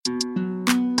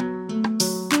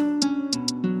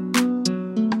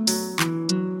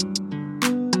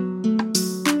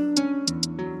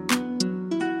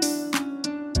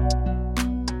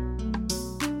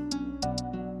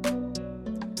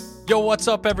Yo, what's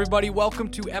up, everybody? Welcome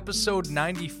to episode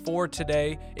 94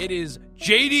 today. It is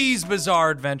JD's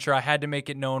Bizarre Adventure. I had to make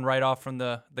it known right off from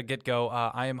the get-go.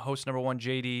 I am host number 1,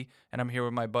 JD, and I'm here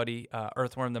with my buddy,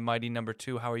 Earthworm the Mighty number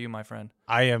 2. How are you, my friend?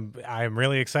 I am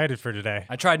really excited for today.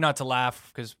 I tried not to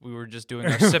laugh because we were just doing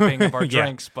our sipping of our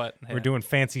drinks, but we're doing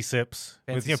fancy sips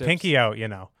with your sips. pinky out, you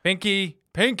know. Pinky.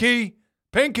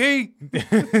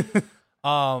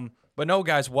 But no,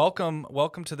 guys,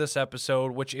 welcome to this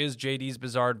episode, which is JD's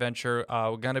Bizarre Adventure.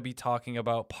 We're going to be talking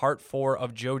about part 4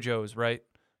 of JoJo's, right?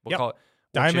 We'll call it.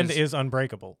 Diamond is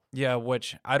Unbreakable. Yeah,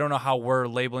 which I don't know how we're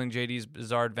labeling JD's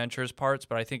Bizarre Adventures parts,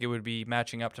 but I think it would be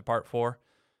matching up to part 4.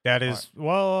 That is,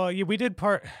 we did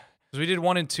part... Because we did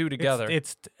 1 and 2 together.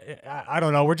 I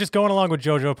don't know. We're just going along with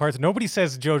JoJo parts. Nobody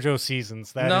says JoJo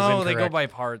seasons. That is incorrect. They go by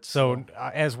parts. So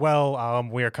as well,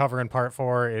 we are covering part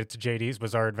 4. It's JD's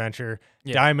Bizarre Adventure.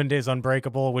 Yeah. Diamond is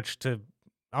Unbreakable,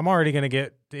 I'm already going to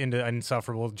get into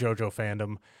insufferable JoJo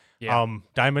fandom. Yeah.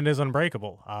 Diamond is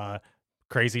Unbreakable.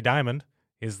 Crazy Diamond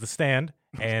is the stand,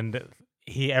 and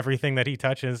everything that he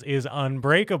touches is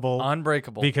unbreakable.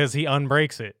 Unbreakable. Because he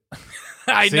unbreaks it.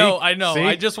 I know. See?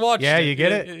 I just watched it. Yeah, you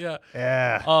get it?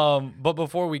 Yeah. But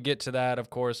before we get to that, of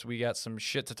course, we got some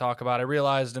shit to talk about. I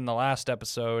realized in the last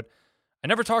episode, I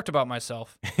never talked about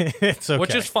myself. It's okay.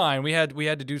 Which is fine. We had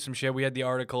to do some shit. We had the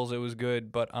articles. It was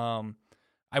good. But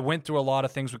I went through a lot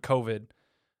of things with COVID.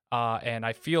 And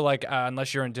I feel like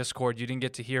unless you're in Discord, you didn't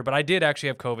get to hear. But I did actually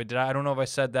have COVID. I don't know if I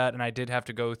said that. And I did have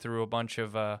to go through a bunch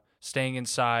of staying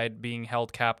inside, being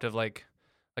held captive like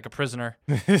a prisoner.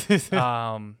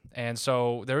 And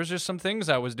so there was just some things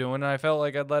I was doing, and I felt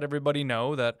like I'd let everybody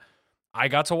know that I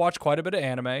got to watch quite a bit of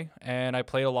anime, and I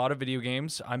played a lot of video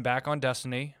games. I'm back on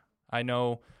Destiny. I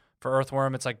know for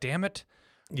Earthworm, it's like, damn it.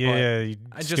 Yeah, you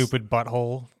stupid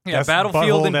butthole. Yeah,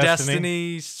 Battlefield and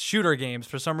Destiny shooter games.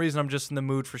 For some reason, I'm just in the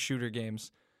mood for shooter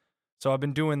games. So I've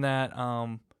been doing that.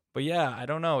 But yeah, I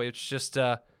don't know. It's just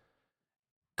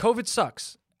COVID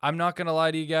sucks. I'm not going to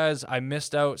lie to you guys. I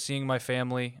missed out seeing my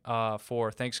family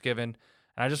for Thanksgiving.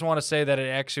 And I just want to say that it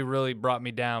actually really brought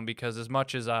me down because as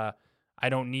much as I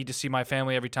don't need to see my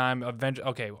family every time,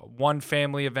 one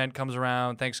family event comes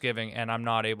around, Thanksgiving, and I'm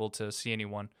not able to see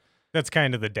anyone. That's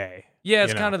kind of the day. Yeah,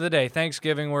 it's kind of the day.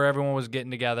 Thanksgiving where everyone was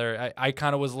getting together. I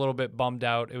kind of was a little bit bummed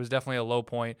out. It was definitely a low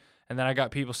point. And then I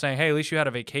got people saying, hey, at least you had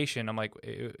a vacation. I'm like,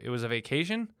 it was a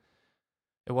vacation?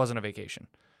 It wasn't a vacation.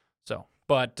 So...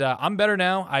 But I'm better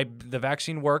now. The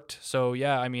vaccine worked. So,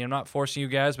 yeah, I mean, I'm not forcing you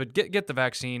guys, but get the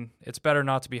vaccine. It's better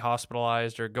not to be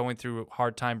hospitalized or going through a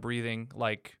hard time breathing.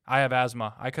 Like, I have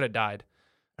asthma. I could have died.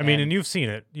 I mean, and you've seen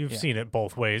it. You've seen it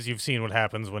both ways. You've seen what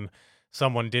happens when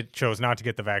someone chose not to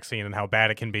get the vaccine and how bad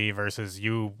it can be versus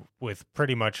you with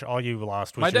pretty much all you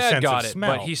lost was your sense of smell. My dad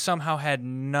got it, but he somehow had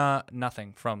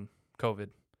nothing from COVID.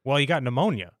 Well, he got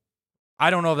pneumonia. I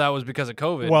don't know if that was because of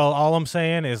COVID. Well, all I'm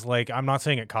saying is, I'm not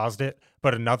saying it caused it,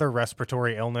 but another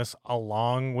respiratory illness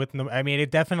along with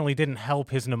it definitely didn't help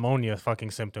his pneumonia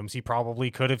fucking symptoms. He probably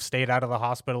could have stayed out of the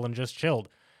hospital and just chilled.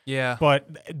 Yeah.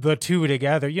 But the two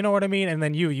together, you know what I mean? And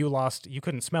then you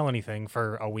couldn't smell anything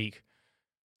for a week.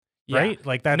 Yeah. Right?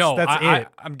 Like that's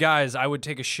it. Guys, I would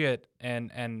take a shit and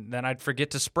then I'd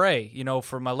forget to spray,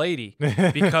 for my lady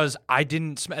because I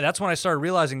didn't smell. That's when I started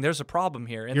realizing there's a problem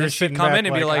here. And then she'd come in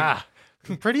and be like,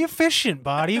 pretty efficient,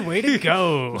 body. Way to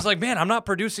go. I was like, man, I'm not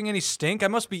producing any stink. I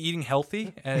must be eating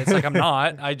healthy. And it's like, I'm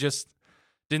not. I just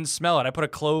didn't smell it. I put a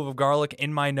clove of garlic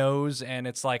in my nose, and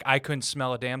it's like I couldn't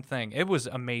smell a damn thing. It was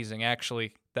amazing,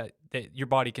 actually, that your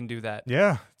body can do that.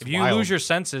 Yeah. If you lose your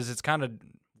senses, it's kind of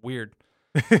weird.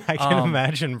 I can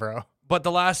imagine, bro. But the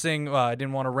last thing, I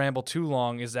didn't want to ramble too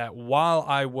long, is that while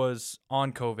I was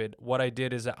on COVID, what I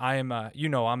did is that I'm a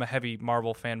heavy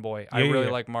Marvel fanboy. I really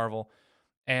like Marvel.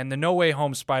 And the No Way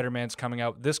Home Spider-Man's coming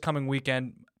out this coming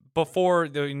weekend. Before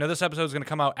this episode is going to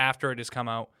come out after it has come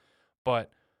out. But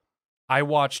I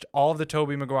watched all of the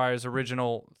Tobey Maguire's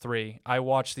original 3. I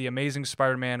watched The Amazing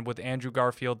Spider-Man with Andrew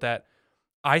Garfield that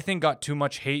I think got too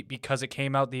much hate because it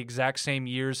came out the exact same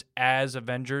years as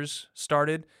Avengers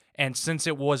started. And since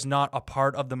it was not a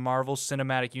part of the Marvel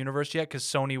Cinematic Universe yet, because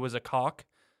Sony was a cock.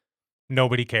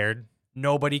 Nobody cared.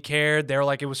 Nobody cared. They're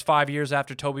like, it was 5 years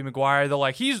after Tobey Maguire. They're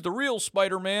like, he's the real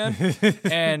Spider-Man.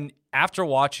 And after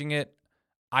watching it,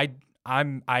 I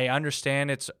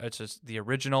understand it's just the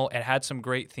original. It had some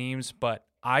great themes, but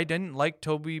I didn't like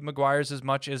Tobey Maguire's as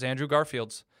much as Andrew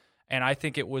Garfield's. And I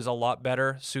think it was a lot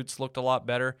better. Suits looked a lot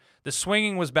better. The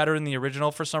swinging was better in the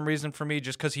original for some reason for me,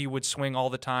 just because he would swing all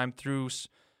the time through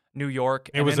New York.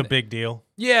 It was a big deal.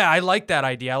 Yeah, I like that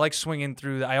idea. I like swinging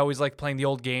through. I always liked playing the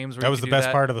old games. That was the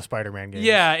best part of the Spider-Man games.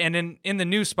 Yeah, and in the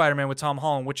new Spider-Man with Tom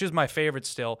Holland, which is my favorite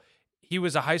still, he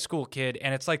was a high school kid,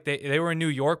 and it's like they were in New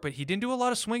York, but he didn't do a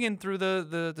lot of swinging through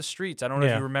the streets. I don't know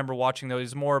if you remember watching those.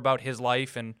 It's more about his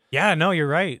life and no, you're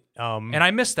right. And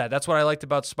I missed that. That's what I liked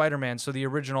about Spider-Man. So the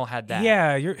original had that.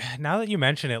 Yeah, now that you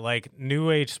mention it, like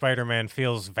New Age Spider-Man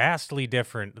feels vastly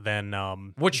different than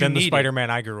the Spider-Man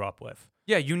I grew up with.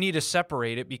 Yeah, you need to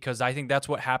separate it because I think that's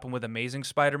what happened with Amazing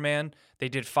Spider-Man. They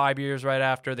did 5 years right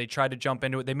after. They tried to jump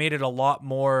into it. They made it a lot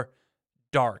more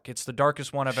dark. It's the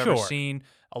darkest one I've ever seen.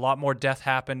 A lot more death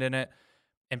happened in it.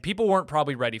 And people weren't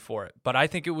probably ready for it. But I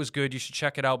think it was good. You should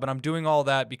check it out. But I'm doing all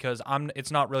that because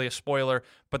it's not really a spoiler,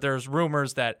 but there's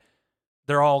rumors that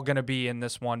they're all going to be in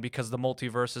this one because the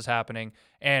multiverse is happening.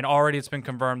 And already it's been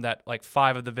confirmed that like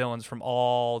 5 of the villains from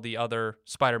all the other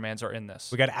Spider-Mans are in this.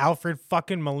 We got Alfred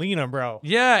fucking Molina, bro.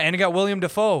 Yeah, and you got William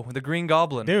Dafoe, the Green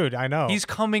Goblin. Dude, I know. He's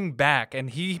coming back, and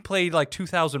he played like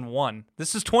 2001.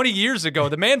 This is 20 years ago.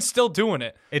 The man's still doing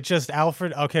it. It just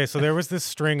Alfred. Okay, so there was this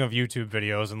string of YouTube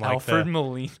videos in like Alfred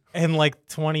Molina in like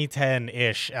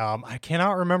 2010-ish. I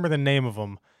cannot remember the name of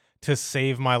them to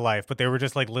save my life, but they were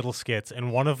just like little skits,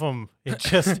 and one of them, it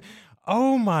just,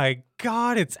 oh my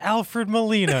God, it's Alfred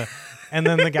Molina. And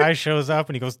then the guy shows up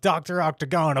and he goes, Dr.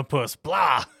 Octagonopus,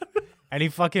 blah. And he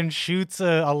fucking shoots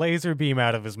a laser beam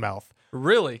out of his mouth.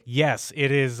 Really? Yes,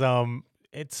 it is.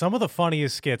 It's some of the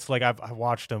funniest skits. Like I've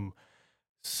watched them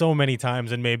so many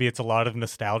times, and maybe it's a lot of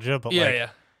nostalgia, but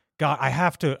God, I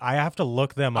have to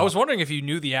look them up. I was wondering if you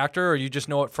knew the actor or you just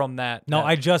know it from that. No,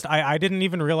 I didn't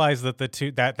even realize that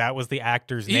that was the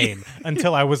actor's name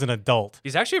until I was an adult.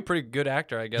 He's actually a pretty good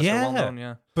actor, I guess. Yeah. Well known,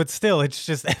 yeah. But still, it's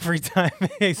just every time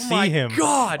I see him.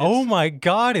 Oh my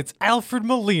God, it's Alfred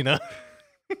Molina.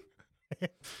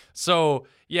 So,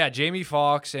 yeah, Jamie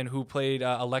Foxx, and who played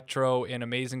Electro in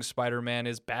Amazing Spider-Man,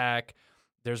 is back.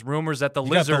 There's rumors that the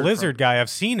lizard guy. I've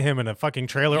seen him in a fucking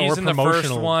trailer or promotional thing. He's in the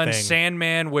first one,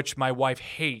 Sandman, which my wife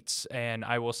hates, and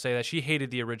I will say that she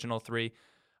hated the original 3.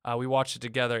 We watched it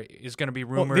together. Is going to be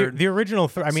rumored. Well, the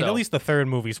original, at least the third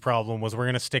movie's problem was we're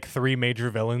going to stick 3 major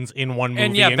villains in one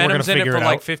movie, and Venom's in it for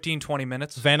like 15, 20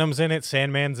 minutes. Venom's in it.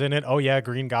 Sandman's in it. Oh yeah,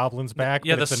 Green Goblin's back.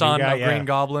 Yeah, the son of Green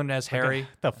Goblin as Harry.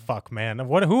 The fuck, man.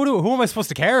 Who am I supposed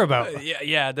to care about?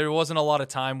 Yeah. There wasn't a lot of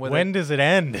time with it. When does it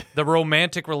end? The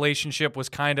romantic relationship was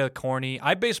kind of corny.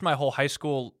 I based my whole high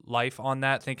school life on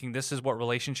that, thinking this is what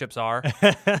relationships are,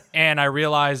 and I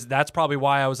realized that's probably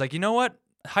why I was like, you know what?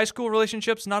 High school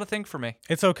relationships, not a thing for me.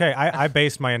 It's okay. I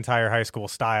based my entire high school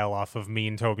style off of me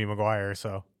and Tobey Maguire,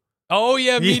 so. Oh,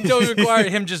 yeah, me and Tobey Maguire,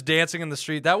 him just dancing in the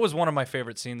street. That was one of my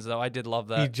favorite scenes, though. I did love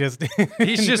that.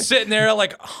 He's just sitting there,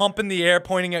 like, humping the air,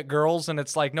 pointing at girls, and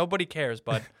it's like, nobody cares,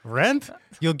 bud. Rent?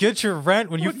 You'll get your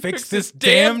rent when you fix this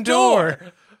damn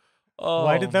door. Oh.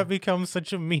 Why did that become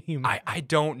such a meme? I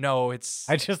don't know.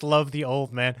 I just love the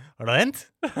old man.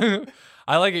 Rent?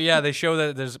 I like it. Yeah, they show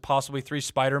that there's possibly 3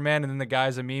 Spider-Man, and then the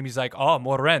guy's a meme. He's like, oh,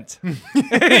 more rent.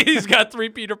 He's got 3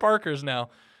 Peter Parkers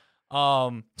now.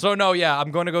 So, no, yeah,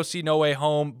 I'm going to go see No Way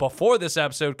Home before this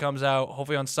episode comes out.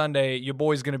 Hopefully on Sunday, your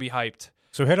boy's going to be hyped.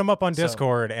 So hit him up on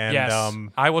Discord,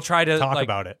 and I will try to talk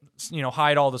about it.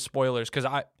 Hide all the spoilers, because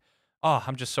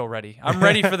I'm just so ready. I'm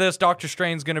ready for this. Doctor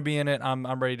Strange's going to be in it.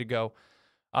 I'm ready to go.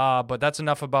 But that's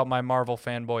enough about my Marvel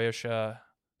fanboyish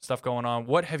stuff going on.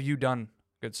 What have you done?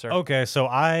 Good, sir. Okay, so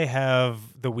I have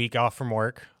the week off from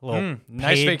work. A little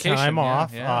nice paid vacation. Time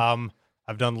off. Yeah.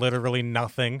 I've done literally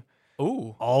nothing.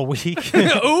 Ooh. All week.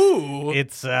 Ooh.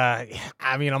 It's I'm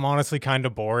honestly kind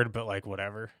of bored, but like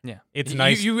whatever. Yeah. It's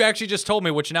nice. You actually just told me,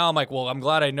 which now I'm like, well, I'm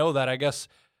glad I know that. I guess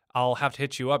I'll have to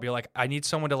hit you up. You're like, I need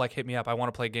someone to like hit me up. I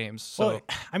want to play games. So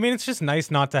well, it's just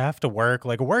nice not to have to work.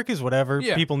 Like work is whatever.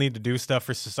 Yeah. People need to do stuff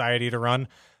for society to run.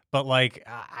 But like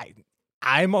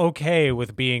I'm okay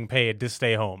with being paid to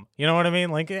stay home. You know what I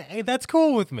mean? Like, hey, that's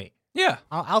cool with me. Yeah.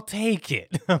 I'll take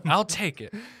it. I'll take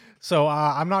it. So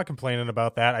I'm not complaining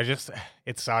about that.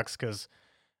 It sucks because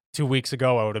 2 weeks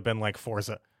ago I would have been like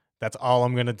Forza. That's all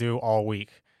I'm going to do all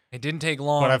week. It didn't take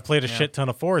long. But I've played a shit ton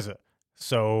of Forza.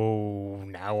 So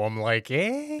now I'm like,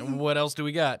 what else do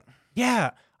we got? Yeah.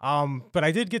 But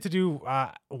I did get to do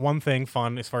one thing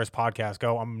fun as far as podcasts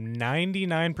go. I'm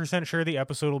 99% sure the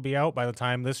episode will be out by the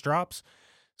time this drops.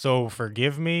 So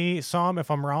forgive me, Sam, if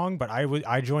I'm wrong, but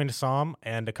I joined Sam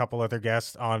and a couple other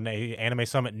guests on a Anime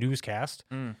Summit newscast.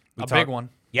 Big one.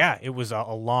 Yeah, it was a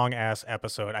long-ass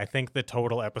episode. I think the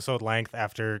total episode length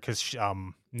because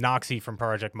Noxie from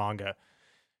Project Manga,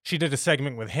 she did a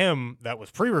segment with him that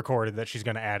was pre-recorded that she's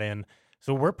going to add in.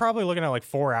 So we're probably looking at like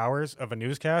 4 hours of a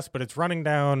newscast, but it's running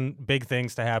down big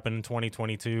things to happen in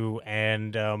 2022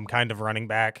 and kind of running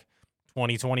back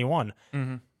 2021.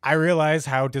 I realize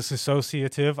how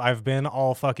disassociative I've been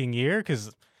all fucking year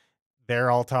because they're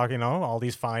all talking, all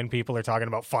these fine people are talking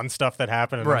about fun stuff that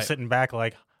happened, and I'm Right. sitting back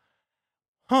like,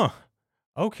 huh,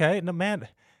 okay, no, man.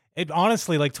 It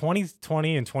honestly, like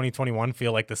 2020 and 2021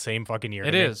 feel like the same fucking year.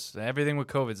 It to me. is. Everything with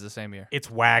COVID's the same year.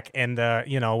 It's whack, and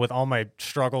with all my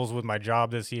struggles with my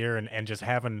job this year, and just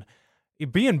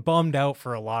being bummed out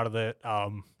for a lot of it,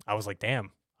 I was like,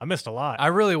 damn, I missed a lot. I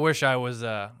really wish I was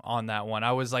on that one.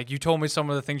 I was like, you told me some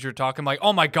of the things you were talking, like,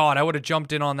 oh my God, I would have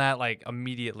jumped in on that like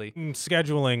immediately.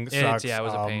 Scheduling sucks. Yeah, it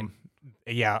was a pain.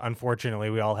 Yeah, unfortunately,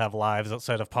 we all have lives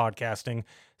outside of podcasting.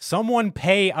 Someone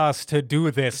pay us to do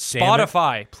this. damn it.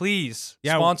 Spotify, please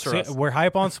sponsor us. We're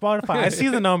hype on Spotify. I see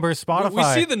the numbers.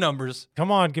 Spotify. We see the numbers.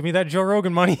 Come on, give me that Joe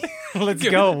Rogan money. Let's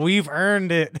go. We've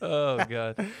earned it. Oh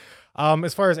God.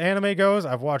 As far as anime goes,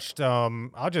 I've watched.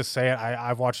 I'll just say it.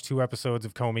 I've watched 2 episodes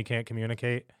of Comey Can't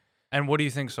Communicate. And what do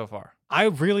you think so far? I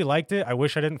really liked it. I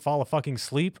wish I didn't fall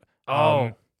asleep.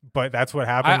 But that's what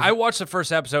happened. I watched the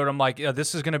first episode. I'm like, yeah,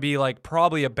 this is gonna be like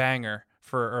probably a banger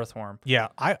for Earthworm. Yeah,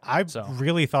 I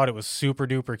really thought it was super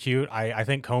duper cute. I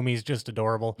think Comey's just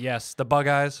adorable. Yes, the bug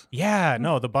eyes. Yeah,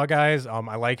 no, the bug eyes. I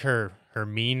like her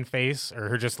mean face, or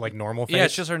her just like normal face. Yeah,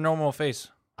 it's just her normal face.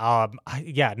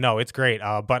 It's great.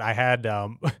 But I had me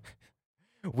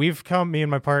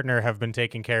and my partner have been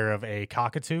taking care of a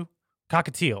cockatiel,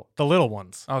 the little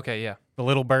ones, Okay, yeah. the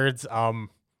little birds.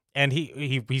 And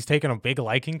he's taken a big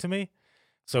liking to me.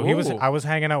 So Ooh. I was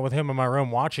hanging out with him in my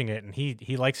room watching it, and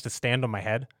he likes to stand on my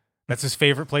head. That's his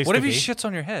favorite place What to if be. he shits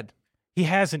on your head? He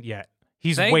hasn't yet.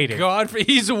 He's Thank waiting. God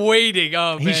he's waiting.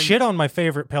 Oh, He man. shit on my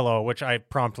favorite pillow, which I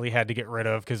promptly had to get rid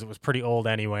of because it was pretty old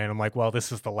anyway. And I'm like, well,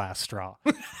 this is the last straw.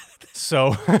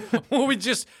 So, Well,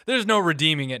 there's no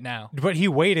redeeming it now. but he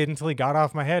waited until he got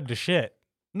off my head to shit.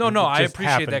 No, It I just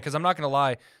appreciate happened. that because I'm not gonna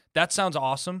lie, that sounds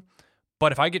awesome.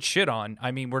 But if I get shit on,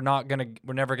 I mean, we're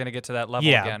never gonna get to that level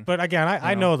Yeah, again. but again,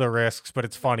 I know? know the risks, but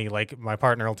it's funny. Like, my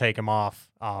partner will take him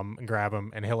off, and grab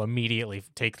him, and he'll immediately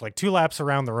take like 2 laps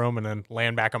around the room and then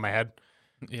land back on my head.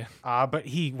 Yeah. But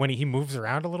when he moves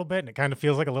around a little bit, and it kind of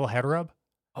feels like a little head rub.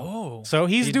 Oh. So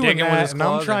he's He's doing digging with that, his and I'm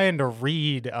claws trying to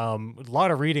read a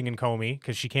lot of reading in Comey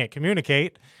because she can't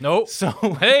communicate. Nope. So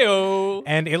Heyo.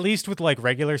 and at least with like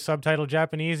regular subtitle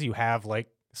Japanese, you have like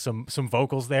some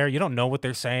vocals there. You don't know what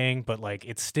they're saying, but like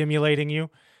it's stimulating you.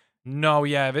 No,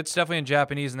 yeah, if it's definitely in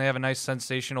Japanese and they have a nice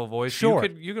sensational voice, Sure.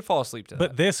 you could fall asleep to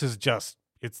But that. this is just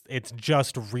it's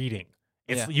just reading.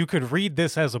 Yeah. You could read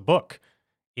this as a book.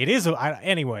 It is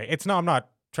anyway. It's not. I'm not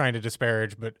trying to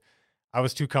disparage, but I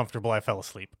was too comfortable. I fell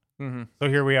asleep. Mm-hmm. So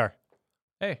here we are.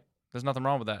 Hey, there's nothing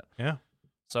wrong with that. Yeah.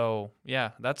 So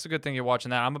yeah, that's a good thing you're watching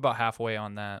that. I'm about halfway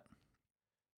on that,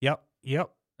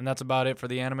 Yep. and that's about it for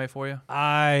the anime for you.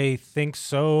 I think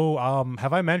so.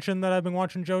 Have I mentioned that I've been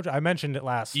watching JoJo? I mentioned it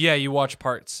last. Yeah, you watched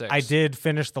part 6. I did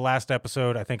finish the last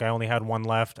episode. I think I only had one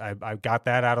left. I got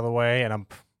that out of the way, and I'm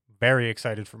very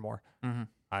excited for more. Mhm.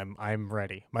 I'm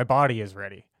ready. My body is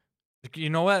ready. You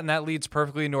know what? And that leads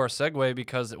perfectly into our segue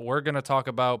because we're going to talk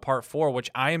about part 4, which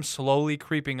I am slowly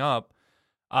creeping up.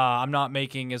 I'm not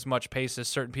making as much pace as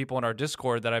certain people in our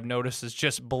Discord that I've noticed is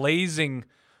just blazing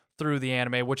through the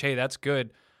anime, which, hey, that's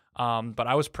good. But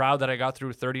I was proud that I got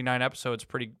through 39 episodes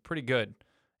pretty good.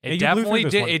 Yeah, you blew through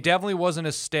this one. It definitely wasn't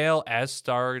as stale as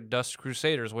Stardust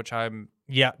Crusaders, which I'm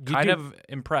kind of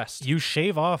impressed. You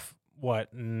shave off,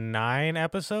 what, 9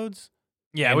 episodes?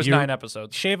 Yeah, and it was you 9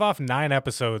 episodes. Shave off 9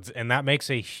 episodes, and that makes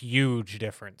a huge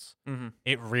difference. Mm-hmm.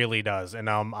 It really does. And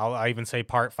I'll even say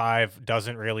part 5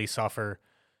 doesn't really suffer.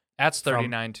 That's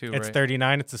 39 too, It's right?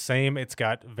 39. It's the same. It's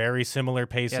got very similar Yeah,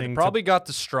 pacing. they probably got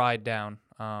the stride down.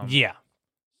 Yeah.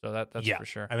 So that's Yeah. for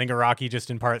sure. I think Araki just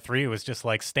in part 3 was just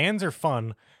like, stands are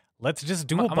fun. Let's just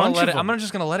do a I'm bunch of them. I'm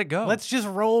just gonna let it go. Let's just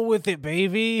roll with it,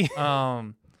 baby.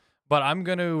 But I'm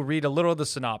gonna read a little of the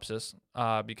synopsis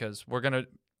because we're gonna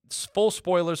full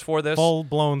spoilers for this. Full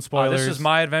blown spoilers. This is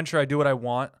my adventure. I do what I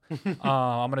want.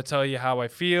 I'm gonna tell you how I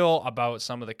feel about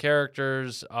some of the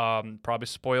characters. Probably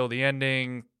spoil the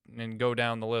ending and go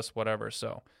down the list, whatever.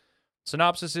 So,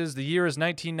 synopsis is: the year is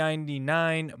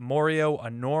 1999. Morio, a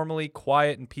normally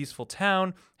quiet and peaceful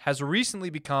town, has recently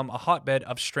become a hotbed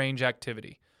of strange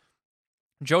activity.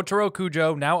 Jotaro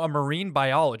Kujo, now a marine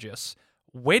biologist.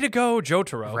 Way to go,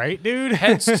 Jotaro. Right, dude?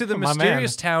 Heads to the My man.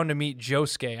 mysterious town to meet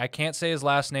Josuke. I can't say his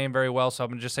last name very well, so I'm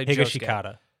going to just say Josuke.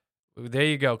 Higashikata. There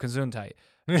you go, Gesundheit.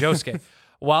 Josuke.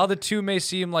 While the two may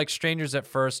seem like strangers at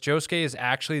first, Josuke is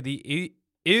actually the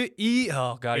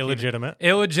illegitimate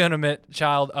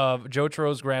child of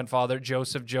Jotaro's grandfather,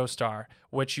 Joseph Joestar,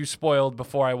 which you spoiled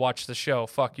before I watched the show.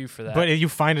 Fuck you for that. But you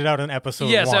find it out in episode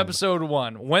 1. Yes, episode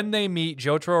 1. When they meet,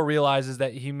 Jotaro realizes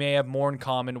that he may have more in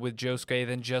common with Josuke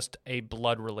than just a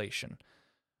blood relation.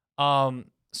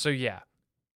 So yeah.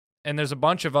 And there's a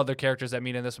bunch of other characters that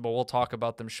meet in this, but we'll talk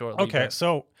about them shortly. Okay, but-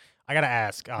 so I gotta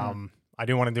ask. I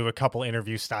do want to do a couple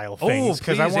interview style things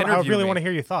because I please really interview want to me.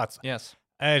 hear your thoughts. Yes.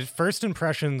 First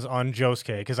impressions on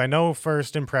Josuke, because I know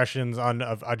first impressions on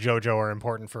a JoJo are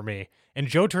important for me, and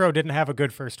Jotaro didn't have a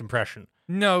good first impression.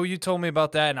 No, you told me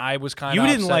about that, and I was kind of You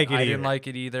didn't upset. like it I didn't either. like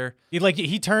it either.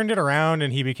 He turned it around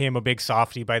and he became a big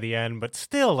softie by the end, but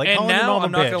still, like, And calling your now mom a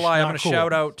I'm not bitch, gonna lie, I'm not gonna cool.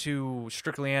 shout out to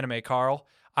Strictly Anime Carl.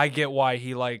 I get why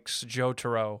he likes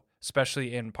Jotaro,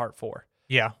 especially in part 4.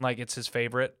 Yeah, Like it's his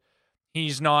favorite.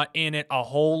 He's not in it a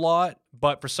whole lot,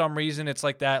 but for some reason it's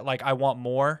like that. Like I want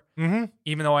more. mm-hmm.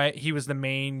 Even though he was the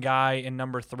main guy in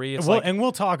number 3. It's Well, like, and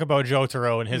we'll talk about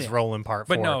Jotaro and his Yeah. role in part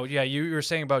 4. but no, yeah, you were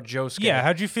saying about Josuke. Yeah,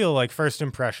 how'd you feel like first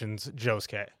impressions,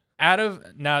 Josuke?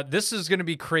 Now this is gonna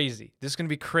be crazy.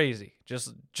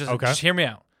 Just Okay. just hear me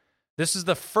out. This is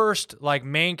the first like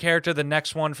main character, the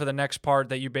next one for the next part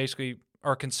that you basically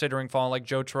are considering following, like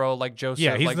Jotaro, like Joseph,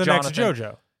 Yeah, he's like the Jonathan. next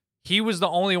JoJo. He was the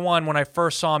only one when I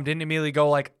first saw him didn't immediately go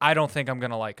like, I don't think I'm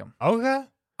gonna like him. Okay.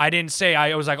 I didn't say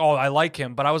I was like, oh, I like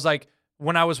him, but I was like,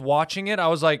 when I was watching it, I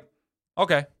was like,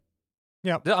 okay,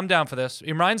 Yep. I'm down for this.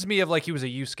 It reminds me of like he was a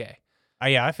Yusuke.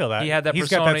 Yeah, I feel that. He had that He's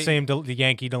got persona- that same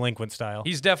Yankee delinquent style.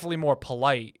 He's definitely more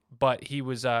polite, but he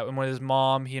was and when his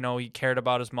mom, he cared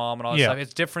about his mom and all that Yeah. stuff.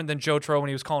 It's different than Jotaro when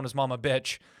he was calling his mom a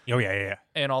bitch Oh yeah.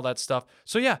 and all that stuff.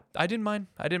 So yeah, I didn't mind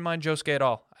Josuke at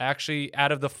all. I actually,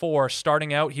 out of the 4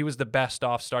 starting out, he was the best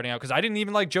off starting out because I didn't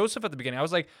even like Joseph at the beginning. I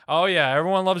was like, oh yeah,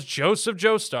 everyone loves Joseph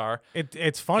Joestar.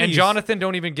 It's funny. And Jonathan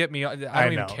don't even get me. I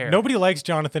don't even care. Nobody likes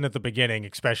Jonathan at the beginning,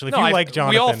 especially if No, you like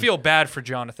Jonathan. we all feel bad for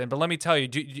Jonathan, but let me tell you,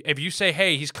 if you say,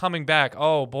 hey, he's coming back,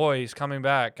 oh boy, he's coming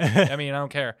back. I mean, I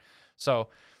don't care. So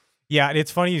Yeah,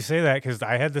 it's funny you say that because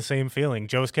I had the same feeling.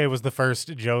 Josuke was the first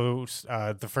new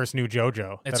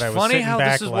JoJo. it's that I was funny sitting how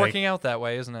back this is like, working out that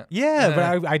way, isn't it? Yeah,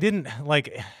 but I didn't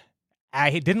like. I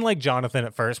didn't like Jonathan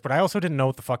at first, but I also didn't know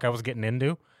what the fuck I was getting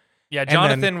into. Yeah, then-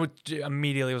 Jonathan would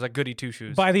immediately was like goody two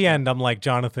shoes. By the end, I'm like,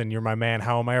 Jonathan, you're my man.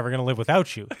 How am I ever gonna live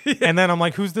without you? And then I'm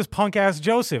like, who's this punk ass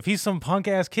Joseph? He's some punk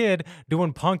ass kid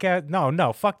doing punk ass.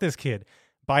 No, fuck this kid.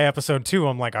 By episode 2,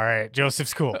 I'm like, all right,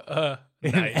 Joseph's cool.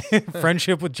 Nice.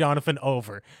 Friendship with Jonathan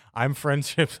over. I'm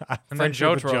friendship. And then with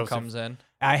Jotaro Joseph. comes in.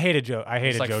 I hated Joe. I hated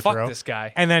It's like, Jotaro. fuck this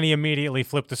guy. And then he immediately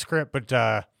flipped the script. But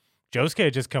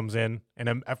Josuke just comes in,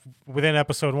 and within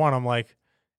episode 1, I'm like,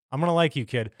 I'm gonna like you,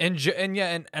 kid. And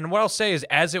what I'll say is,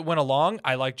 as it went along,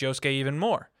 I liked Josuke even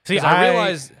more. See, 'Cause I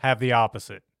realized have the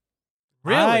opposite.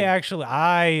 really,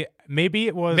 Maybe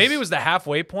it was the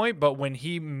halfway point, but when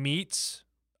he meets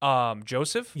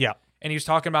Joseph, yeah. and he was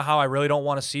talking about how I really don't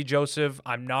want to see Joseph.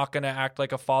 I'm not going to act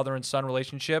like a father and son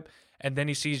relationship. And then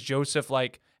he sees Joseph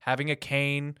like having a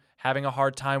cane, having a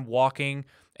hard time walking,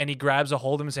 and he grabs a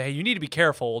hold of him and says, hey, you need to be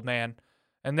careful, old man.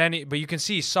 And then, but you can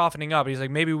see he's softening up. He's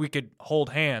like, maybe we could hold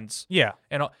hands. Yeah.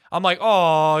 And I'm like,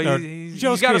 oh, No, he's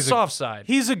got a Josuke's soft side.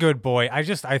 He's a good boy. I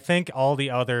think all the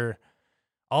other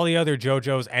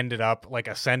JoJos ended up like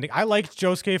ascending. I liked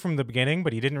Josuke from the beginning,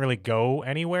 but he didn't really go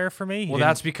anywhere for me. Well,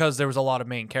 that's because there was a lot of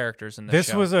main characters in this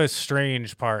show. This was a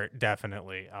strange part,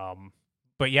 definitely.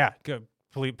 But yeah,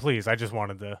 please, I just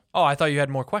wanted to. Oh, I thought you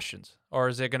had more questions. Or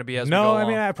is it going to be as we No, go I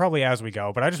along? mean probably as we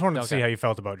go. But I just wanted to see Okay. how you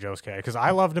felt about Josuke because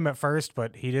I loved him at first,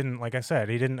 but he didn't. Like I said,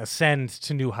 he didn't ascend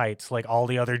to new heights like all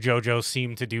the other JoJos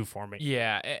seem to do for me.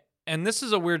 Yeah, and this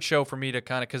is a weird show for me to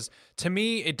kind of, because to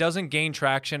me, it doesn't gain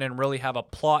traction and really have a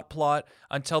plot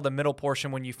until the middle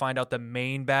portion when you find out the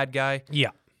main bad guy. Yeah.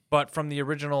 But from the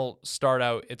original start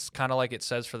out, it's kind of like it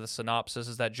says for the synopsis,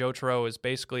 is that Jotaro is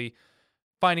basically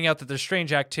finding out that there's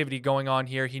strange activity going on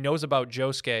here. He knows about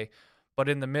Josuke, but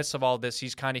in the midst of all this,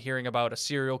 he's kind of hearing about a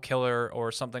serial killer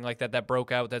or something like that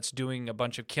broke out that's doing a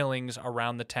bunch of killings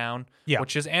around the town,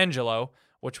 which is Angelo,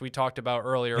 which we talked about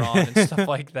earlier on and stuff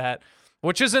like that.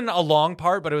 Which isn't a long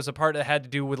part, but it was a part that had to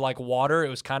do with like water. It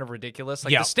was kind of ridiculous.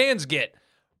 Like the stands get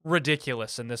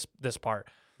ridiculous in this part.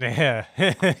 Yeah,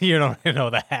 you don't know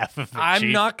the half of it. I'm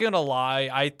Chief. not gonna lie.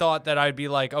 I thought that I'd be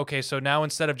like, okay, so now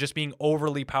instead of just being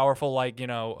overly powerful, like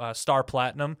Star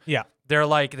Platinum, Yeah. they're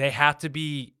like they have to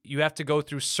be. You have to go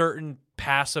through certain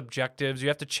pass objectives. You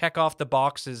have to check off the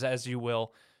boxes, as you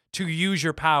will, to use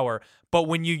your power. But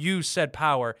when you use said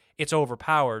power, it's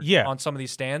overpowered. Yeah. On some of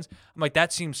these stands, I'm like,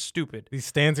 that seems stupid. These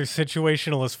stands are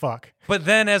situational as fuck. But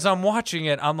then as I'm watching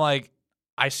it, I'm like,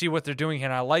 I see what they're doing here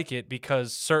and I like it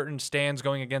because certain stands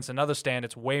going against another stand,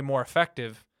 it's way more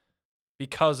effective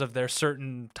because of their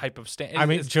certain type of stand. I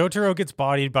mean, Jotaro gets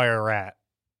bodied by a rat.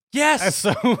 Yes.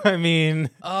 So, I mean,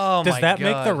 Oh does my that God.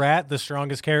 make the rat the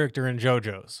strongest character in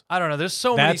JoJo's? I don't know. There's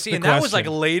so many That's scenes. the And that was like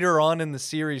question. later on in the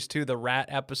series too, the rat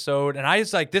episode. And I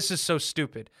was like, this is so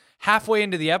stupid. Halfway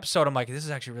into the episode, I'm like, this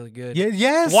is actually really good. Yeah,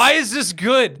 yes. Why is this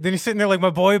good? Then you're sitting there like, my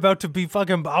boy about to be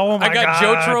fucking, oh my I got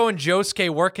God. Jotaro and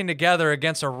Josuke working together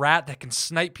against a rat that can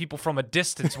snipe people from a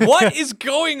distance. What is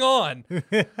going on?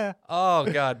 Oh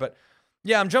God. But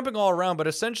yeah, I'm jumping all around, but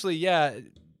essentially, yeah,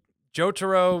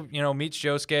 Jotaro, meets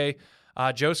Josuke.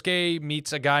 Josuke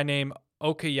meets a guy named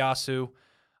Okuyasu,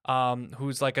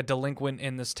 who's like a delinquent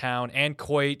in this town, and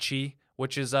Koichi,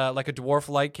 which is like a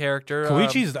dwarf-like character.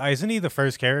 Koichi's, isn't he the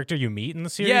first character you meet in the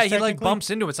series? Yeah, he like technically? bumps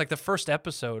into him. It's like the first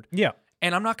episode. Yeah.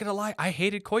 And I'm not gonna lie, I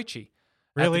hated Koichi.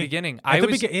 At Really? the beginning.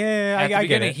 Yeah, At the I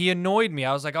get it. he annoyed me.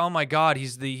 I was like, oh my God,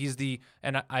 he's the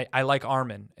and I like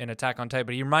Armin in Attack on Titan,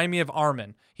 but he reminded me of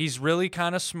Armin. He's really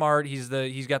kind of smart. He's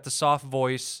got the soft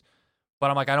voice, but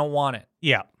I'm like, I don't want it.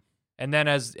 Yeah. And then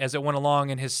as it went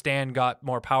along and his stand got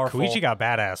more powerful. Koichi got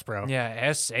badass, bro.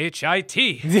 Yeah, SHIT.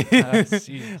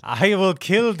 I will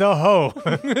kill the hoe.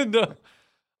 No.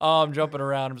 Oh, I'm jumping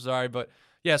around. I'm sorry, but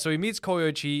yeah. So he meets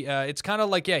Koichi. It's kind of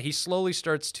like he slowly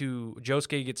starts to.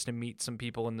 Josuke gets to meet some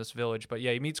people in this village, but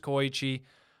yeah, he meets Koichi,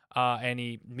 and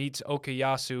he meets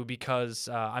Okuyasu because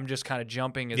I'm just kind of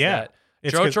jumping. That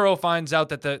Jotaro finds out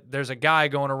that there's a guy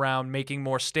going around making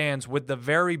more stands with the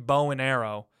very bow and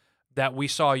arrow that we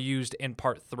saw used in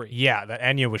part 3. Yeah, that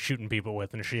Enya was shooting people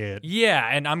with and shit. Yeah,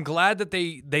 and I'm glad that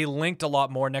they linked a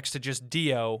lot more next to just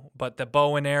Dio, but the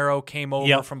bow and arrow came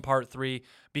over from part 3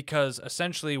 because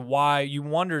essentially why you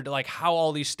wondered like how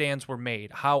all these stands were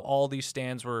made, how all these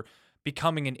stands were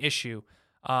becoming an issue.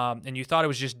 And you thought it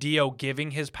was just Dio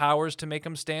giving his powers to make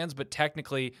them stands, but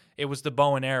technically it was the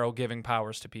bow and arrow giving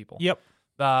powers to people. Yep.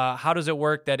 How does it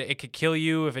work that it could kill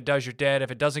you? If it does, you're dead. If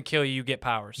it doesn't kill you, you get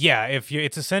powers. Yeah,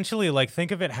 it's essentially like,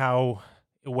 think of it how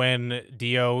when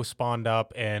Dio spawned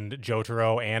up and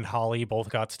Jotaro and Holly both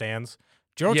got stands.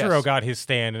 Jotaro got his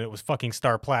stand and it was fucking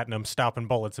Star Platinum, stopping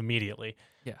bullets immediately.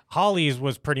 Yeah. Holly's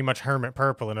was pretty much Hermit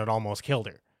Purple and it almost killed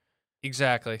her.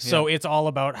 Exactly. So it's all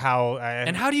about how...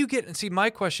 and how do you get... See, my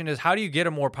question is, how do you get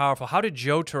him more powerful? How did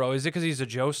Jotaro... Is it because he's a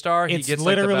Joestar? It's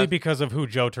literally because of who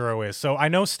Jotaro is. So I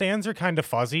know stands are kind of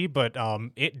fuzzy, but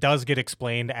it does get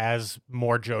explained as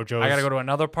more JoJo's. I got to go to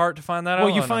another part to find that out?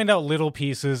 Well, you find out little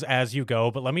pieces as you go,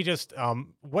 but let me just...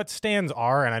 what stands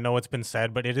are, and I know it's been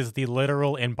said, but it is the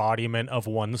literal embodiment of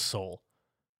one's soul.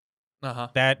 Uh-huh.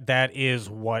 That is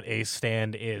what a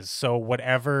stand is. So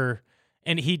whatever...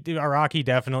 And Araki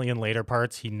definitely in later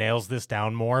parts, he nails this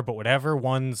down more, but whatever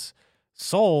one's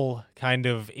soul kind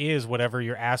of is, whatever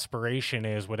your aspiration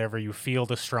is, whatever you feel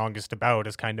the strongest about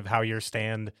is kind of how your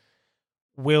stand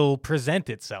will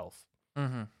present itself.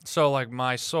 Mm-hmm. So like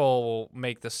my soul will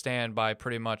make the stand by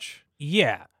pretty much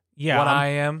what I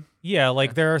am. Yeah,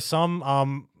 like there are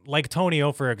some, like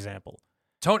Tonio, for example.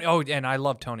 And I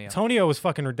love Tonio. Tonio was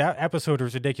fucking, that episode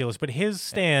was ridiculous, but his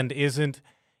stand isn't...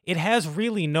 It has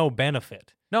really no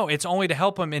benefit. No, it's only to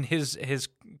help him in his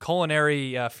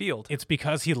culinary field. It's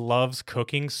because he loves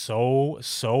cooking so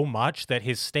much that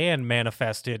his stand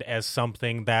manifested as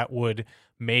something that would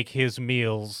make his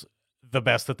meals the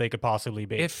best that they could possibly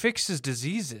be. It fixes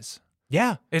diseases.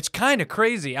 Yeah. It's kind of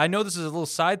crazy. I know this is a little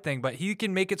side thing, but he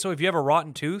can make it so if you have a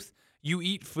rotten tooth, you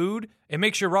eat food, it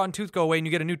makes your rotten tooth go away and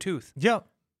you get a new tooth. Yeah.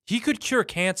 He could cure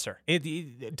cancer.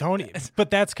 Tony,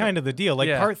 but that's kind of the deal. Like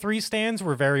part 3 stands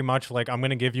were very much like, I'm going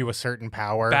to give you a certain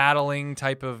power. Battling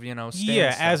type of, stand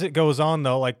Yeah, stuff. as it goes on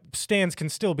though, like stands can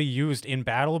still be used in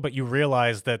battle, but you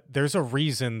realize that there's a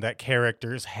reason that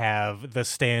characters have the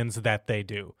stands that they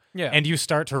do. Yeah. And you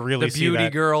start to really the see beauty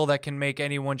that. girl that can make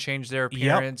anyone change their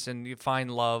appearance and you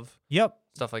find love. Yep.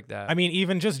 Stuff like that. I mean,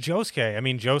 even just Josuke. I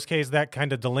mean, Josuke's that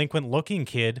kind of delinquent looking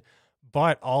kid,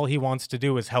 but all he wants to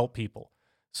do is help people.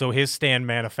 So his stand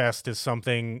manifest is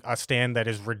a stand that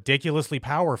is ridiculously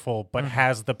powerful, but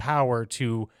has the power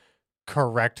to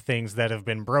correct things that have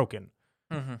been broken.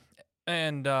 Mm-hmm.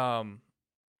 And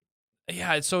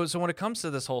so when it comes to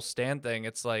this whole stand thing,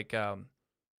 it's like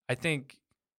I think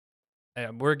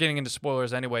we're getting into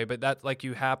spoilers anyway, but that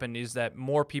happened is that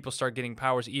more people start getting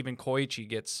powers. Even Koichi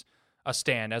gets a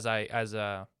stand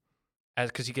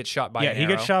because he gets shot by an arrow. He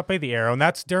gets shot by the arrow, and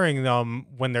that's during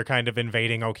when they're kind of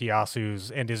invading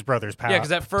Okuyasu's and his brother's palace. Yeah,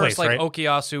 because at first, right?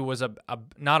 Okuyasu was a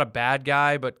not a bad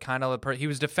guy, but kind of he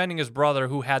was defending his brother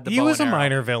who had the bow He was and a arrow.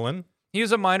 minor villain. He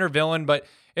was a minor villain, but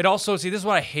it also, this is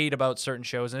what I hate about certain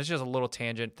shows, and it's just a little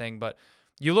tangent thing, but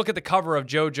you look at the cover of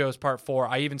JoJo's Part 4,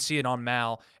 I even see it on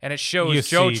Mal, and it shows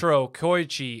Jotaro,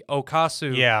 Koichi,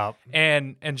 Okasu,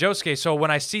 and Josuke. So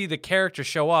when I see the character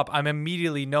show up, I'm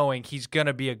immediately knowing he's going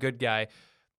to be a good guy.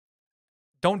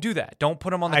 Don't do that. Don't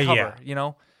put him on the cover. Yeah. You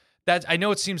know, that I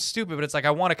know it seems stupid, but it's like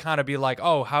I want to kind of be like,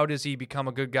 oh, how does he become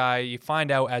a good guy? You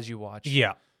find out as you watch.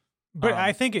 Yeah, but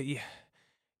I think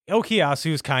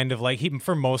Okuyasu's kind of like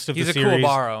for most of the series. He's a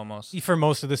Kuwabara almost. For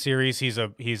most of the series, he's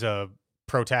a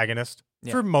protagonist.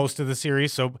 Yeah. For most of the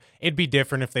series, so it'd be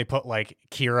different if they put like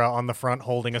Kira on the front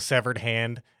holding a severed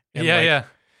hand. And, Yeah.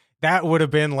 That would have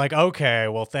been like, okay,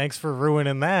 well, thanks for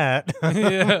ruining that.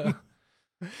 Yeah.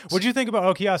 What'd you think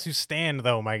about Okuyasu's stand,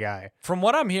 though, my guy? From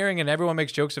what I'm hearing, and everyone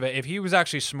makes jokes of it, if he was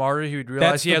actually smarter, he would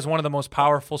realize he has one of the most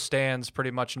powerful stands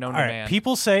pretty much known to man.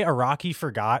 People say Araki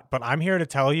forgot, but I'm here to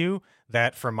tell you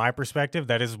that from my perspective,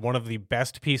 that is one of the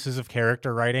best pieces of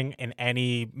character writing in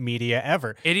any media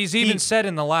ever. He's even said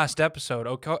in the last episode,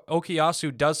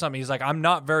 Okuyasu does something. He's like, I'm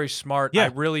not very smart. Yeah. I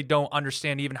really don't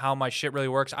understand even how my shit really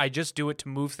works. I just do it to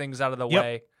move things out of the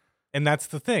way. And that's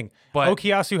the thing. But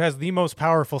Okuyasu has the most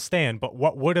powerful stand, but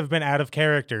what would have been out of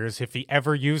character is if he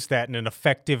ever used that in an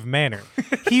effective manner.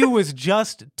 He was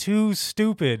just too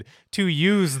stupid to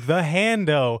use the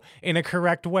hando in a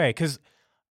correct way. Because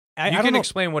you can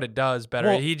explain what it does better.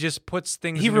 Well, he just puts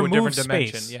things into a different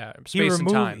dimension. Space. Yeah, space and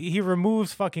time. He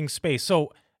removes fucking space.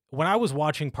 So when I was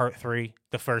watching part 3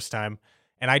 the first time,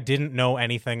 and I didn't know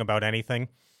anything about anything,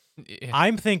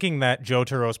 I'm thinking that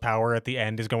Jotaro's power at the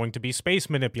end is going to be space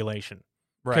manipulation.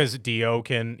 Because Dio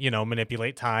can,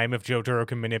 manipulate time if Jotaro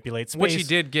can manipulate space. Which he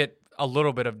did get a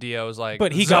little bit of Dio's, like,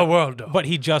 but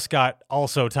he just got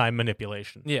also time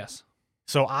manipulation. Yes.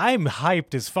 So I'm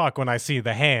hyped as fuck when I see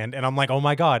the hand, and I'm like, oh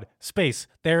my god, space,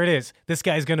 there it is. This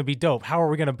guy's going to be dope. How are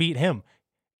we going to beat him?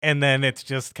 And then it's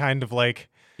just kind of like...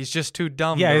 He's just too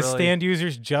dumb. Yeah, his stand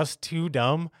user's just too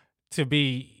dumb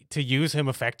to use him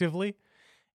effectively.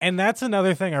 And that's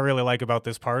another thing I really like about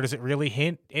this part is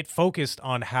it focused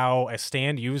on how a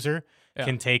stand user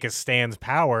can take a stand's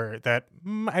power that,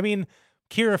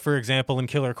 Kira, for example, in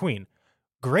Killer Queen.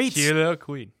 Great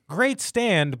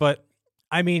stand, but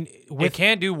it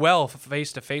can't do well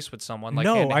face to face with someone. Like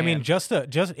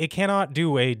hand-to-hand. It cannot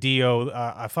do a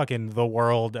Dio, fucking the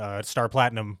world, Star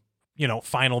Platinum,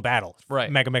 final battle,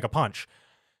 right? Mega Punch.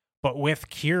 But with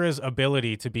Kira's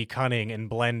ability to be cunning and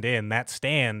blend in, that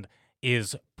stand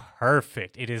is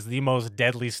perfect. It is the most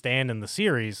deadly stand in the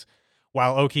series,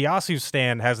 while Okuyasu's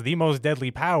stand has the most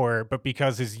deadly power, but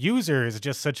because his user is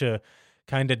just such a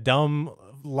kind of dumb,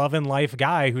 loving life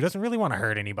guy who doesn't really want to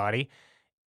hurt anybody,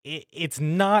 it's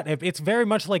very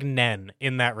much like Nen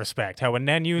in that respect. How a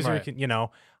Nen user can,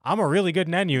 I'm a really good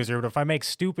Nen user, but if I make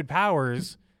stupid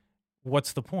powers,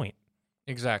 what's the point?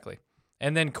 Exactly.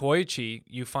 And then Koichi,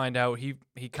 you find out he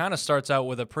kind of starts out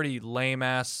with a pretty lame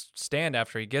ass stand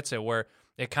after he gets it, where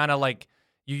it kind of like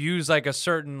you use like a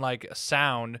certain like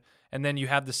sound, and then you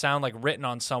have the sound like written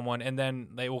on someone, and then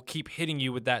they will keep hitting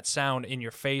you with that sound in your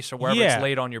face or wherever it's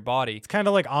laid on your body. It's kind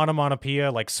of like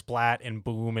onomatopoeia, like splat and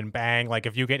boom and bang. Like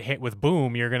if you get hit with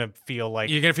boom, you're gonna feel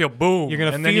boom.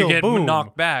 And then you get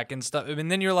knocked back and stuff. And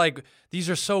then you're like,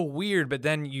 these are so weird. But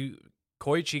then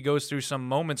Koichi goes through some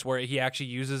moments where he actually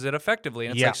uses it effectively.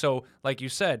 And it's like you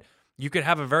said, you could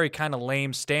have a very kind of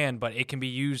lame stand, but it can be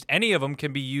used, any of them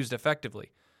can be used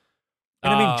effectively.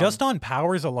 And just on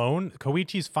powers alone,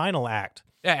 Koichi's final act.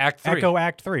 Yeah, Act 3. Echo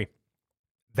Act 3.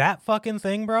 That fucking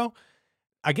thing, bro.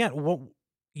 Again,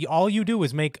 all you do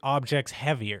is make objects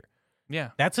heavier.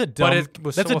 Yeah. That's a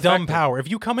dumb power. If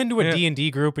you come into a D&D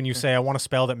group and you say, I want a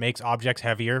spell that makes objects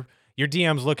heavier, your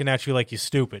DM's looking at you like you're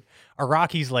stupid.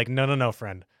 Araki's like, no,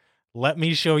 friend. Let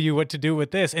me show you what to do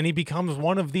with this. And he becomes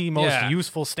one of the most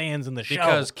useful stands in the show.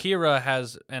 Because Kira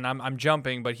has, and I'm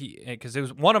jumping, but because it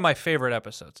was one of my favorite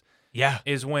episodes. Yeah.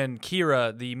 Is when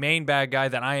Kira, the main bad guy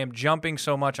that I am jumping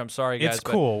so much. I'm sorry, guys. It's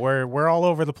cool. We're all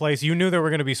over the place. You knew there were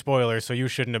going to be spoilers, so you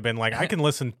shouldn't have been like, I can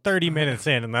listen 30 minutes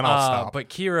in and then I'll stop. But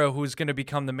Kira, who's going to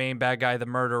become the main bad guy, the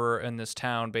murderer in this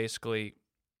town, basically,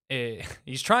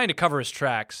 he's trying to cover his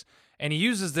tracks. And he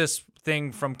uses this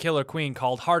thing from Killer Queen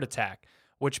called Heart Attack,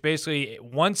 which basically,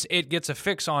 once it gets a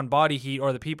fix on body heat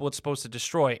or the people it's supposed to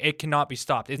destroy, it cannot be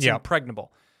stopped. It's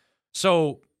impregnable.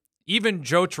 So even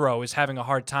Jotaro is having a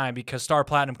hard time because Star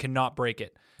Platinum cannot break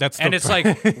it. It's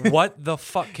like, what the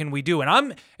fuck can we do?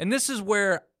 And this is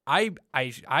where I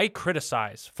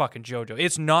criticize fucking JoJo.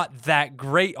 It's not that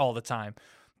great all the time.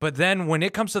 But then when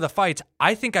it comes to the fights,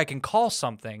 I think I can call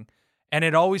something, and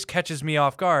it always catches me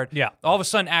off guard. Yeah. All of a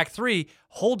sudden, Act 3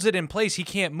 holds it in place. He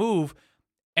can't move.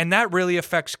 And that really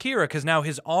affects Kira because now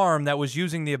his arm that was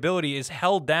using the ability is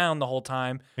held down the whole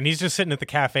time. And he's just sitting at the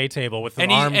cafe table with the arm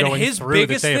going through the table. And his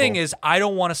biggest thing is, I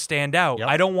don't want to stand out. Yep.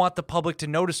 I don't want the public to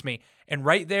notice me. And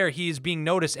right there, he is being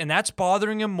noticed. And that's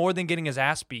bothering him more than getting his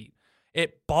ass beat.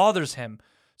 It bothers him.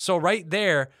 So right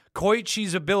there,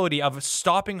 Koichi's ability of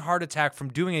stopping Heart Attack from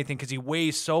doing anything because he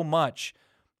weighs so much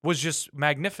was just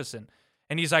magnificent.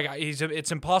 And he's like,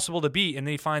 it's impossible to beat. And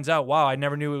then he finds out, wow, I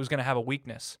never knew it was going to have a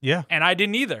weakness. Yeah. And I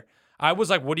didn't either. I was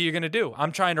like, what are you going to do?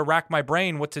 I'm trying to rack my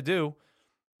brain what to do.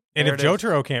 And if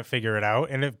Jotaro can't figure it out,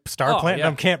 and if Star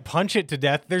Platinum can't punch it to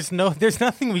death, there's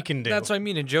nothing we can do. That's what I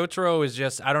mean. And Jotaro is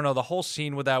just, I don't know, the whole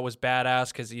scene with that was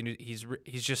badass because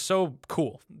he's just so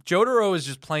cool. Jotaro is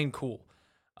just plain cool.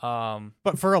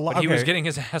 But for a lot, he was getting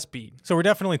his ass beat. So we're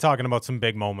definitely talking about some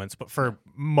big moments. But for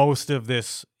most of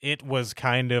this, it was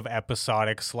kind of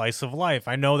episodic slice of life.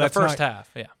 I know that's the first half,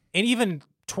 yeah. And even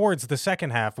towards the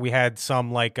second half, we had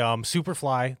some like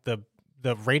Superfly,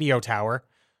 the radio tower.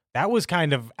 That was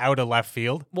kind of out of left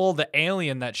field. Well, the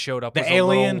alien that showed up was a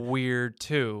little weird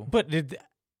too. But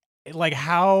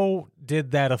how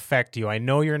did that affect you? I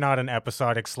know you're not an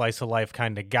episodic slice of life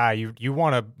kind of guy. You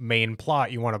want a main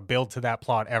plot. You want to build to that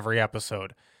plot every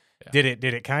episode. Yeah. Did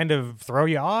it kind of throw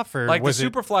you off, or like the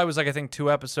Superfly was like I think 2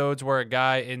 episodes where a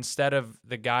guy, instead of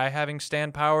the guy having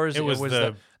stand powers, it was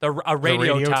the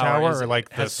radio tower or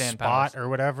like the spot or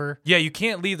whatever. Yeah, you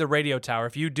can't leave the radio tower.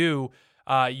 If you do,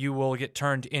 you will get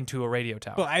turned into a radio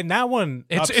tower. Well, and that one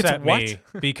upset me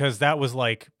because that was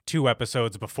like 2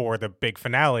 episodes before the big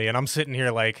finale, and I'm sitting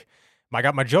here like, I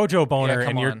got my JoJo boner,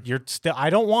 and you're still. I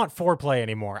don't want foreplay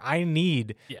anymore. I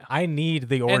need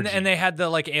the orgy. And they had the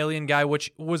like alien guy,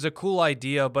 which was a cool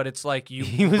idea, but it's like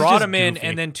you brought him in,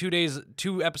 and then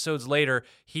 2 episodes later,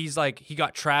 he's like he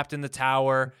got trapped in the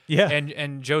tower. Yeah,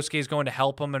 and Josuke's going to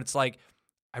help him, and it's like,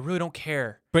 I really don't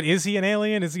care. But is he an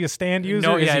alien? Is he a stand user?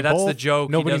 No, yeah, that's both? the joke.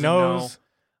 Nobody knows.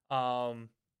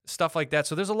 Stuff like that.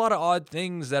 So there's a lot of odd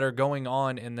things that are going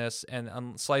on in this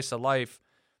and Slice of Life.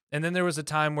 And then there was a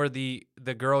time where the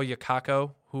girl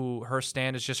Yukako, who her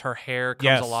stand is just her hair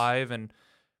comes alive, and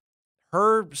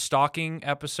her stalking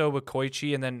episode with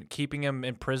Koichi and then keeping him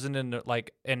imprisoned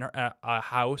in a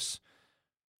house,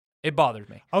 it bothered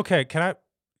me. Okay, can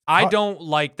I don't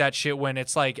like that shit when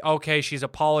it's like, okay, she's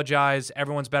apologized,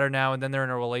 everyone's better now, and then they're in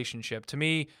a relationship. To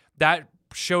me, that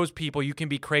shows people you can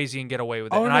be crazy and get away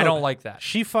with it, I don't like that.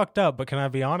 She fucked up, but can I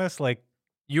be honest? Like,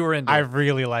 you were into I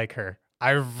really like her.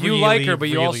 You like her, but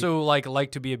you also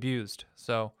like to be abused.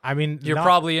 So I mean, you're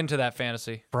probably into that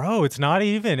fantasy, bro. It's not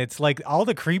even. It's like all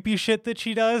the creepy shit that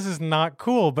she does is not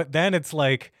cool. But then it's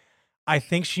like, I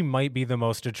think she might be the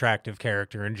most attractive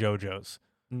character in JoJo's.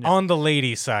 No. On the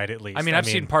lady side, at least. I mean, I've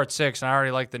seen part 6, and I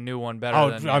already like the new one better.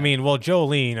 Jolene.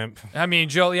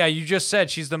 You just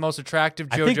said she's the most attractive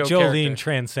JoJo character. I think Jolene character.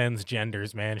 Transcends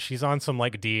genders, man. She's on some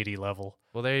like deity level.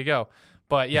 Well, there you go.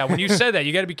 But yeah, when you said that,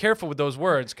 you got to be careful with those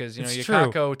words because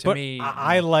Yukako to me.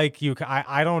 I like Yukako.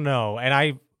 I don't know, and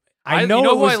I know you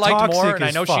know who I liked more, and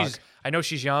I know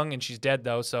she's young and she's dead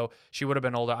though, so she would have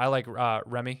been older. I like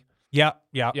Remy. Yeah.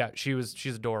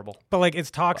 She's adorable. But like,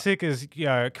 as toxic as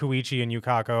Koichi and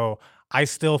Yukako, I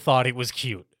still thought it was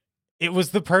cute. It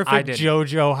was the perfect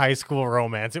JoJo high school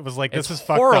romance. It was like, this is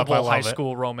fucked up. I love high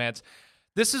school romance.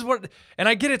 This is what, and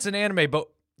I get it's an anime, but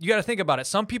you got to think about it.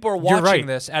 Some people are watching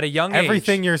this at a young age.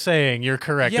 Everything you're saying, you're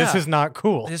correct. Yeah. This is not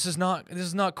cool. This is not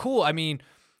cool. I mean,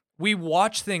 we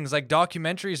watch things like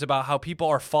documentaries about how people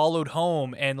are followed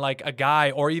home, and like a guy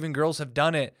or even girls have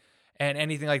done it, and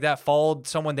anything like that, followed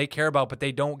someone they care about, but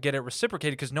they don't get it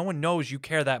reciprocated because no one knows you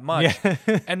care that much.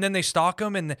 Yeah. And then they stalk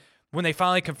them, and when they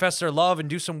finally confess their love and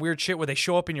do some weird shit where they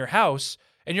show up in your house,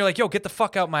 and you're like, yo, get the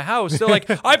fuck out my house. They're like,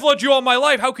 I've loved you all my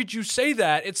life. How could you say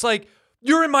that? It's like,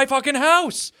 you're in my fucking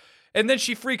house. And then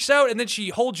she freaks out, and then she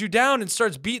holds you down and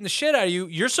starts beating the shit out of you.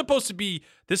 You're supposed to be,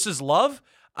 this is love?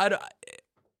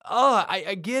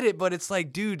 I get it, but it's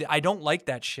like, dude, I don't like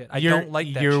that shit. Don't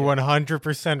like that You're shit.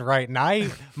 100% right.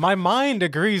 And my mind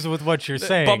agrees with what you're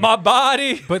saying. But my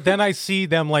body. But then I see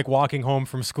them like walking home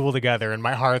from school together, and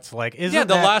my heart's like, isn't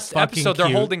the that last episode, cute?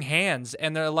 They're holding hands,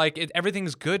 and they're like,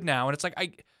 everything's good now. And it's like,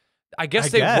 I guess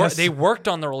they worked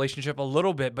on the relationship a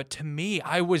little bit, but to me,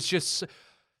 I was just...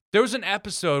 There was an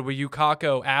episode where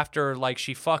Yukako, after like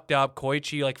she fucked up,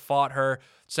 Koichi like fought her,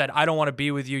 said, I don't want to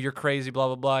be with you, you're crazy, blah,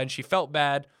 blah, blah, and she felt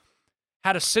bad.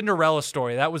 Had a Cinderella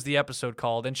story, that was the episode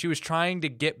called, and she was trying to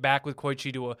get back with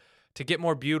Koichi to get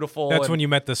more beautiful. That's when you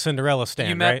met the Cinderella stand,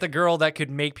 You met the girl that could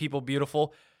make people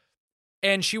beautiful.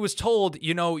 And she was told,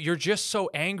 you're just so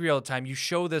angry all the time. You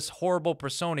show this horrible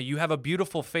persona. You have a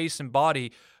beautiful face and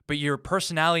body, but your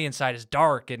personality inside is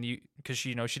dark, and because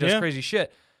she does crazy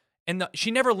shit. And she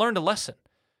never learned a lesson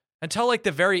until like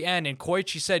the very end. And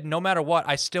Koichi said, no matter what,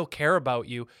 I still care about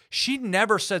you. She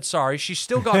never said sorry. She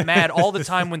still got mad all the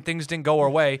time when things didn't go her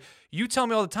way. You tell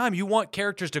me all the time you want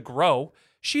characters to grow.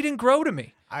 She didn't grow to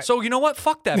me. So you know what?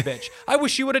 Fuck that bitch. I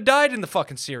wish she would have died in the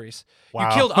fucking series. Wow.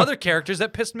 You killed other characters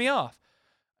that pissed me off.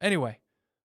 Anyway,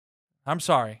 I'm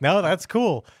sorry. No, that's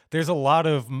cool. There's a lot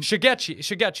of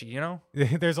Shigechi, you know?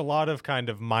 there's a lot of kind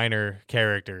of minor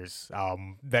characters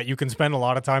that you can spend a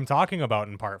lot of time talking about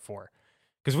in part 4.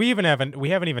 Because we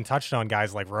haven't even touched on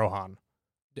guys like Rohan.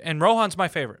 And Rohan's my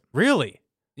favorite. Really?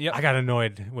 Yeah. I got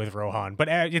annoyed with Rohan, but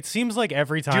it seems like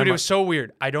every time. Dude, it was so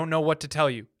weird. I don't know what to tell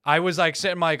you. I was like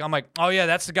sitting I'm like, oh yeah,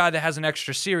 that's the guy that has an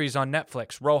extra series on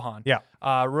Netflix, Rohan. Yeah.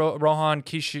 Rohan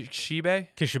Kishibe?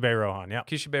 Kishibe Rohan, yeah.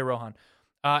 Kishibe Rohan.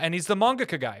 And he's the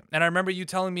mangaka guy. And I remember you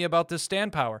telling me about this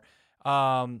stand power,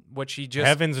 which he just...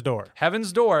 Heaven's Door.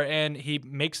 Heaven's Door. And he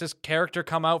makes this character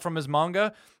come out from his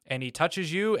manga, and he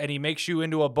touches you, and he makes you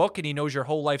into a book, and he knows your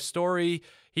whole life story.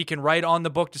 He can write on the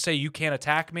book to say, you can't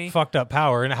attack me. Fucked up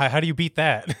power. And how do you beat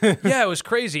that? Yeah, it was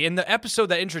crazy. In the episode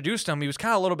that introduced him, he was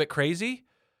kind of a little bit crazy.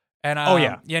 And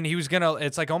and he was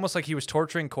it's like almost like he was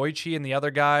torturing Koichi and the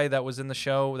other guy that was in the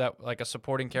show, that like a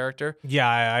supporting character. Yeah,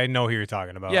 I know who you're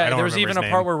talking about. Yeah, there was even a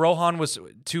part where Rohan was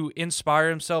to inspire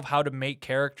himself how to make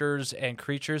characters and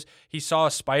creatures. He saw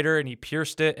a spider and he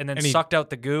pierced it and then sucked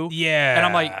out the goo. Yeah. And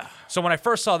I'm like, so when I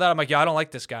first saw that, I'm like, yeah, I don't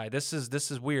like this guy. This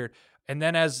is weird. And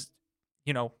then as,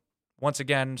 you know, once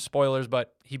again, spoilers,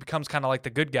 but he becomes kind of like the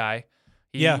good guy.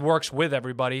 He works with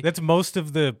everybody. That's most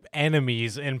of the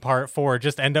enemies in part 4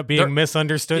 just end up being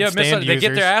misunderstood stand users. They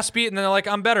get their ass beat and then they're like,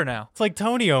 I'm better now. It's like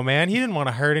Tonio, man. He didn't want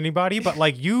to hurt anybody, but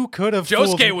like you could have.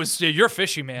 Josuke was you're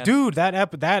fishy, man. Dude,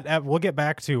 that we'll get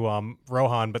back to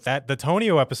Rohan, but the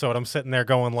Tonio episode, I'm sitting there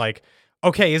going like,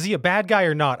 okay, is he a bad guy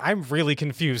or not? I'm really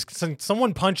confused.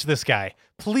 Someone punch this guy,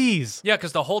 please. Yeah,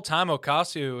 because the whole time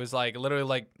Okasu is like literally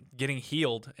like getting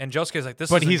healed, and Josuke's like,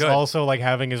 this. But he's also like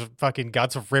having his fucking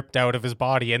guts ripped out of his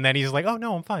body, and then he's like, oh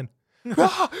no, I'm fine.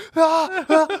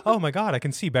 Oh my god, I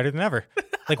can see better than ever.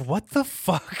 Like, what the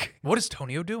fuck? What is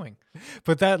Tonio doing?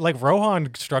 But that, like,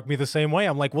 Rohan struck me the same way.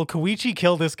 I'm like, well, Koichi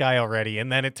killed this guy already,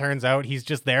 and then it turns out he's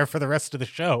just there for the rest of the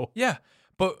show. Yeah,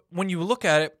 but when you look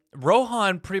at it,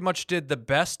 Rohan pretty much did the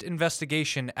best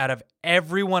investigation out of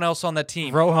everyone else on that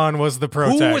team. Rohan was the pro.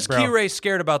 Who was Kirei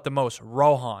scared about the most?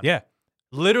 Rohan. Yeah.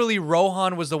 Literally,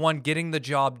 Rohan was the one getting the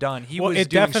job done. He was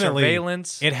doing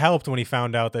surveillance. It helped when he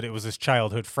found out that it was his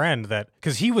childhood friend.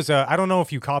 Because he was, I don't know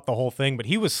if you caught the whole thing, but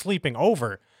he was sleeping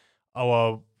over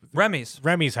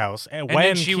Remy's house. And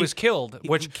then she was killed,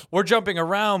 which we're jumping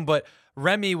around, but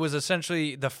Remy was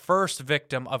essentially the first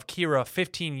victim of Kira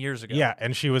 15 years ago. Yeah,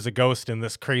 and she was a ghost in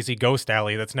this crazy ghost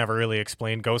alley that's never really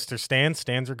explained. Ghost or stands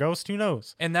or ghost, who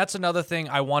knows? And that's another thing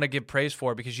I want to give praise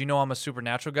for, because you know I'm a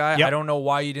Supernatural guy. Yep. I don't know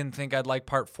why you didn't think I'd like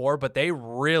part 4, but they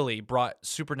really brought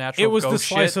Supernatural. It was ghost the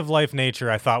slice shit. of life nature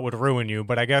I thought would ruin you,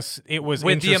 but I guess it was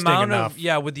with interesting the amount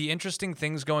enough. with the interesting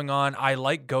things going on. I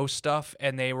like ghost stuff,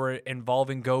 and they were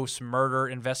involving ghosts, murder,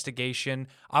 investigation.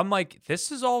 I'm like, this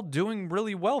is all doing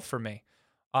really well for me.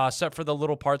 Except for the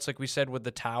little parts, like we said, with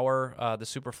the tower, the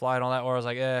Superfly and all that, where I was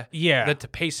like, yeah, the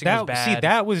pacing was bad. See,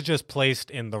 that was just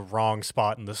placed in the wrong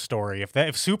spot in the story. If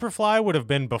Superfly would have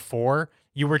been before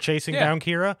you were chasing down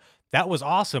Kira, that was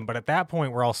awesome. But at that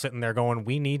point, we're all sitting there going,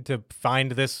 we need to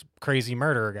find this crazy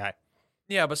murderer guy.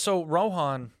 Yeah, but so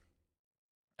Rohan,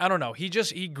 I don't know.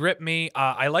 He gripped me.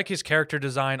 I like his character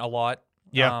design a lot.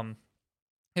 Yeah.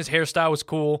 His hairstyle was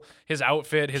cool. His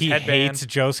outfit, his headband. He hates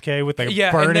Josuke with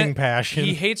a burning passion.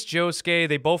 He hates Josuke.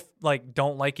 They both like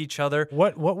don't like each other.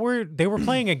 They were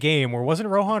playing a game where wasn't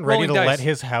Rohan ready to let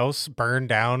his house burn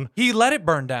down? He let it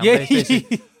burn down. Yeah,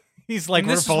 he's like,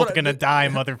 we're both gonna die,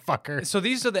 motherfucker. So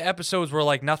these are the episodes where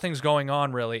like nothing's going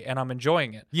on really, and I'm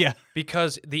enjoying it. Yeah,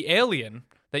 because the alien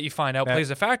that you find out plays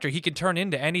a factor. He can turn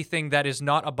into anything that is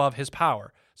not above his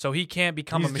power. So he can't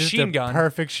become a machine gun.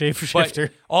 Perfect shapeshifter.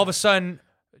 But all of a sudden,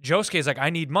 Josuke's like,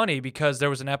 I need money, because there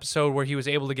was an episode where he was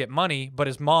able to get money, but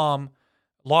his mom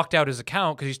locked out his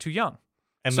account because he's too young.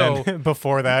 And then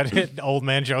before that, old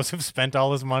man Joseph spent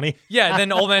all his money. Yeah, and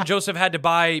then old man Joseph had to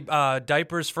buy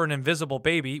diapers for an invisible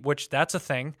baby, which that's a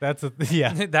thing. That's a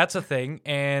thing.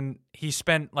 And he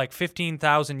spent like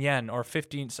 15,000 yen or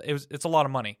 15. It's a lot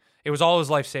of money. It was all his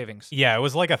life savings. Yeah, it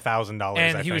was like $1,000.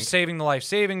 And he was saving the life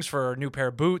savings for a new pair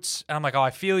of boots. And I'm like, oh,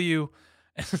 I feel you.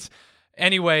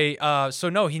 Anyway, so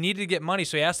no, he needed to get money.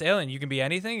 So he asked the alien, you can be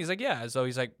anything? He's like, yeah. So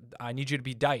he's like, I need you to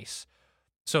be dice.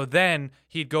 So then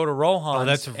he'd go to Rohan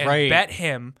and bet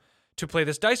him to play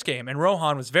this dice game. And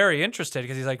Rohan was very interested,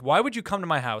 because he's like, why would you come to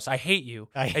my house? I hate you.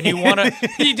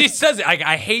 He says it,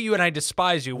 I hate you and I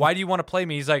despise you. Why do you want to play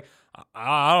me? He's like,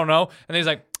 I don't know. And then he's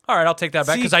like, all right, I'll take that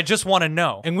back, because I just want to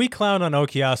know. And we clown on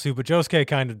Okuyasu, but Josuke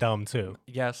kind of dumb too.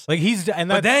 Yes. Like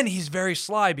but then he's very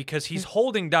sly, because he's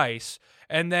holding dice.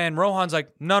 And then Rohan's like,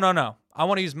 no. I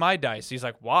want to use my dice. He's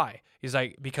like, why? He's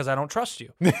like, because I don't trust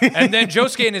you. And then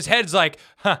Josuke in his head's like,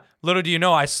 little do you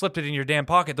know, I slipped it in your damn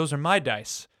pocket. Those are my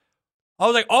dice. I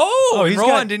was like, and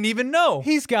Rohan didn't even know.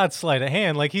 He's got sleight of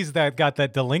hand. Like, got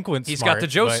that delinquent He's smart, got the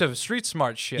Joseph street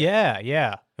smart shit.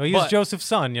 Yeah. Well, he's Joseph's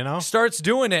son, you know? Starts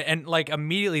doing it, and like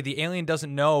immediately the alien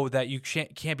doesn't know that you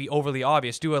can't be overly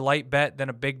obvious. Do a light bet, then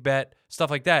a big bet,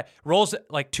 stuff like that. Rolls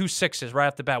like 2 6s right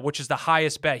off the bat, which is the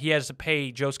highest bet. He has to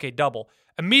pay Josuke double.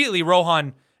 Immediately,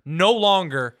 Rohan no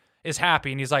longer is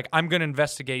happy, and he's like, I'm going to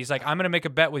investigate. He's like, I'm going to make a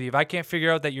bet with you. If I can't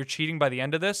figure out that you're cheating by the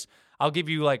end of this, I'll give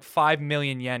you like 5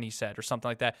 million yen, he said, or something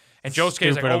like that. And Josuke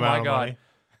is like, oh my God.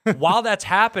 While that's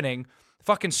happening,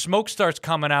 fucking smoke starts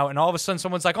coming out, and all of a sudden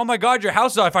someone's like, oh my God, your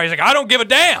house is on fire. He's like, I don't give a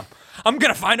damn. I'm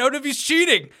going to find out if he's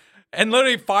cheating. And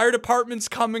literally fire department's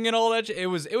coming and all that. It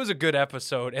was a good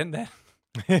episode. And then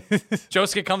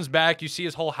Josuke comes back. You see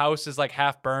his whole house is like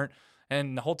half burnt.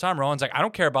 And the whole time Rohan's like, I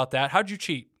don't care about that. How'd you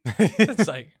cheat? It's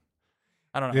like,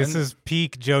 I don't know. This is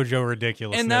peak JoJo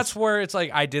ridiculousness. And that's where it's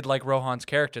like, I did like Rohan's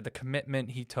character, the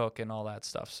commitment he took and all that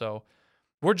stuff. So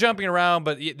we're jumping around,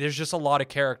 but there's just a lot of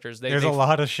characters. There's a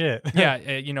lot of shit. Yeah.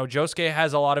 Josuke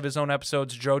has a lot of his own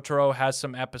episodes. Jotaro has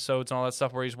some episodes and all that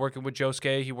stuff where he's working with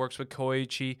Josuke. He works with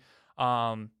Koichi.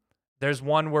 There's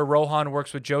one where Rohan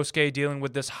works with Josuke dealing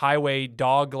with this highway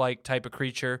dog-like type of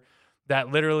creature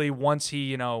that literally once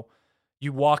he,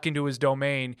 you walk into his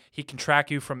domain, he can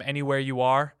track you from anywhere you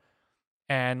are.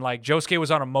 And like Josuke was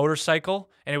on a motorcycle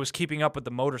and it was keeping up with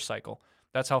the motorcycle.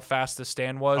 That's how fast the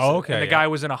stand was. Oh, okay. And the guy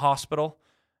was in a hospital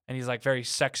and he's like very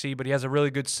sexy, but he has a really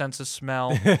good sense of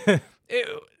smell.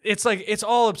 It's like, it's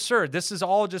all absurd. This is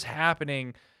all just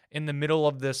happening in the middle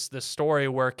of this story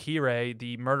where Kirei,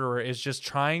 the murderer, is just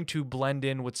trying to blend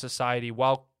in with society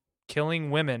while killing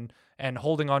women and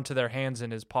holding onto their hands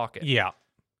in his pocket. Yeah.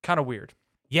 Kind of weird.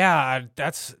 Yeah,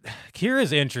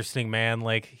 Kira's interesting, man.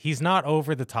 Like, he's not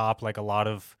over the top like a lot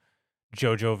of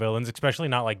JoJo villains, especially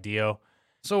not like Dio.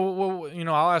 So,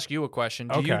 I'll ask you a question.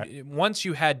 Okay. Once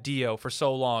you had Dio for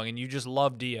so long and you just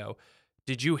loved Dio,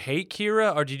 did you hate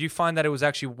Kira or did you find that it was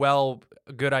actually a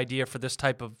good idea for this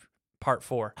type of part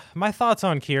 4? My thoughts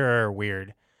on Kira are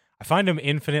weird. I find him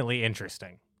infinitely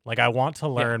interesting. Like, I want to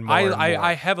learn more and more.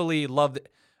 I heavily loved it.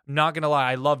 I'm not going to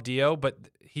lie, I love Dio, but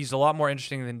he's a lot more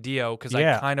interesting than Dio because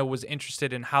I kind of was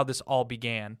interested in how this all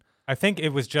began. I think it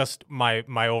was just my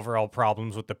overall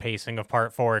problems with the pacing of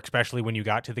part 4, especially when you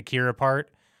got to the Kira part.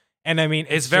 And I mean,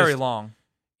 it's very long.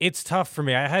 It's tough for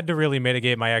me. I had to really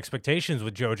mitigate my expectations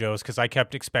with JoJo's because I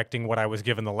kept expecting what I was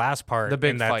given the last part. The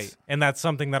big fight. And that's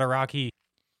something that Araki,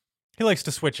 he likes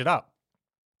to switch it up,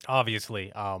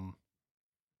 obviously.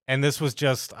 And this was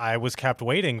just, I was kept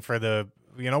waiting for the,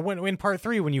 when part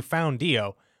 3, when you found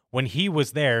Dio, when he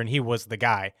was there and he was the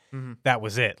guy, that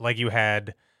was it. Like, you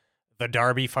had the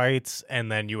Darby fights,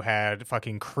 and then you had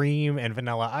fucking Cream and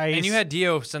Vanilla Ice. And you had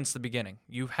Dio since the beginning.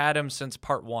 You've had him since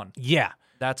part 1. Yeah.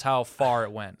 That's how far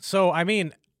it went. So, I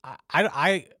mean,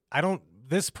 I don't,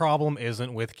 this problem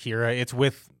isn't with Kira.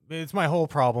 It's my whole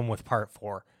problem with part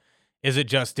 4. Is it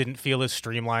just didn't feel as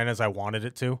streamlined as I wanted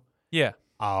it to. Yeah.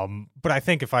 But I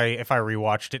think if I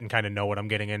rewatched it and kind of know what I'm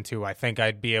getting into, I think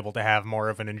I'd be able to have more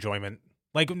of an enjoyment.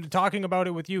 Like, talking about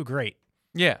it with you, great.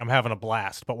 Yeah. I'm having a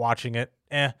blast, but watching it,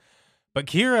 But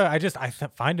Kira, I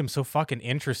find him so fucking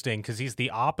interesting because he's the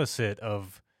opposite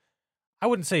of, I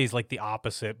wouldn't say he's like the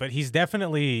opposite, but he's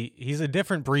a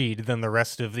different breed than the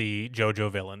rest of the JoJo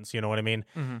villains. You know what I mean?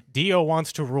 Mm-hmm. Dio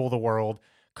wants to rule the world.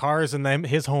 Cars and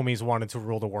his homies wanted to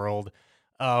rule the world.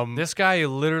 This guy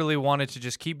literally wanted to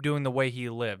just keep doing the way he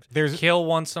lived. Kill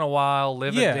once in a while,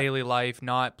 live a daily life,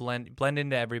 not blend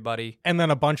into everybody. And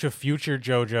then a bunch of future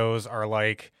JoJos are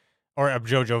like, or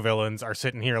JoJo villains are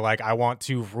sitting here like, I want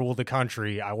to rule the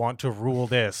country. I want to rule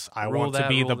this. I want to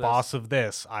be the boss of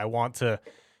this. I want to,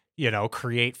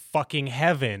 create fucking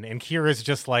heaven. And Kira's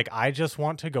just like, I just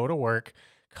want to go to work,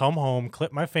 come home,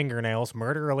 clip my fingernails,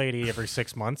 murder a lady every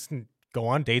 6 months, and go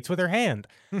on dates with her hand.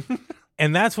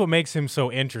 And that's what makes him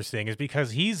so interesting, is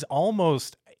because he's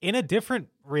almost in a different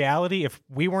reality. If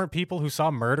we weren't people who saw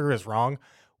murder as wrong,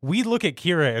 we look at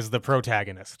Kira as the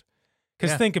protagonist.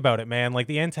 Because think about it, man. Like,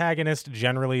 the antagonist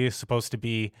generally is supposed to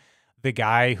be the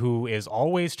guy who is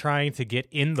always trying to get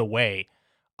in the way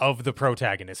of the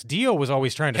protagonist. Dio was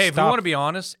always trying to stop. Hey, if we want to be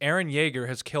honest, Eren Yeager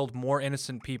has killed more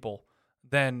innocent people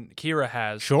than Kira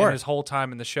has in his whole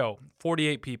time in the show.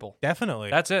 48 people. Definitely.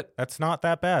 That's it. That's not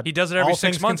that bad. He does it every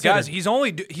 6 months, guys. He's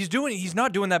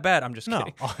not doing that bad. I'm just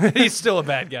kidding. He's still a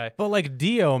bad guy. But like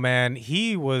Dio, man,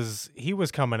 he was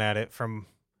coming at it from,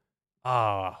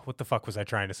 what the fuck was I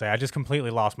trying to say? I just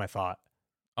completely lost my thought.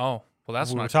 Oh, well,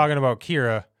 that's we were talking about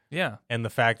Kira. Yeah. And the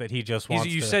fact that he just wants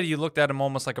You to... said you looked at him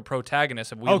almost like a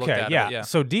protagonist. If we looked at yeah. it, yeah.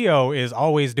 So Dio is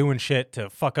always doing shit to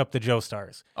fuck up the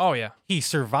Joestars. Oh, yeah. He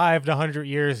survived 100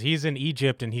 years. He's in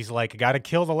Egypt, and he's like, got to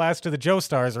kill the last of the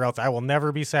Joestars or else I will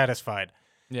never be satisfied.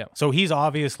 Yeah. So he's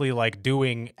obviously like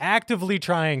actively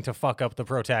trying to fuck up the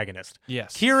protagonist.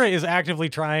 Yes. Kira is actively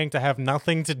trying to have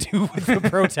nothing to do with the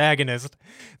protagonist.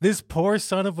 This poor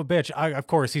son of a bitch. Of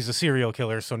course, he's a serial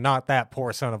killer, so not that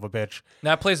poor son of a bitch.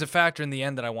 That plays a factor in the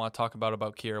end that I want to talk about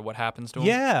Kira, what happens to him.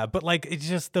 Yeah, but like it's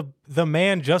just the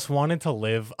man just wanted to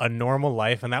live a normal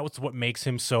life, and that was what makes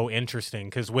him so interesting.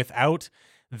 Because without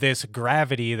this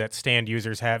gravity that stand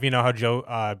users have, you know how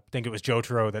I think it was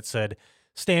Jotaro that said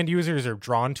stand users are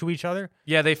drawn to each other.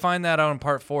 Yeah, they find that out in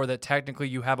part 4 that technically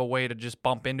you have a way to just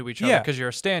bump into each other because you're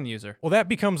a stand user. Well, that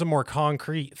becomes a more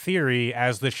concrete theory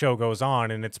as the show goes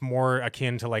on, and it's more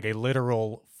akin to like a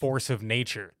literal force of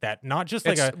nature that not just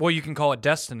like well, you can call it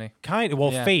destiny.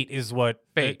 Fate is what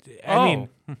fate. I mean,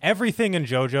 everything in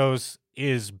JoJo's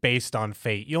is based on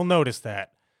fate. You'll notice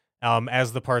that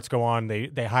as the parts go on,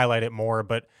 they highlight it more.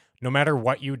 But no matter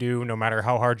what you do, no matter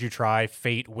how hard you try,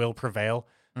 fate will prevail.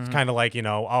 It's kind of like,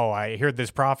 I heard this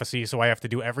prophecy, so I have to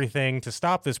do everything to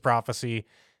stop this prophecy.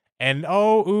 And,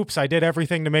 oops, I did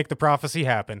everything to make the prophecy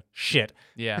happen. Shit.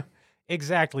 Yeah.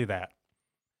 Exactly that.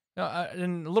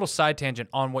 And a little side tangent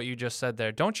on what you just said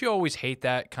there. Don't you always hate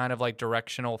that kind of like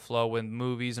directional flow with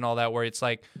movies and all that, where it's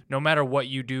like no matter what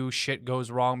you do, shit goes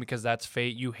wrong because that's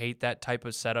fate? You hate that type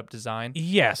of setup design?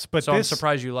 Yes, but I'm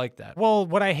surprised you like that. Well,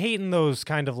 what I hate in those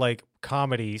kind of like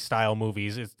comedy style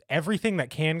movies is everything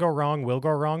that can go wrong will go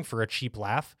wrong for a cheap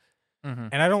laugh. Mm-hmm.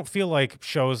 And I don't feel like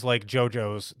shows like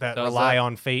JoJo's that rely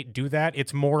on fate do that.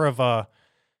 It's more of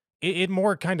it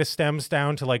more kind of stems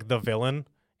down to like the villain.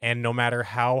 And no matter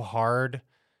how hard,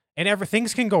 and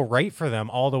things can go right for them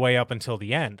all the way up until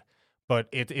the end. But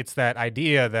it's that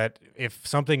idea that if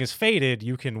something is fated,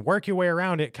 you can work your way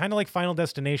around it, kind of like Final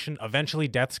Destination. Eventually,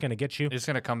 death's going to get you. It's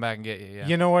going to come back and get you, yeah.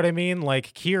 You know what I mean?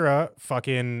 Like, Kira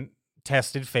fucking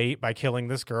tested fate by killing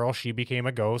this girl. She became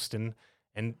a ghost, and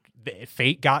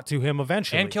fate got to him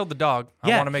eventually. And killed the dog. I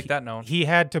want to make that known. He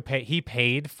had to pay. He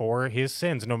paid for his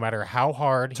sins, no matter how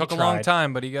hard he tried. Took a long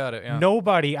time, but he got it. Yeah.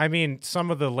 Nobody. I mean,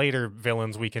 some of the later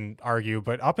villains we can argue,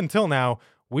 but up until now,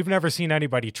 we've never seen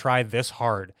anybody try this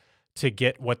hard to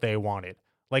get what they wanted.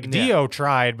 Like Dio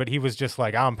tried, but he was just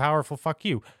like, "I'm powerful. Fuck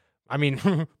you." I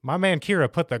mean, my man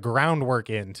Kira put the groundwork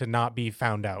in to not be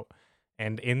found out.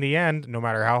 And in the end, no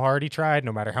matter how hard he tried,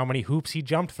 no matter how many hoops he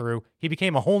jumped through, he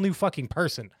became a whole new fucking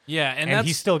person. Yeah, and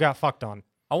he still got fucked on.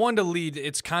 I wanted to lead,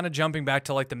 it's kind of jumping back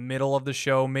to like the middle of the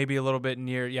show, maybe a little bit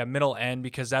near, middle end,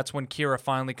 because that's when Kira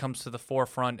finally comes to the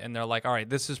forefront and they're like, all right,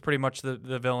 this is pretty much the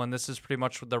villain. This is pretty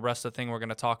much the rest of the thing we're going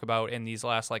to talk about in these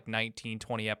last like 19,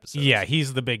 20 episodes. Yeah,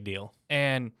 he's the big deal.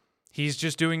 And he's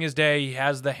just doing his day. He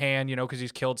has the hand, because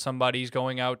he's killed somebody. He's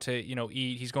going out to,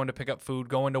 eat. He's going to pick up food,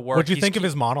 going to work. What'd you think of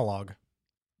his monologue?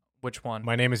 Which one?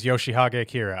 My name is Yoshihage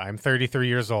Akira. I'm 33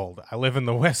 years old. I live in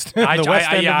the West. I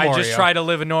I just try to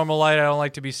live a normal life. I don't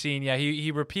like to be seen. Yeah,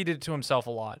 he repeated it to himself a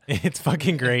lot. It's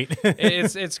fucking great.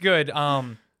 it's good.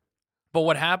 But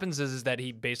what happens is that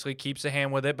he basically keeps a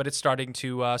hand with it, but it's starting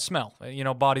to smell.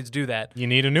 Bodies do that. You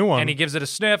need a new one. And he gives it a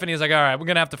sniff, and he's like, all right, we're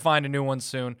gonna have to find a new one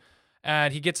soon.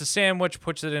 And he gets a sandwich,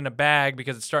 puts it in a bag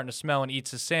because it's starting to smell, and eats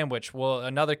his sandwich. Well,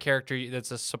 another character that's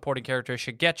a supporting character,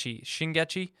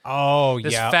 Shingechi. Oh,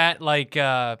 this fat, like,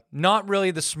 not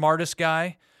really the smartest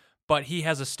guy, but he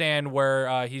has a stand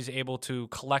where he's able to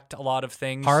collect a lot of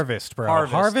things. Harvest, bro.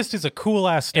 Harvest is a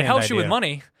cool-ass stand It helps idea. you with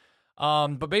money.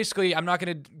 But basically, I'm not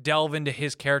going to delve into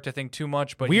his character thing too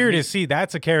much. But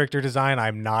that's a character design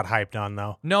I'm not hyped on,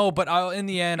 though. No, but in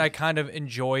the end, I kind of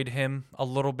enjoyed him a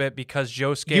little bit because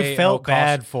Josuke. You felt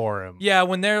bad for him. Yeah,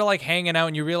 when they're like hanging out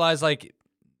and you realize like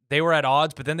they were at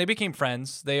odds, but then they became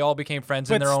friends. They all became friends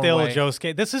in their own way. But still,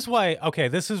 Josuke. This is why. Okay,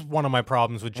 this is one of my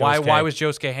problems with Josuke. Why was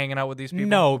Josuke hanging out with these people?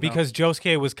 No, because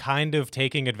Josuke was kind of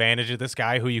taking advantage of this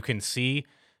guy who you can see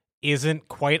isn't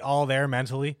quite all there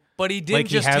mentally. But he didn't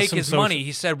just take his money.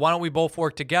 He said, why don't we both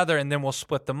work together and then we'll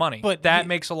split the money. But that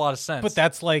makes a lot of sense. But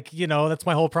that's like, that's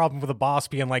my whole problem with a boss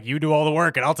being like, you do all the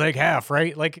work and I'll take half,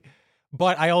 right? Like,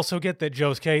 but I also get that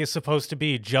Josuke is supposed to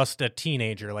be just a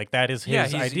teenager. Like, that is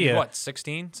his idea. He's what,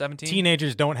 16, 17?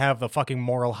 Teenagers don't have the fucking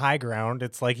moral high ground.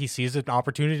 It's like he sees an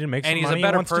opportunity to make some money. And he's a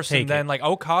better person than like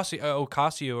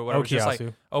Okasio or whatever.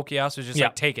 Okuyasu just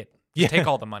like, take it. Yeah. Take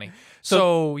all the money.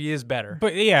 So he is better.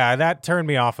 But yeah, that turned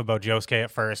me off about Josuke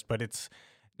at first. But it's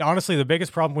honestly the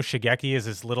biggest problem with Shigeki is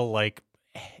his little like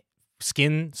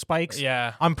skin spikes.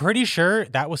 Yeah. I'm pretty sure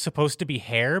that was supposed to be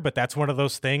hair, but that's one of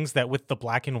those things that with the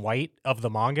black and white of the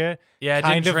manga, Yeah, it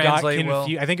kind didn't of got translate confused.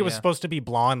 well. I think it was Yeah. supposed to be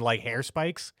blonde like hair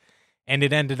spikes, and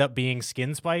it ended up being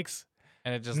skin spikes.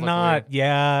 And it just looked Not, weird.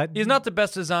 yeah. He's not the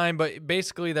best design, but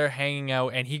basically they're hanging out,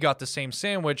 and he got the same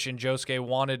sandwich, and Josuke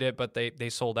wanted it, but they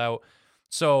sold out.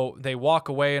 So they walk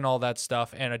away and all that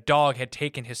stuff, and a dog had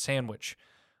taken his sandwich,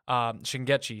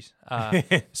 Shingechi's.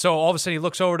 So all of a sudden he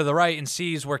looks over to the right and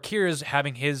sees where Kira's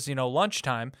having his,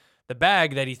 lunchtime, the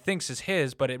bag that he thinks is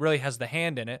his, but it really has the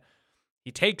hand in it.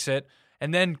 He takes it,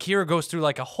 and then Kira goes through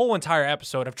like a whole entire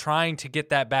episode of trying to get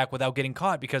that back without getting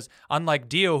caught, because unlike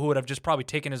Dio, who would have just probably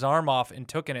taken his arm off and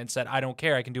taken it and said, I don't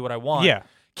care, I can do what I want. Yeah.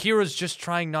 Kira's just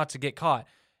trying not to get caught,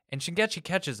 and Shingechi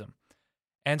catches him.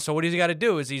 And so what he's got to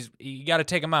do is you got to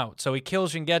take him out. So he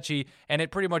kills Shingechi, and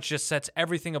it pretty much just sets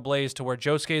everything ablaze to where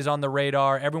Josuke's on the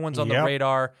radar, everyone's on the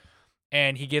radar,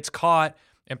 and he gets caught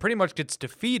and pretty much gets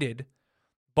defeated.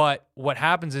 But what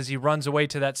happens is he runs away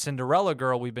to that Cinderella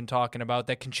girl we've been talking about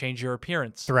that can change your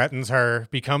appearance. Threatens her,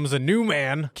 becomes a new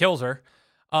man. Kills her.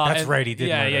 That's right, he did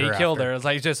Yeah, murder he her killed after. her. It's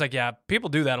like just like, yeah, people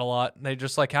do that a lot. They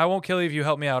just like, I won't kill you if you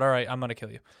help me out. All right, I'm gonna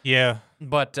kill you. Yeah.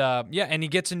 But yeah, and he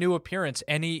gets a new appearance,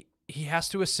 and he has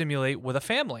to assimilate with a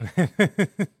family.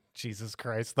 Jesus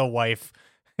Christ, the wife.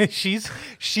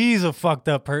 She's a fucked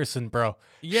up person, bro.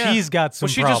 Yeah. She's got some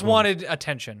Well, she problems. just wanted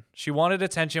attention. She wanted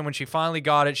attention. When she finally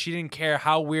got it, she didn't care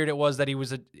how weird it was that he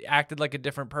was acted like a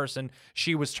different person.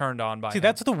 She was turned on by See, him.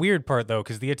 that's the weird part, though,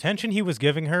 because the attention he was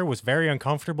giving her was very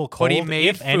uncomfortable, cold, But he made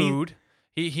if any. food.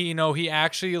 He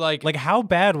actually like Like, how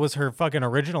bad was her fucking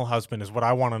original husband is what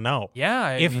I want to know. yeah.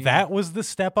 I If mean, that was the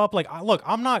step up, like, look,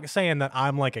 I'm not saying that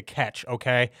I'm like a catch,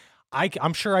 okay?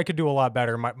 I'm sure I could do a lot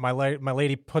better. My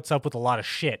lady puts up with a lot of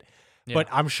shit. Yeah. But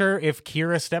I'm sure if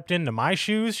Kira stepped into my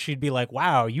shoes, she'd be like,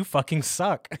 wow, you fucking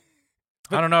suck.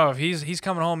 I don't know if he's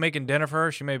coming home making dinner for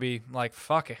her. She may be like,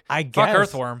 fuck it, I fuck guess.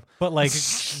 Earthworm. But like,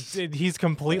 he's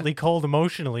completely cold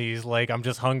emotionally. He's like, I'm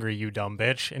just hungry, you dumb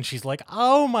bitch. And she's like,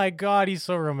 oh my God, he's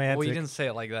so romantic. Well, you didn't say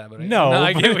it like that, but No,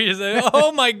 I but- get what you're saying.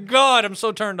 Oh my God, I'm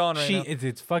so turned on right She, now.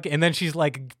 it's fucking, and then she's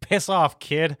like, piss off,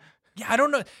 kid. Yeah, I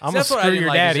don't know. I'ma That's what I screw didn't your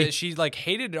like. Is daddy. that she like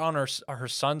hated on her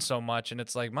son so much, and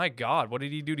it's like, my God, what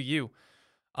did he do to you?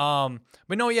 But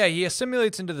no, yeah, he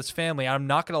assimilates into this family. I'm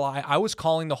not gonna lie, I was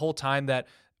calling the whole time that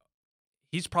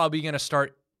he's probably gonna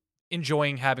start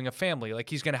enjoying having a family. Like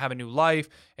he's gonna have a new life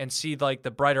and see like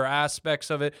the brighter aspects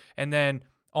of it, and then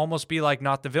almost be like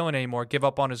not the villain anymore, give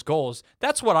up on his goals.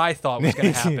 That's what I thought was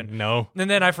gonna happen. No. And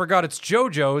then I forgot it's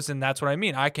JoJo's, and that's what I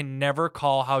mean. I can never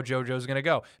call how JoJo's going to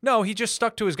go. No, he just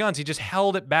stuck to his guns. He just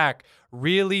held it back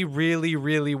really, really,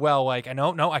 really well. Like,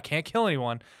 no, I can't kill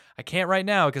anyone. I can't right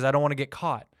now because I don't want to get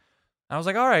caught. I was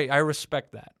like, all right, I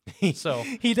respect that. So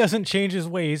He doesn't change his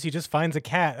ways. He just finds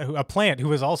a plant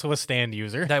who is also a stand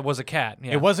user. that was a cat.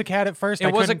 Yeah. It was a cat at first.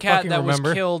 It was a couldn't cat fucking that remember.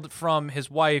 was killed from his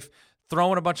wife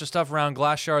throwing a bunch of stuff around.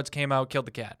 Glass shards came out, killed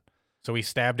the cat. So he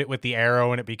stabbed it with the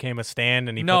arrow and it became a stand.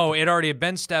 And he No, it already had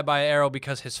been stabbed by an arrow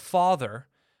because his father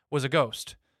was a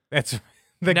ghost. that's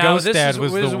the Now, ghost this dad is,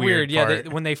 was this the is weird Yeah,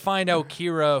 part. when they find out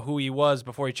Kira who he was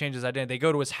before he changed his identity, they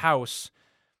go to his house,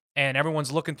 and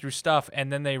everyone's looking through stuff,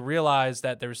 and then they realize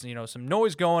that there's some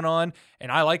noise going on. And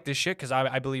I like this shit because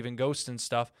I believe in ghosts and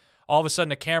stuff. All of a sudden,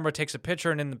 the camera takes a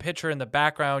picture, and in the picture in the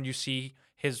background, you see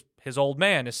his old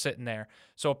man is sitting there.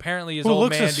 So apparently, his Who old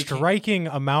looks man a striking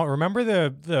amount. Remember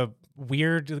the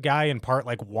weird guy in part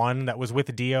like 1 that was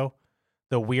with Dio?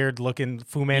 The weird looking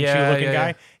Fu Manchu looking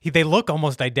yeah. guy. They look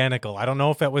almost identical. I don't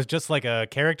know if that was just like a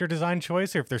character design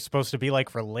choice or if they're supposed to be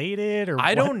like related or I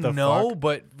what don't the know, fuck.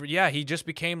 but yeah, he just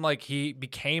became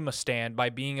a stand by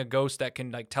being a ghost that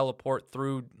can like teleport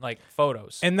through like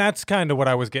photos. And that's kind of what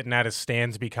I was getting at. Is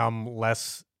stands become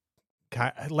less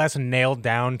nailed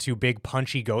down to big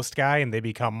punchy ghost guy, and they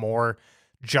become more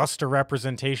just a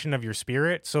representation of your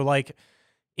spirit. So like,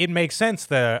 it makes sense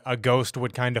that a ghost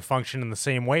would kind of function in the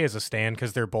same way as a stand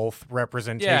because they're both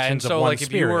representations Yeah, and so of one like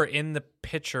spirit. if you were in the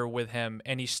picture with him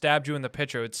and he stabbed you in the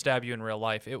picture, it would stab you in real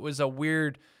life. It was a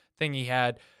weird thing he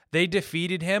had. They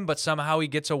defeated him, but somehow he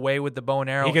gets away with the bow and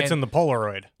arrow. He gets and, in the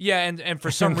Polaroid. yeah, and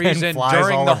for some And then reason flies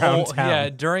during all the around whole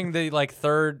town. during the like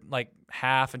third like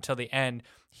half until the end,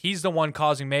 he's the one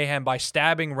causing mayhem by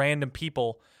stabbing random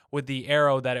people with the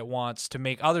arrow that it wants to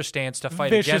make other stands to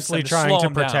fight against them Viciously to trying slow to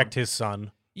him down. protect his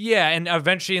son. Yeah, and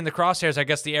eventually in the crosshairs, I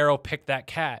guess the arrow picked that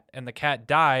cat, and the cat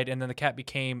died, and then the cat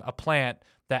became a plant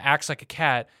that acts like a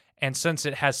cat, and since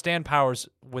it has stand powers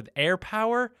with air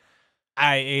power,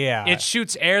 it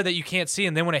shoots air that you can't see,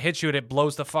 and then when it hits you, it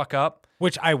blows the fuck up.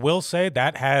 Which I will say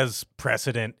that has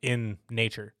precedent in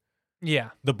nature. Yeah.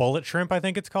 The bullet shrimp, I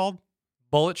think it's called.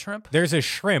 Bullet shrimp? There's a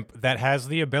shrimp that has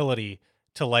the ability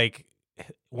to, like,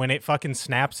 when it fucking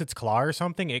snaps its claw or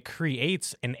something, it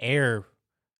creates an air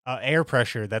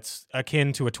pressure that's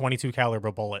akin to a 22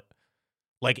 caliber bullet.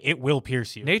 Like, it will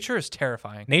pierce you. Nature is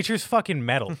terrifying. Nature's fucking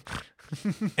metal.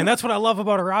 And that's what I love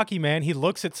about Araki, man. He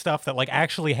looks at stuff that, like,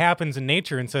 actually happens in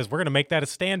nature and says, we're going to make that a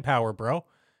stand power, bro.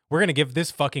 We're going to give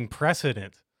this fucking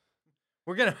precedent.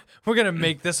 We're gonna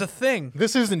make this a thing.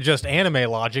 This isn't just anime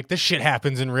logic. This shit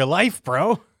happens in real life,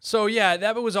 bro. So yeah,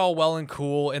 that was all well and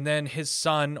cool. And then his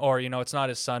son, or it's not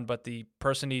his son, but the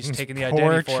person he's taking the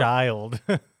identity for. Poor child.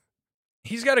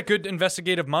 He's got a good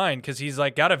investigative mind because he's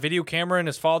like got a video camera in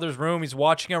his father's room. He's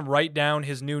watching him write down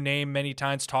his new name many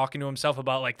times, talking to himself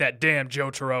about like that damn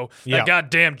Jotaro, that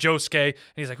goddamn Josuke. And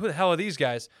he's like, who the hell are these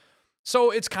guys?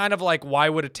 So it's kind of like, why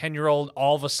would a 10-year-old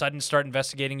all of a sudden start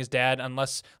investigating his dad?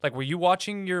 Unless, like, were you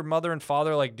watching your mother and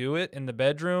father like do it in the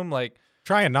bedroom? Like,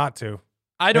 trying not to.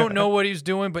 I don't know what he's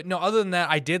doing, but no. Other than that,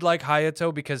 I did like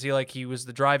Hayato because he was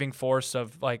the driving force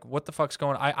of like, what the fuck's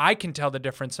going on? I can tell the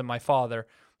difference in my father.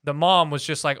 The mom was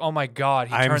just like, oh my god,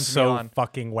 he turns me on. I'm so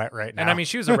fucking wet right now. And I mean,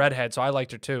 she was a redhead, so I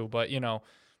liked her too. But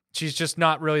she's just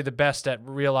not really the best at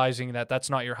realizing that that's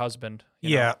not your husband.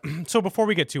 Yeah. So before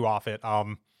we get too off it,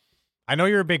 I know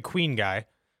you're a big Queen guy.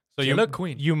 So Killer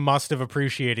Queen. You must have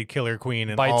appreciated Killer Queen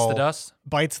and Bites the Dust.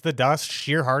 Bites the Dust,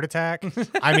 Sheer Heart Attack.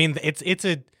 I mean, it's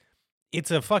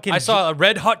a fucking. I saw a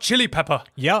Red Hot Chili Pepper.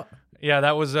 Yep. Yeah,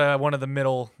 that was one of the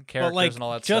middle characters but like, and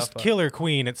all that just stuff. Just Killer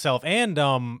Queen itself, and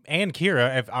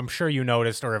Kira. If I'm sure you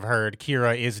noticed or have heard,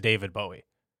 Kira is David Bowie.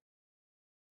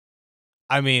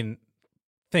 I mean,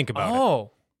 think about it.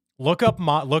 Look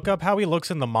up how he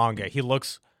looks in the manga. He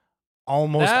looks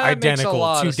almost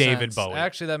identical to David Bowie.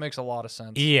 Actually, that makes a lot of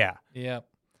sense. Yeah. Yeah.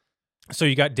 So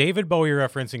you got David Bowie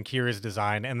reference in Kira's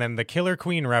design, and then the Killer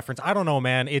Queen reference. I don't know,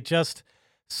 man. It just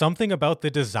something about the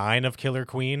design of Killer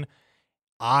Queen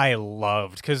I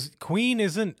loved, because Queen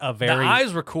isn't a very... The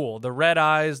eyes were cool. The red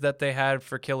eyes that they had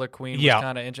for Killer Queen was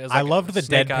kind of interesting. I loved the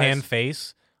deadpan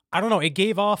face. I don't know. It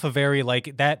gave off a very,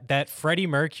 like, that Freddie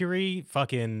Mercury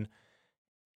fucking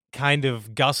kind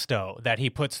of gusto that he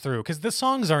puts through. Because the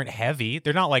songs aren't heavy.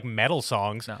 They're not like metal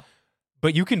songs. No.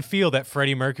 But you can feel that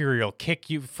Freddie Mercury will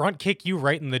front kick you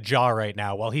right in the jaw right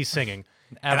now while he's singing.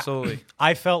 Absolutely.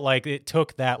 I felt like it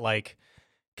took that, like,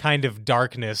 kind of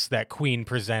darkness that Queen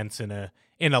presents in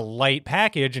a light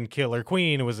package, and Killer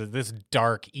Queen was this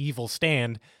dark, evil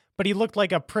stand, but he looked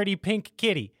like a pretty pink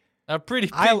kitty. A pretty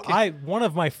pink one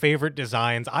of my favorite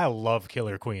designs. I love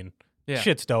Killer Queen. Yeah.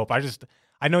 Shit's dope.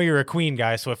 I know you're a Queen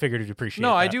guy, so I figured you'd appreciate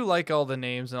that. I do like all the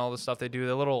names and all the stuff they do,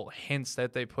 the little hints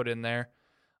that they put in there.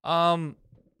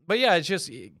 But yeah, it's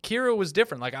just Kira was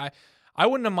different. Like I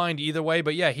wouldn't have mind either way,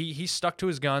 but yeah, he stuck to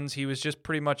his guns. He was just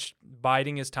pretty much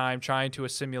biding his time, trying to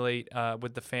assimilate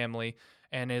with the family.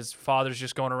 And his father's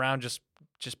just going around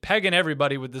just pegging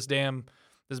everybody with this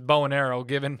bow and arrow,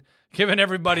 giving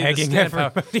everybody pegging the stand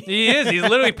power. He is. He's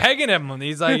literally pegging him.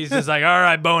 He's just like, all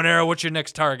right, bow and arrow, what's your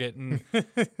next target? And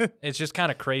it's just kind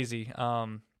of crazy.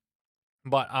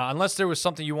 But unless there was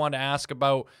something you wanted to ask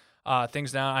about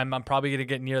things now, I'm probably gonna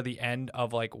get near the end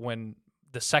of like when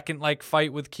the second like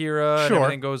fight with Kira and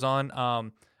everything goes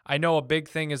on. I know a big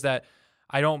thing is that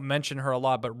I don't mention her a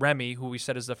lot, but Remy, who we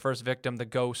said is the first victim, the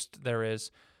ghost there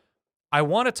is. I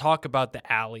want to talk about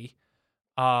the alley.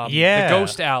 The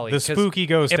ghost alley. The spooky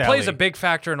ghost alley. It plays a big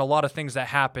factor in a lot of things that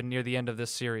happen near the end of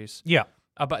this series. Yeah.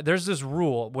 But there's this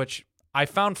rule, which I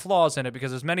found flaws in it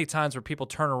because there's many times where people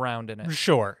turn around in it.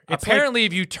 Sure. Apparently,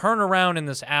 if you turn around in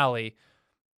this alley,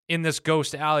 in this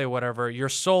ghost alley or whatever, your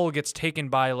soul gets taken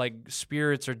by like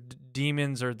spirits or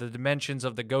demons or the dimensions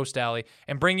of the ghost alley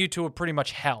and bring you to a pretty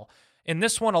much hell. In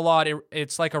this one, a lot,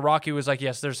 it's like Araki was like,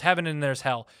 yes, there's heaven and there's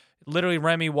hell. Literally,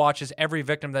 Remy watches every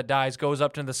victim that dies goes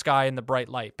up to the sky in the bright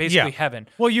light. Basically, heaven.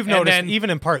 Well, you've noticed,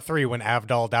 even in part 3, when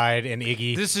Avdol died and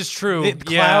Iggy. This is true.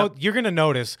 You're going to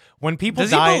notice when people die.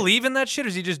 Does he believe in that shit, or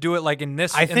does he just do it like in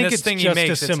this? I think this it's thing just he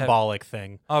makes, a symbolic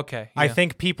thing. Okay. I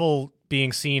think people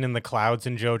being seen in the clouds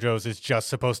in JoJo's is just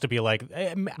supposed to be like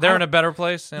they're in a better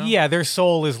place. Yeah, their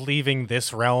soul is leaving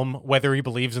this realm. Whether he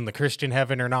believes in the Christian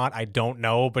heaven or not, I don't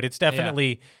know, but it's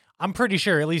definitely. I'm pretty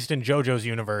sure, at least in JoJo's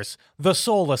universe, the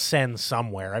soul ascends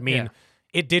somewhere. I mean,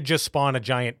 it did just spawn a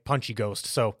giant punchy ghost,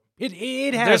 so it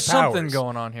has There's powers. something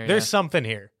going on here. There's something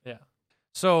here. Yeah.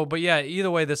 So, but yeah,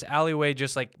 either way, this alleyway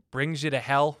just like brings you to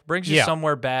hell, brings you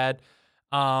somewhere bad.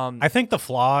 I think the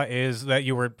flaw is that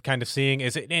you were kind of seeing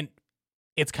is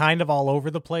it's kind of all over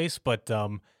the place, but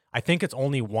I think it's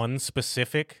only one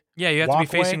specific. Yeah, you have walkway.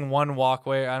 to be facing one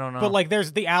walkway. I don't know. But like,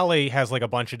 there's the alley has like a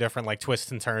bunch of different like twists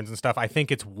and turns and stuff. I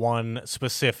think it's one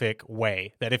specific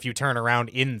way that if you turn around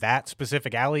in that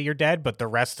specific alley, you're dead. But the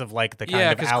rest of like the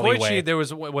kind of alleyway. Koichi, there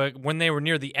was when they were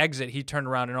near the exit, he turned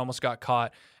around and almost got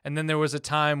caught. And then there was a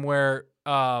time where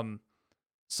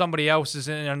somebody else is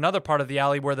in another part of the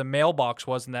alley where the mailbox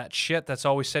was, and that shit that's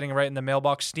always sitting right in the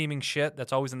mailbox, steaming shit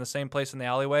that's always in the same place in the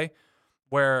alleyway.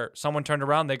 Where someone turned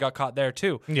around, they got caught there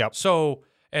too. Yep. So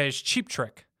it's Cheap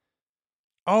Trick.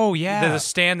 Oh yeah. There's a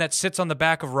stand that sits on the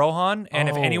back of Rohan, and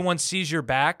if anyone sees your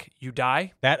back, you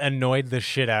die. That annoyed the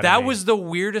shit out of me. That was the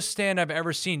weirdest stand I've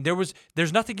ever seen.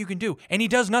 There's nothing you can do, and he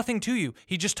does nothing to you.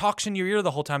 He just talks in your ear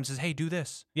the whole time and says, "Hey, do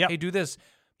this. Yep. Hey, do this."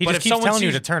 He but just keeps telling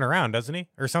you to turn around, doesn't he?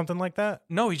 Or something like that?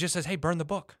 No, he just says, "Hey, burn the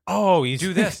book." Oh, he's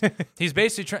do this. He's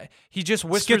basically he just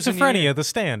whispers in your ear. Schizophrenia, the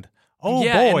stand. Oh,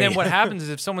 yeah, boy. and then what happens is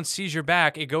if someone sees your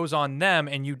back, it goes on them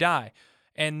and you die.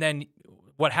 And then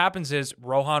what happens is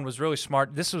Rohan was really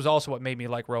smart. This was also what made me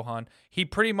like Rohan. He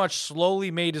pretty much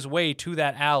slowly made his way to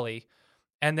that alley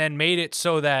and then made it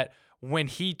so that when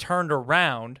he turned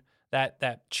around,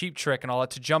 that Cheap Trick and all that,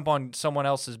 to jump on someone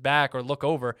else's back or look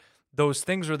over, those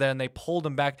things were there and they pulled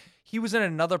him back. He was in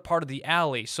another part of the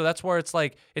alley. So that's where it's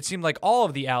like, it seemed like all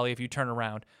of the alley if you turn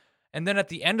around. And then at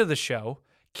the end of the show,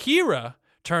 Kira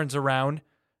turns around,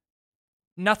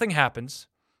 nothing happens,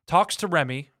 talks to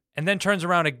Remy, and then turns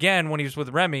around again when he was with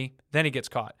Remy, then he gets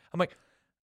caught. I'm like,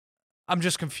 I'm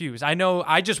just confused. I know,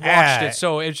 I just watched it,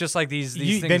 so it's just like these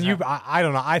things. Then I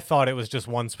don't know. I thought it was just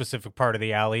one specific part of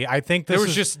the alley. I think there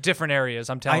was just different areas,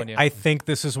 I'm telling you. I think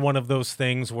this is one of those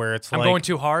things where it's I'm going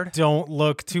too hard? Don't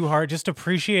look too hard. Just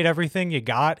appreciate everything you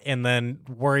got and then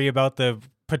worry about the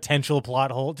potential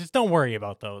plot hole. Just don't worry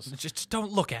about those. Just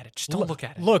don't look at it. Just don't look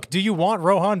at it. Look, do you want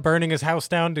Rohan burning his house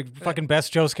down to fucking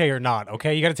best Josuke or not?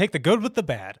 Okay, you got to take the good with the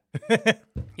bad.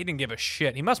 He didn't give a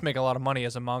shit. He must make a lot of money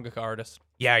as a mangaka artist.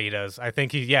 Yeah, he does. I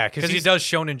think because he does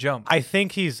Shonen Jump. I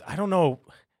think I don't know,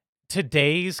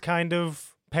 today's kind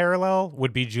of parallel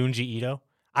would be Junji Ito.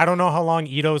 I don't know how long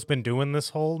Ito's been doing this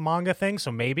whole manga thing,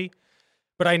 so maybe.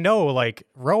 But I know, like,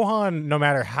 Rohan, no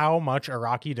matter how much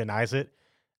Araki denies it,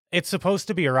 it's supposed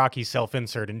to be Araki's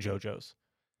self-insert in JoJo's.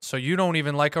 So you don't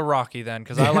even like Araki then,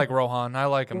 because I like Rohan. I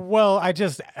like him. Well,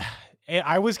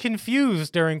 I was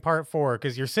confused during part 4,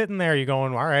 because you're sitting there, you're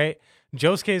going, all right,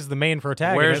 Josuke's the main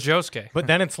protagonist. Where's Josuke? But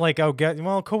then it's like,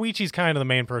 Koichi's kind of the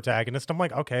main protagonist. I'm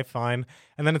like, okay, fine.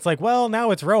 And then it's like, well,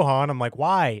 now it's Rohan. I'm like,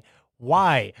 why?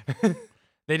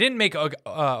 They didn't make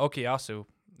Okuyasu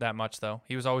that much, though.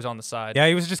 He was always on the side. Yeah,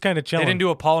 he was just kind of chilling. They didn't do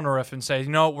a Polnareff and say,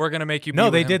 no, we're going to make you be No,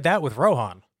 they him. did that with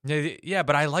Rohan. Yeah,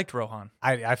 but I liked Rohan.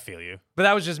 I feel you. But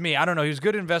that was just me. I don't know. He was a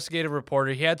good investigative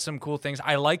reporter. He had some cool things.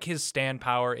 I like his stand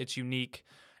power. It's unique.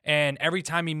 And every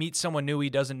time he meets someone new he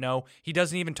doesn't know, he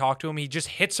doesn't even talk to him. He just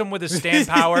hits him with his stand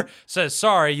power, says,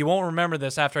 sorry, you won't remember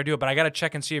this after I do it, but I got to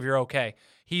check and see if you're okay.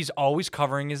 He's always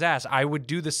covering his ass. I would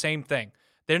do the same thing.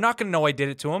 They're not going to know I did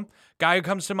it to him. Guy who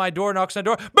comes to my door, knocks on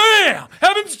the door, bam!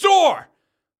 Heaven's door!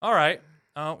 All right.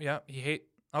 Oh, yeah,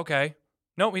 okay.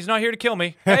 Nope, he's not here to kill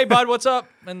me. Hey, bud, what's up?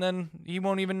 And then he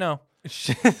won't even know.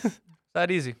 That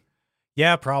easy.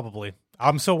 Yeah, probably.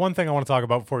 So one thing I want to talk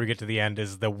about before we get to the end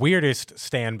is the weirdest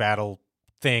stand battle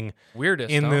thing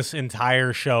in this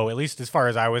entire show, at least as far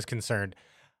as I was concerned.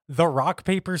 The rock,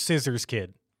 paper, scissors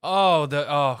kid. Oh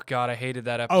God, I hated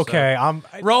that episode. Okay,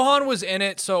 Rohan was in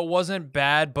it, so it wasn't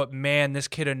bad, but man, this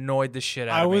kid annoyed the shit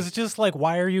out of me. I was just like,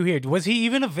 why are you here? Was he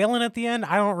even a villain at the end?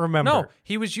 I don't remember. No,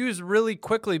 he was used really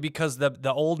quickly because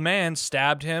the old man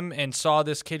stabbed him and saw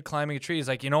this kid climbing a tree. He's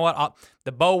like, you know what?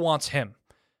 The bow wants him.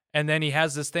 And then he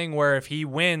has this thing where if he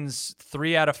wins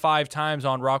 3 out of 5 times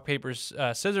on rock, paper,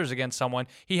 scissors against someone,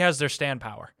 he has their stand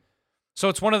power. So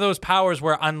it's one of those powers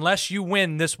where unless you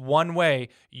win this one way,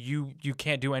 you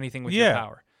can't do anything with your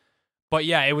power. But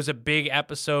yeah, it was a big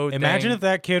episode. Imagine if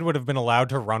that kid would have been allowed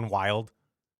to run wild.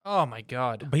 Oh my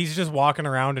God. But he's just walking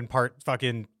around in part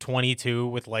fucking 22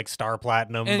 with like Star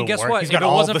Platinum. And guess what? He's got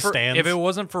all the stands. If it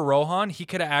wasn't for Rohan, he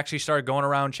could have actually started going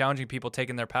around challenging people,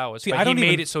 taking their powers. See, but he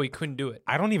made it so he couldn't do it.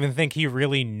 I don't even think he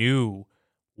really knew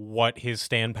what his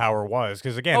stand power was.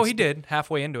 Because again, he did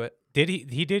halfway into it. Did he?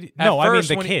 He did. No, I mean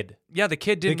the kid. The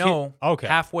kid didn't know. Okay.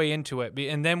 Halfway into it,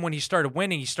 and then when he started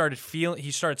winning, he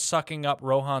started sucking up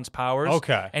Rohan's powers.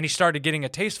 Okay. And he started getting a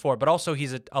taste for it. But also,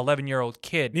 he's an 11-year-old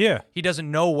kid. Yeah. He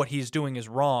doesn't know what he's doing is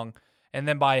wrong. And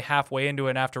then by halfway into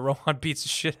it, after Rohan beats the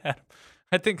shit out of him,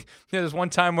 I think there's one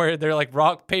time where they're like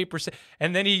rock, paper,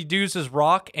 and then he uses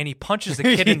rock and he punches the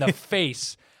kid in the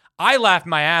face. I laughed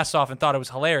my ass off and thought it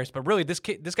was hilarious, but really, this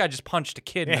guy just punched a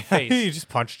kid in the face. He just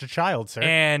punched a child, sir.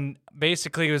 And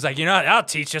basically, he was like, I'll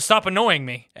teach you. Stop annoying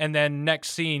me. And then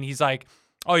next scene, he's like,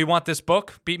 oh, you want this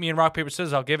book? Beat me in rock, paper,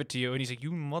 scissors. I'll give it to you. And he's like,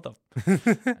 you mother.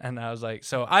 And I was like,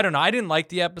 so I don't know. I didn't like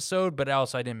the episode, but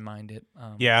also I didn't mind it.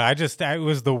 It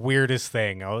was the weirdest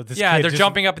thing. Oh, they're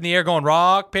jumping up in the air going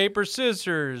rock, paper,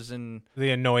 scissors. And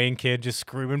the annoying kid just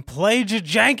screaming, play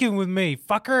janking with me,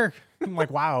 fucker. I'm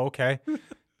like, wow, okay.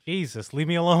 Jesus, leave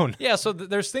me alone. Yeah, so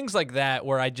there's things like that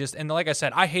where and like I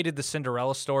said, I hated the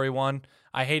Cinderella story one.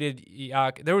 I hated,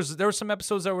 there were some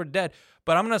episodes that were dead.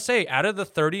 But I'm going to say, out of the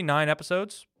 39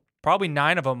 episodes, probably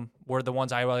 9 of them were the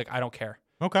ones I don't care.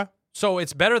 Okay. So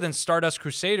it's better than Stardust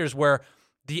Crusaders, where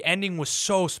the ending was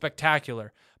so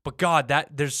spectacular. But God,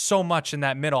 there's so much in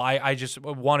that middle I just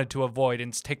wanted to avoid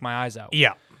and take my eyes out.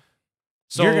 Yeah.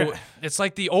 So it's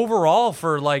like the overall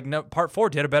for part 4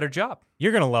 did a better job.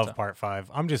 You're going to love part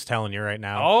 5. I'm just telling you right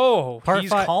now. Oh,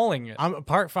 he's calling it.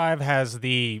 Part 5 has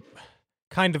the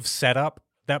kind of setup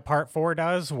that part 4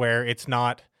 does, where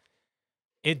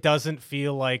it doesn't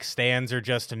feel like stands are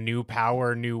just a new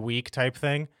power, new week type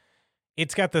thing.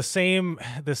 It's got the same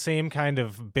kind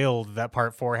of build that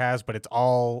part 4 has, but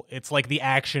it's like the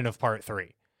action of part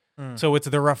 3. So it's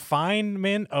the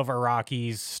refinement of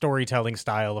Araki's storytelling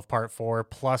style of part 4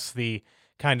 plus the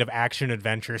kind of action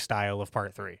adventure style of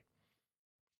part 3.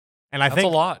 And that's a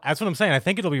lot. That's what I'm saying. I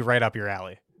think it'll be right up your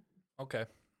alley. Okay.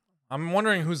 I'm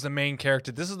wondering who's the main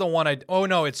character. This is the one oh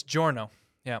no, it's Giorno.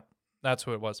 Yeah, that's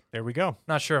who it was. There we go.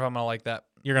 Not sure if I'm going to like that.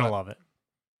 You're going to love it.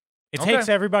 It takes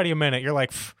everybody a minute. You're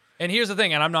like, pfft. And here's the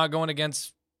thing, and I'm not going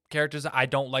against characters. I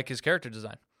don't like his character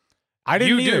design. I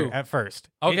didn't either at first.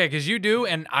 Okay, because you do,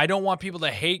 and I don't want people to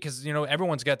hate because,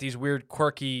 everyone's got these weird,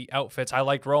 quirky outfits. I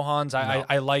liked Rohan's.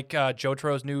 I like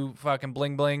Jotaro's new fucking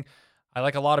bling-bling. I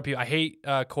like a lot of people. I hate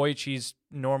Koichi's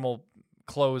normal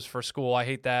clothes for school. I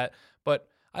hate that. But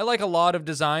I like a lot of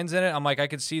designs in it. I'm like, I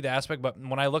could see the aspect, but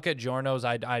when I look at Giorno's,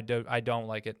 I don't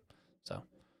like it. So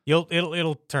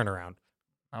it'll turn around.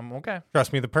 I'm okay.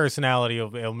 Trust me, the personality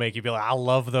it'll make you be like, I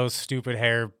love those stupid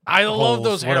hair. I holes. love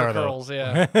those hair curls.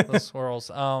 Yeah, those swirls.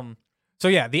 So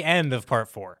yeah, the end of part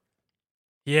 4.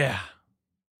 Yeah.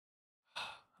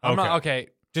 I'm not okay.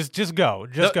 Just go,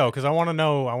 go, because I want to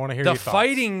know. I want to hear your thoughts. The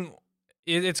fighting.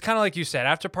 It's kind of like you said.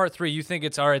 After part 3, you think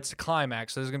it's the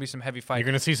climax. So there's gonna be some heavy fighting.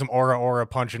 You're gonna see some aura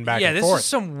punching back. Yeah, and forth. This is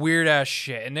some weird ass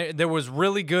shit, and there was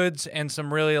really goods and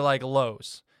some really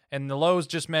lows, and the lows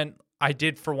just meant I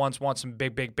did for once want some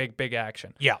big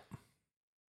action. Yeah.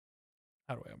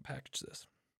 How do I unpackage this?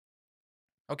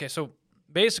 Okay, so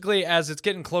basically, as it's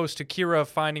getting close to Kira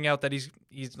finding out that he's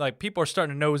like, people are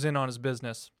starting to nose in on his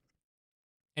business,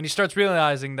 and he starts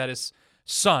realizing that his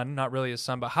son, not really his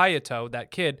son, but Hayato, that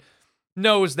kid,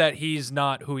 knows that he's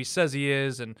not who he says he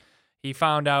is, and he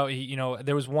found out.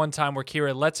 There was one time where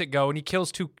Kira lets it go, and he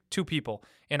kills two people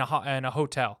in a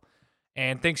hotel,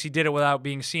 and thinks he did it without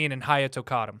being seen, and Hayato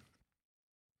caught him.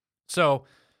 So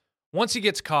once he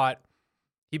gets caught,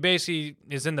 he basically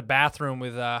is in the bathroom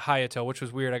with Hayato, which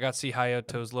was weird. I got to see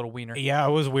Hayato's little wiener. Yeah,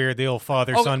 it was weird, the old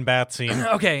father-son bath scene.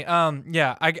 Okay,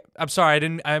 yeah, I'm sorry,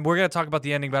 we're going to talk about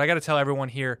the ending, but I got to tell everyone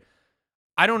here,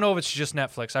 I don't know if it's just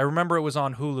Netflix. I remember it was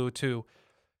on Hulu too.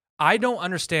 I don't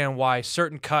understand why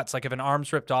certain cuts, like if an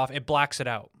arm's ripped off, it blacks it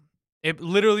out. It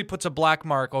literally puts a black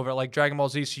mark over it like Dragon Ball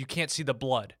Z, so you can't see the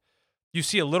blood. You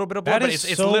see a little bit of blood, but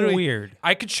it's so literally weird.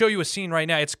 I could show you a scene right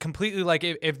now. It's completely like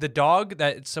if the dog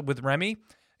that's with Remy,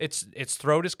 its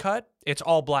throat is cut, it's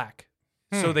all black.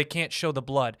 So they can't show the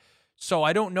blood. So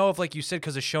I don't know if, like you said,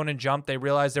 because of Shonen Jump, they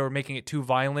realized they were making it too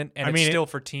violent, and it's still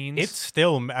for teens. It's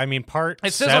still, part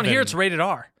It says 7, on here it's rated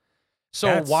R.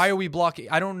 So why are we blocking?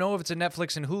 I don't know if it's a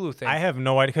Netflix and Hulu thing. I have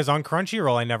no idea, because on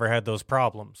Crunchyroll, I never had those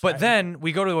problems. But then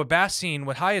we go to a bath scene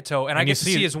with Hayato, and I get to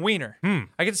see his wiener.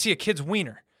 I get to see a kid's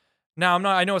wiener. Now,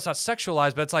 I know it's not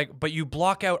sexualized, but it's like, but you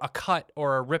block out a cut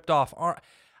or a ripped off arm.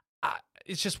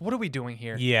 It's just, what are we doing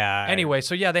here? Yeah. Anyway,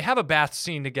 so yeah, they have a bath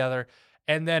scene together,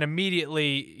 and then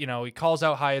immediately, he calls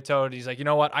out Hayato, and he's like, you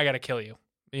know what? I got to kill you.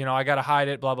 I got to hide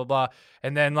it, blah, blah, blah.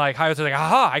 And then, like, Hayato's like,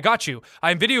 aha, I got you.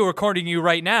 I'm video recording you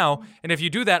right now, and if you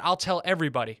do that, I'll tell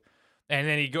everybody. And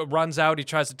then he runs out, he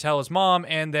tries to tell his mom,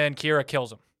 and then Kira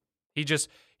kills him. He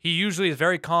usually is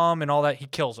very calm and all that. He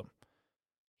kills him.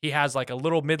 He has like a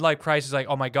little midlife crisis, like,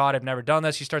 oh my God, I've never done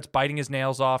this. He starts biting his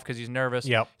nails off because he's nervous.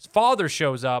 Yep. His father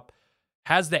shows up,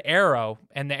 has the arrow,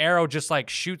 and the arrow just like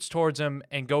shoots towards him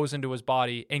and goes into his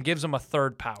body and gives him a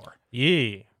third power.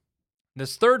 Yeah.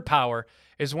 This third power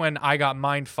is when I got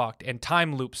mind fucked and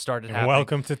time loops started happening.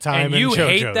 Welcome to time and you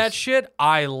JoJo's. hate that shit.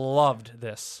 I loved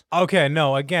this. Okay,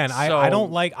 no, again, So- I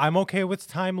don't like. I'm okay with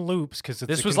time loops because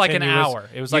This was like an hour.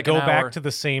 It was like you an go hour. back to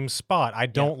the same spot. I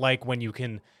don't like when you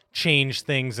can change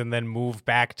things and then move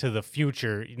back to the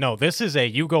future. No, this is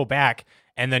you go back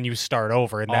and then you start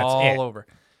over, and that's all it. over.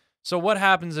 So what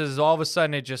happens is all of a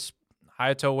sudden it just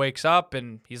Hayato wakes up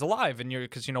and he's alive, and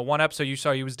because one episode you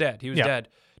saw he was dead. He was dead.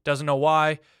 Doesn't know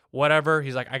why. Whatever.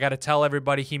 He's like, I got to tell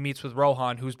everybody. He meets with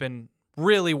Rohan, who's been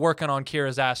really working on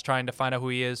Kira's ass, trying to find out who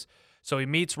he is. So he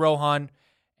meets Rohan,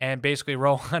 and basically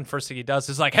Rohan, first thing he does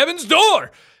is like, Heaven's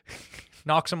Door!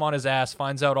 Knocks him on his ass,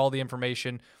 finds out all the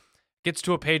information, gets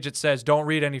to a page that says, don't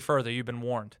read any further. You've been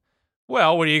warned.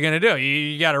 Well, what are you going to do?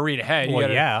 You got to read ahead.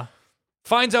 Yeah.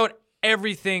 Finds out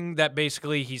everything that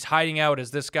basically he's hiding out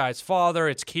as this guy's father.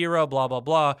 It's Kira, blah, blah,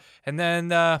 blah. And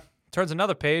then turns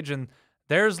another page, and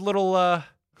there's little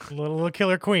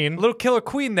Killer Queen. little Killer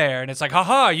Queen there. And it's like,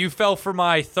 haha, you fell for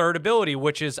my third ability,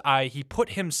 which is he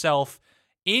put himself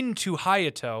into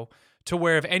Hayato to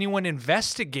where if anyone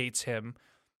investigates him,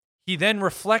 he then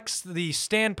reflects the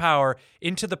stand power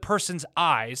into the person's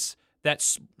eyes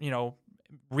that's,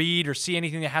 read or see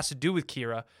anything that has to do with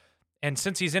Kira. And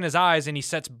since he's in his eyes and he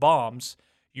sets bombs,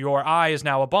 your eye is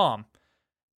now a bomb.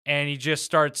 And he just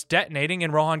starts detonating,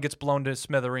 and Rohan gets blown to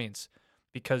smithereens.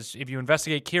 Because if you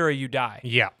investigate Kira, you die.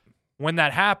 Yeah. When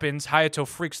that happens, Hayato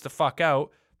freaks the fuck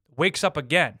out, wakes up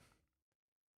again.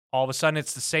 All of a sudden,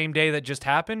 it's the same day that just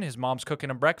happened. His mom's cooking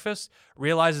him breakfast,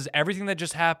 realizes everything that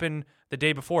just happened the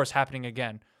day before is happening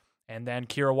again. And then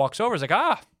Kira walks over, is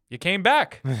like, you came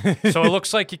back. So it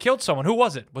looks like you killed someone. Who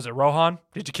was it? Was it Rohan?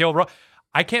 Did you kill Rohan?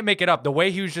 I can't make it up. The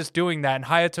way he was just doing that, and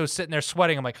Hayato's sitting there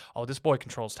sweating, I'm like, oh, this boy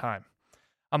controls time.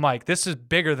 I'm like, this is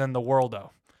bigger than the world,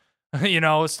 though.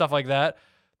 Stuff like that.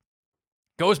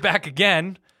 Goes back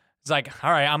again. It's like,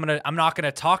 all right, I'm not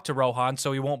gonna talk to Rohan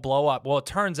so he won't blow up. Well, it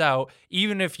turns out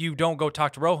even if you don't go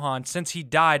talk to Rohan, since he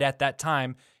died at that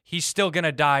time, he's still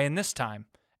gonna die in this time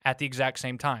at the exact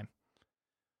same time.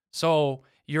 So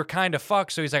you're kind of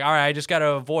fucked. So he's like, all right, I just gotta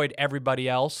avoid everybody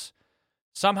else.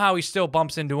 Somehow he still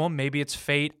bumps into him. Maybe it's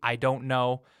fate. I don't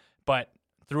know. But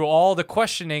through all the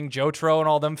questioning, Jotaro and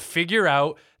all them figure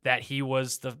out that he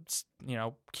was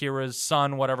Kira's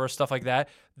son, whatever, stuff like that.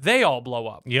 They all blow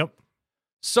up. Yep.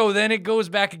 So then it goes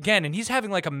back again, and he's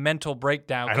having like a mental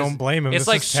breakdown. I don't blame him. It's This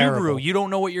like is Subaru. terrible. You don't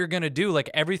know what you're going to do. Like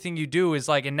everything you do is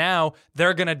like, and now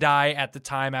they're going to die at the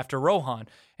time after Rohan.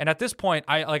 And at this point,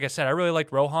 like I said, I really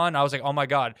liked Rohan. I was like, oh my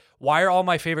God, why are all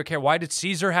my favorite characters? Why did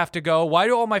Caesar have to go? Why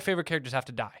do all my favorite characters have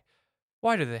to die?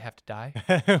 Why do they have to die?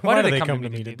 Why do they come to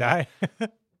me to die?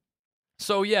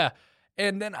 So yeah,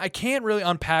 and then I can't really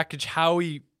unpackage how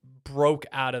he broke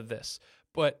out of this.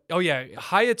 But oh yeah,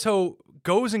 Hayato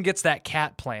goes and gets that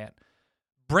cat plant,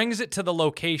 brings it to the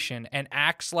location, and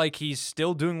acts like he's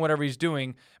still doing whatever he's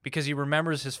doing because he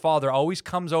remembers his father always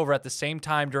comes over at the same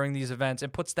time during these events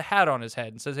and puts the hat on his head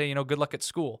and says, hey, good luck at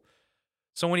school.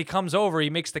 So when he comes over, he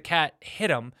makes the cat hit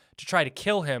him to try to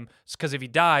kill him because if he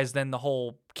dies, then the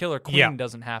whole Killer Queen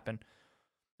doesn't happen.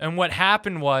 And what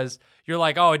happened was, you're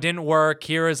like, oh, it didn't work.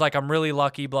 Kira's like, I'm really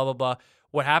lucky, blah, blah, blah.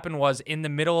 What happened was, in the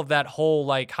middle of that whole,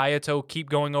 like, Hayato keep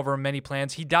going over many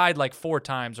plans, he died like 4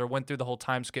 times or went through the whole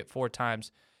time skip 4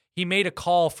 times. He made a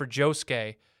call for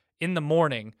Josuke in the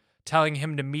morning, telling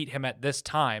him to meet him at this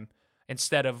time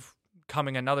instead of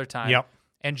coming another time. Yep.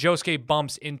 And Josuke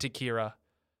bumps into Kira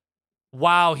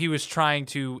while he was trying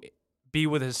to be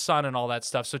with his son and all that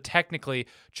stuff. So technically,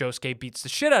 Josuke beats the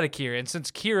shit out of Kira. And since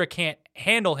Kira can't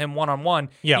handle him one-on-one,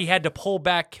 he had to pull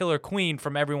back Killer Queen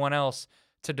from everyone else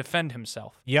to defend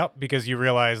himself. Yep, because you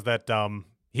realize that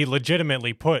he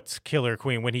legitimately puts Killer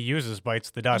Queen, when he uses Bites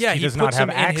the Dust, Yeah, he he does not puts have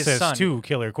him in his access son. to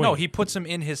Killer Queen. No, he puts him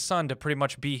in his son to pretty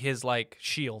much be his, like,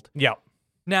 shield. Yep.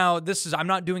 Now, I'm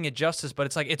not doing it justice, but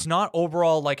it's like, it's not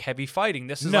overall, like, heavy fighting.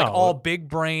 This is, No. like, all big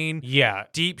brain, Yeah.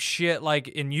 deep shit.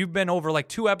 Like, and you've been over, like,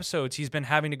 2 episodes, he's been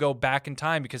having to go back in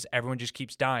time because everyone just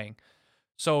keeps dying.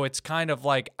 So it's kind of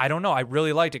like, I don't know. I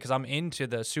really liked it because I'm into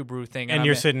the Subaru thing. And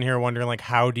you're sitting here wondering, like,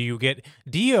 how do you get...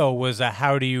 Dio was a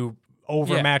how do you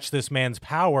overmatch this man's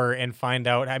power and find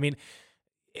out... I mean,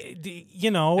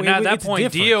 And at that point,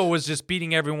 different. Dio was just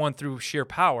beating everyone through sheer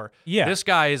power. Yeah. This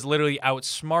guy is literally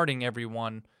outsmarting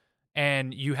everyone,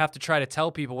 and you have to try to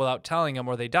tell people without telling them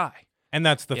or they die. And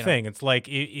that's the thing. It's like,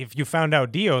 if you found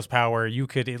out Dio's power, you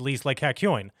could at least, like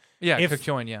Kakyoin. Yeah, If-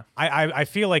 Kakyoin, yeah. I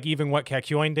feel like even what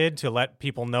Kakyoin did to let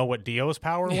people know what Dio's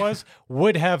power was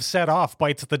would have set off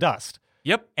Bites the Dust.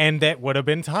 Yep. And that would have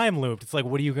been time looped. It's like,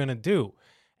 what are you gonna do?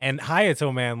 And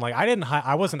Hayato, man, like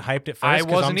I wasn't hyped at first. I 'cause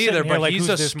wasn't I'm sitting either, here but like, he's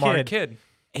who's a this smart kid.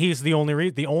 he's the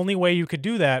only way you could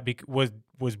do that was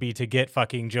be to get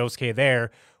fucking Josuke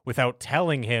there without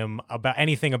telling him about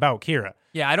anything about Kira.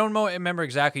 Yeah, I don't remember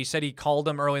exactly. He said he called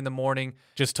him early in the morning.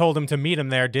 Just told him to meet him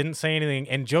there, didn't say anything,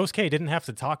 and Josuke didn't have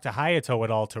to talk to Hayato at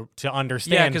all to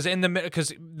understand. Yeah,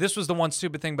 because this was the one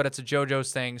stupid thing, but it's a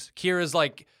JoJo's things. Kira's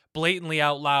like blatantly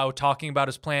out loud talking about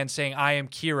his plan, saying, I am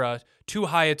Kira, to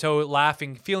Hayato,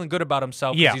 laughing, feeling good about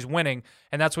himself because he's winning.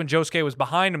 And that's when Josuke was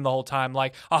behind him the whole time,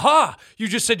 like, aha, you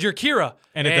just said you're Kira.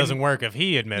 And it doesn't work if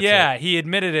he admits it. Yeah, he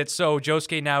admitted it, so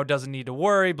Josuke now doesn't need to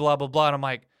worry, blah, blah, blah. And I'm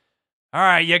like, all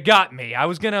right, you got me. I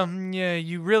was going to,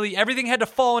 you really, everything had to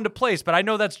fall into place, but I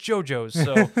know that's JoJo's,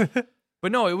 so.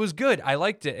 But no, it was good. I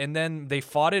liked it. And then they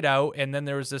fought it out, and then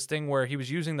there was this thing where he was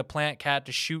using the plant cat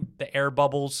to shoot the air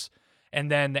bubbles, and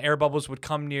then the air bubbles would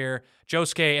come near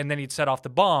Josuke, and then he'd set off the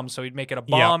bomb, so he'd make it a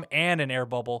bomb and an air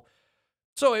bubble.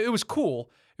 So it was cool.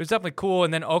 It was definitely cool.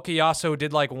 And then Okuyasu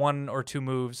did like 1 or 2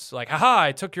 moves, like, haha,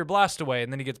 I took your blast away,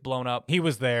 and then he gets blown up. He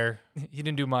was there. He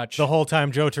didn't do much. The whole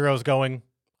time Jotaro's going,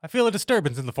 I feel a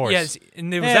disturbance in the force. Yes,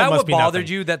 and was that what bothered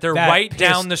you? That they're right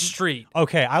down the street.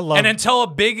 Okay, I love. And until a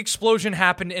big explosion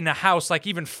happened in a house, like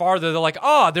even farther, they're like,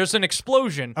 there's an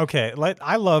explosion. Okay,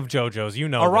 I love JoJo's. You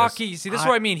know, Araki. See, this is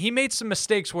what I mean. He made some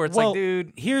mistakes where it's like,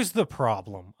 dude. Here's the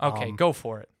problem. Okay, go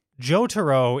for it.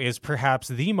 Jotaro is perhaps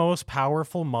the most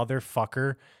powerful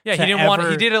motherfucker. Yeah, he didn't want.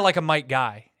 He did it like a Might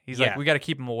Guy. He's like, we got to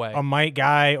keep him away. A Might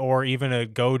Guy or even a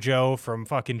Gojo from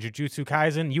fucking Jujutsu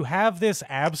Kaisen. You have this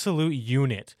absolute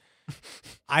unit.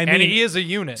 I mean, and he is a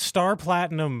unit. Star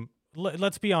Platinum,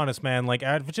 let's be honest, man. Like,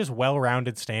 just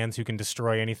well-rounded stands who can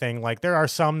destroy anything. Like, there are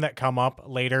some that come up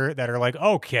later that are like,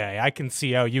 okay, I can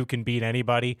see how you can beat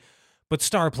anybody. But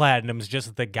Star Platinum's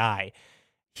just the guy.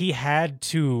 He had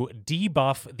to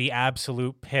debuff the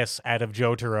absolute piss out of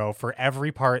Jotaro for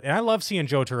every part. And I love seeing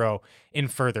Jotaro in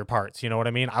further parts. You know what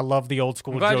I mean? I love the old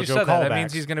school JoJo you said callbacks. That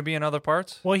means he's going to be in other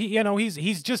parts? Well,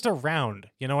 he's just around.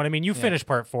 You know what I mean? You finished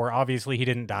part 4. Obviously, he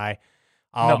didn't die.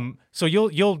 No. So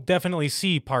you'll definitely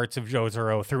see parts of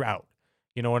Jotaro throughout.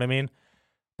 You know what I mean?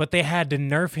 But they had to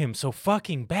nerf him so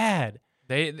fucking bad.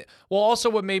 Also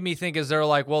what made me think is they're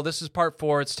like, well, this is part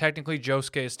 4. It's technically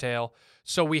Josuke's tale.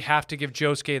 So we have to give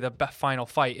Josuke the final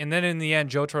fight. And then in the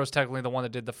end, Jotaro's technically the one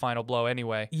that did the final blow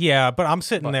anyway. Yeah, but I'm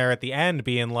sitting there at the end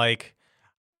being like,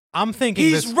 I'm thinking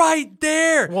he's right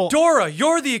there. Well, Dora,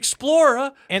 you're the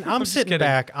explorer. And I'm sitting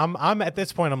back. I'm at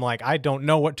this point, I'm like, I don't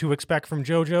know what to expect from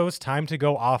JoJo's. Time to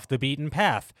go off the beaten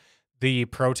path. The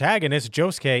protagonist,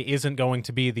 Josuke, isn't going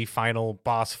to be the final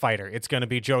boss fighter. It's going to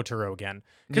be Jotaro again.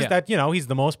 Because he's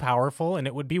the most powerful, and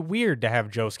it would be weird to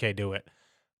have Josuke do it.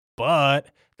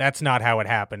 But that's not how it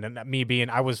happened. And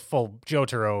I was full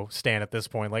Jotaro stan at this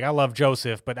point. Like, I love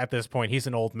Joseph, but at this point, he's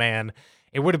an old man.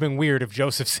 It would have been weird if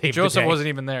Joseph saved the day. Joseph wasn't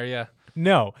even there, yeah.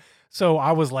 No. So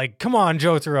I was like, come on,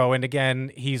 Jotaro. And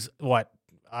again, he's,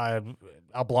 a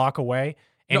block away?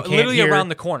 And literally around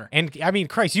the corner. And, I mean,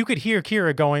 Christ, you could hear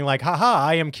Kira going like, haha,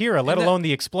 I am Kira, let alone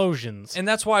the explosions. And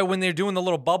that's why when they're doing the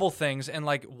little bubble things and,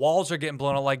 like, walls are getting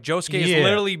blown up, like, Josuke is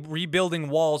literally rebuilding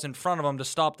walls in front of him to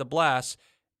stop the blast.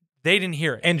 They didn't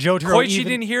hear it. And Jotaro Koichi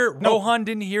didn't hear it. No. Rohan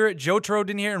didn't hear it. Jotaro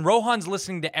didn't hear it. And Rohan's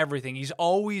listening to everything. He's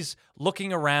always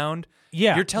looking around.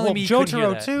 Yeah. You're telling me you Jotaro couldn't hear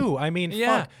that. too. I mean,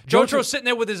 yeah. fuck. Jotaro's sitting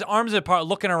there with his arms apart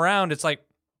looking around. It's like...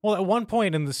 Well, at one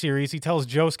point in the series, he tells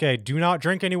Josuke, do not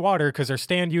drink any water because our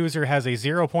stand user has a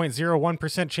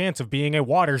 0.01% chance of being a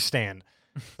water stand.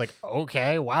 Like,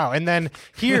 okay, wow. And then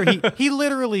here, he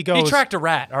literally goes... He tracked a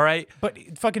rat, all right?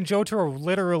 But fucking Jotaro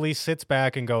literally sits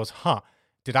back and goes,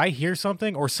 did I hear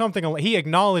something? Or something? He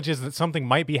acknowledges that something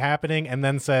might be happening and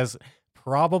then says,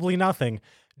 probably nothing.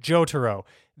 Jotaro,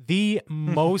 the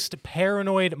most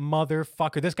paranoid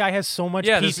motherfucker. This guy has so much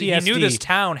PTSD. He knew this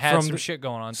town had some shit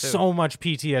going on, too. So much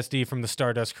PTSD from the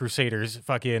Stardust Crusaders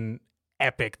fucking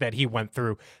epic that he went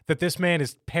through, that this man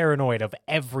is paranoid of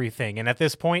everything. And at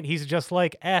this point, he's just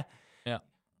like, Yeah.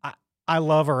 I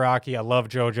love Araki. I love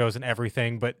JoJo's and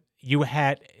everything, but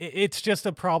it's just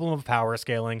a problem of power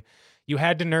scaling. You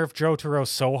had to nerf Jotaro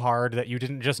so hard that you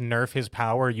didn't just nerf his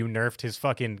power, you nerfed his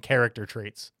fucking character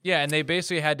traits. Yeah, and they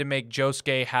basically had to make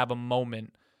Josuke have a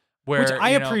moment where... Which I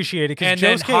appreciated, because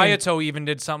then Hayato even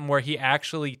did something where he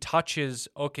actually touches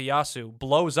Okuyasu,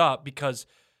 blows up because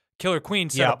Killer Queen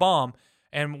set a bomb,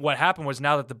 and what happened was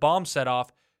now that the bomb set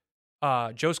off,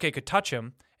 Josuke could touch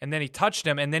him, and then he touched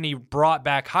him, and then he brought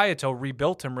back Hayato,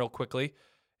 rebuilt him real quickly,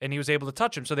 and he was able to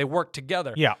touch him, so they worked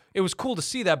together. Yeah. It was cool to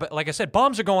see that, but like I said,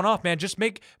 bombs are going off, man. Just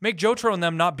make Jotaro and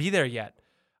them not be there yet.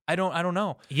 I don't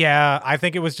know. Yeah, I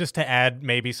think it was just to add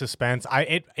maybe suspense.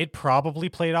 It probably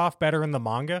played off better in the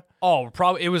manga. Oh,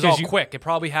 probably it was all quick. It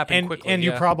probably happened quickly. And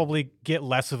you probably get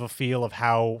less of a feel of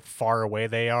how far away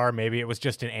they are. Maybe it was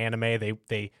just an anime.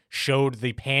 They showed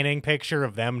the panning picture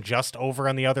of them just over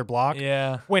on the other block.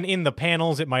 Yeah. When in the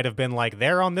panels, it might have been like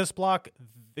they're on this block,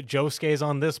 Josuke's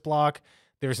on this block.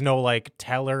 There's no like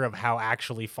teller of how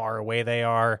actually far away they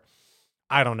are.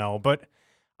 I don't know, but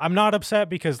I'm not upset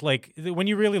because like when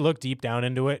you really look deep down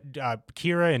into it,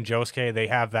 Kira and Josuke, they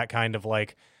have that kind of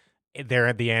like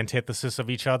they're the antithesis of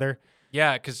each other.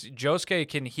 Yeah, because Josuke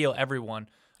can heal everyone,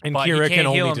 and but Kira he can't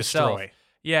can heal only himself. destroy.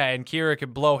 Yeah, and Kira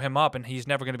could blow him up, and he's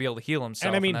never going to be able to heal himself.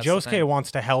 And I mean, Josuke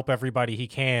wants to help everybody he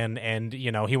can, and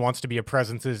he wants to be a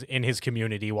presence in his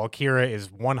community, while Kira is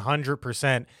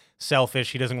 100%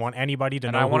 selfish. He doesn't want anybody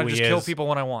to know who he is. And I want to just kill people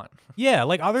when I want. Yeah,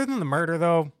 like other than the murder,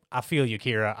 though, I feel you,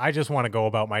 Kira. I just want to go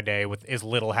about my day with as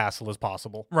little hassle as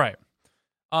possible. Right.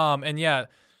 And yeah,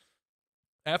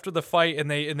 after the fight, and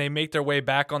they make their way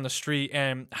back on the street,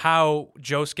 and how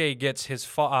Josuke gets his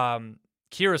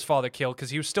Kira's father killed because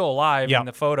he was still alive in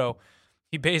the photo.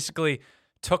 He basically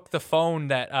took the phone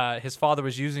that his father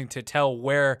was using to tell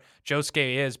where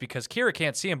Josuke is because Kira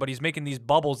can't see him, but he's making these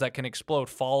bubbles that can explode.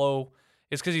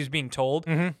 It's because he's being told.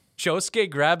 Mm-hmm. Josuke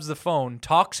grabs the phone,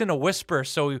 talks in a whisper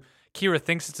so Kira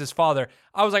thinks it's his father.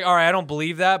 I was like, all right, I don't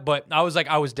believe that, but I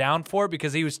was down for it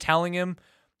because he was telling him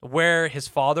where his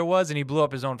father was, and he blew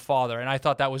up his own father, and I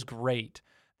thought that was great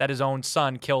that his own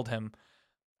son killed him.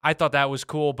 I thought that was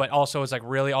cool, but also it was like,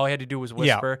 really, all he had to do was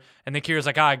whisper. Yeah. And then Kira's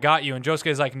like, I got you. And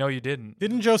Josuke's like, no, you didn't.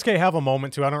 Didn't Josuke have a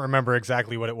moment too? I don't remember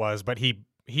exactly what it was, but he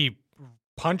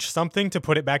punched something to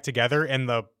put it back together, and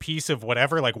the piece of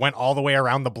whatever like went all the way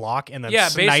around the block and then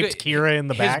sniped Kira in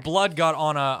the back. His blood got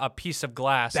on a piece of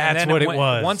glass. That's what it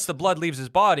was. Once the blood leaves his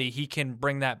body, he can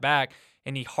bring that back.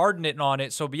 And he hardened it on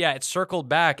it, so yeah, it circled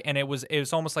back, and it was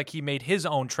almost like he made his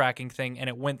own tracking thing, and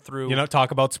it went through. Talk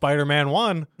about Spider-Man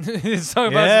 1. It's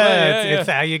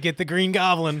how you get the Green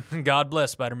Goblin. God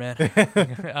bless Spider-Man.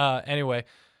 Anyway,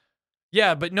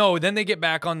 yeah, but no. Then they get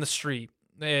back on the street.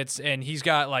 And he's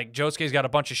got like Josuke's got a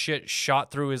bunch of shit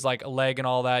shot through his like leg and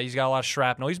all that. He's got a lot of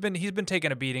shrapnel. He's been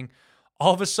taking a beating.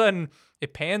 All of a sudden,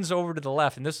 it pans over to the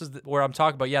left, and this is where I'm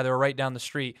talking about. Yeah, they were right down the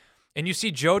street, and you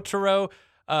see Jotaro,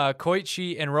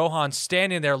 Koichi, and Rohan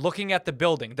standing there looking at the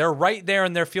building. They're right there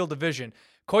in their field of vision.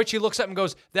 Koichi looks up and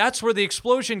goes, that's where the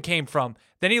explosion came from.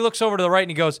 Then he looks over to the right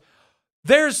and he goes,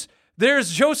 there's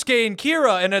Josuke and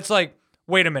Kira. And it's like,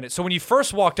 wait a minute. So when you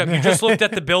first walked up, you just looked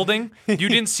at the building. You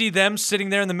didn't see them sitting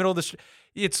there in the middle of the street.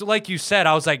 It's like you said,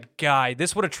 I was like, guy,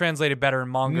 this would have translated better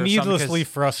in manga. Needlessly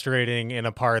frustrating in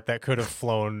a part that could have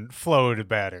flowed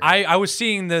better. I was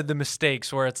seeing the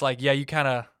mistakes where it's like, yeah, you kind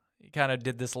of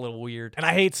did this a little weird. And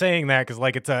I hate saying that because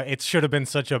like it should have been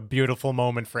such a beautiful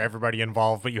moment for everybody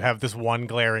involved, but you have this one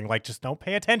glaring like, just don't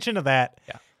pay attention to that.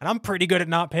 Yeah. And I'm pretty good at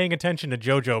not paying attention to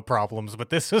JoJo problems, but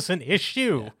this is an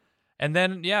issue. Yeah. And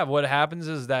then what happens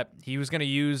is that he was going to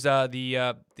use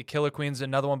the Killer Queen's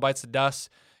Another One Bites the Dust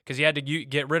because he had to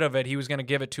get rid of it. He was going to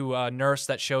give it to a nurse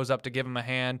that shows up to give him a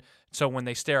hand. So when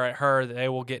they stare at her, they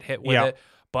will get hit with it.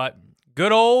 But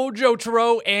good old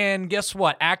Jotaro, and guess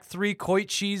what? Act 3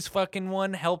 Koichi's fucking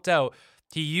one helped out.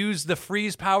 He used the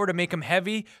freeze power to make him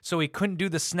heavy, so he couldn't do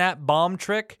the snap bomb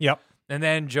trick. Yep. And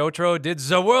then Jotaro did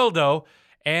Zawoldo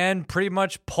and pretty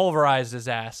much pulverized his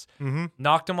ass. Mm-hmm.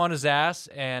 Knocked him on his ass,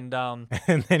 and and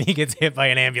then he gets hit by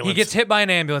an ambulance. He gets hit by an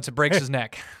ambulance. It breaks his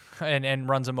neck and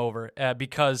runs him over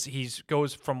because he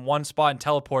goes from one spot and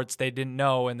teleports. They didn't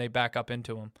know, and they back up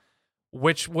into him.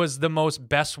 Which was the most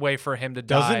best way for him to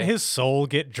die. Doesn't his soul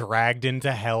get dragged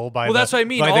into hell by that's what I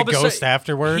mean. by all the ghost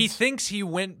afterwards? He thinks he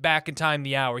went back in time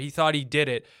the hour. He thought he did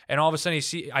it. And all of a sudden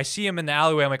I see him in the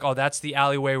alleyway. I'm like, oh, that's the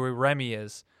alleyway where Remy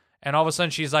is. And all of a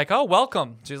sudden she's like, oh,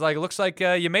 welcome. She's like, it looks like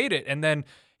you made it. And then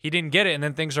he didn't get it. And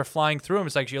then things are flying through him.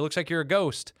 It's like, it looks like you're a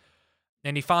ghost.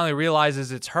 And he finally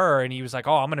realizes it's her. And he was like,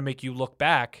 oh, I'm going to make you look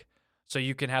back so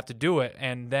you can have to do it.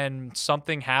 And then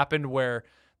something happened where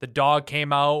the dog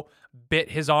came out, bit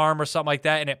his arm or something like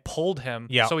that, and it pulled him.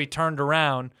 Yeah. So he turned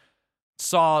around,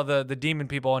 saw the demon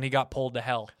people, and he got pulled to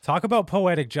hell. Talk about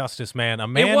poetic justice, man. A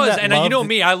man it was, that and loved... you know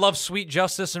me, I love sweet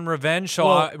justice and revenge,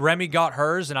 so Remy got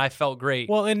hers, and I felt great.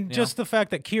 Well, and just the fact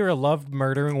that Kira loved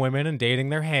murdering women and dating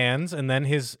their hands, and then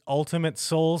his ultimate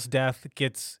soul's death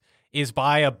is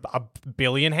by a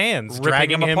billion hands,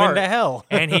 dragging him into hell.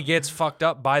 And he gets fucked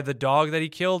up by the dog that he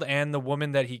killed and the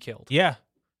woman that he killed. Yeah.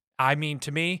 I mean,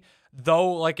 to me,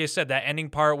 though, like I said, that ending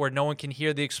part where no one can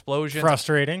hear the explosion.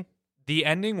 Frustrating. The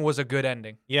ending was a good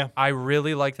ending. Yeah. I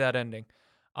really like that ending.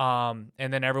 And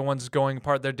then everyone's going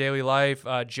part their daily life.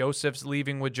 Joseph's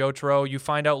leaving with Jotaro. You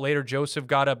find out later Joseph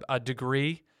got a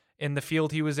degree in the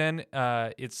field he was in.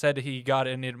 It said he got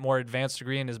a more advanced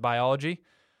degree in his biology.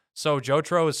 So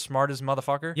Jotaro is smart as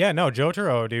motherfucker. Yeah, no,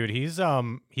 Jotaro, dude,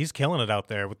 he's killing it out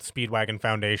there with the Speedwagon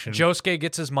Foundation. Josuke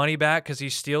gets his money back because he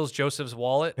steals Joseph's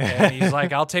wallet, and he's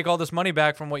like, "I'll take all this money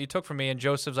back from what you took from me." And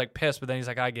Joseph's like pissed, but then he's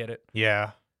like, "I get it."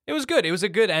 Yeah, it was good. It was a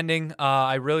good ending.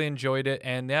 I really enjoyed it,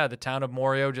 and yeah, the town of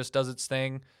Morio just does its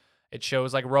thing. It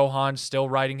shows like Rohan still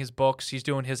writing his books. He's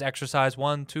doing his exercise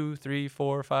 1, 2, 3,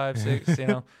 4, 5, 6.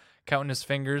 Counting his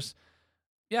fingers.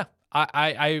 Yeah.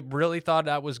 I really thought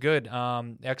that was good.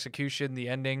 Execution, the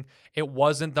ending. It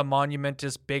wasn't the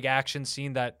monumentous big action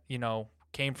scene that,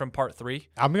 came from part 3.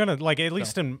 I'm going to, at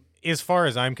least as far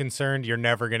as I'm concerned, you're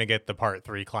never going to get the part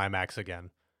 3 climax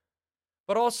again.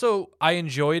 But also, I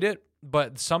enjoyed it.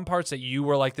 But some parts that you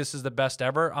were like, this is the best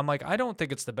ever, I'm like, I don't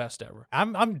think it's the best ever.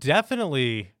 I'm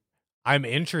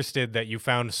interested that you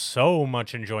found so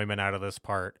much enjoyment out of this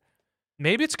part.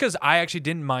 Maybe it's because I actually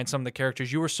didn't mind some of the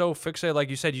characters. You were so fixated,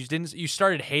 like you said, you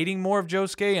started hating more of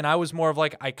Josuke, and I was more of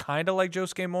like, I kind of like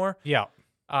Josuke more. Yeah.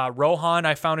 Rohan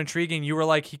I found intriguing. You were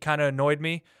like, he kind of annoyed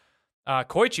me.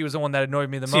 Koichi was the one that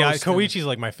annoyed me the most. Koichi's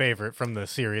like my favorite from the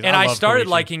series. And I started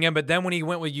liking him, but then when he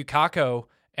went with Yukako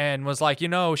and was like,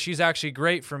 she's actually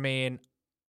great for me, and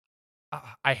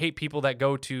I hate people that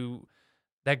go to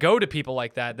people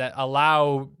like that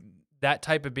allow that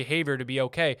type of behavior to be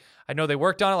okay. I know they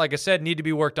worked on it. Like I said, need to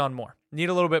be worked on more. Need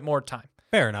a little bit more time.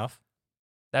 Fair enough.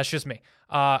 That's just me.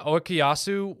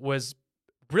 Okuyasu was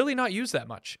really not used that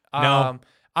much. No.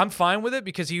 I'm fine with it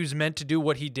because he was meant to do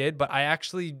what he did, but I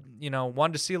actually,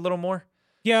 wanted to see a little more.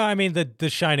 Yeah, I mean, the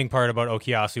shining part about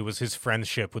Okuyasu was his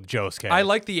friendship with Josuke. I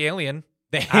like the alien.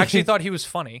 I actually thought he was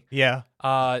funny. Yeah.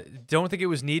 Don't think it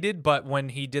was needed, but when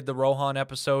he did the Rohan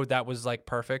episode, that was like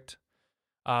perfect.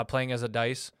 Playing as a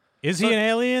dice. Is he an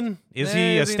alien? Is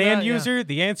he a stand user? Yeah.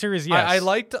 The answer is yes. I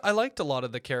liked a lot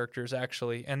of the characters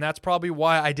actually, and that's probably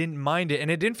why I didn't mind it.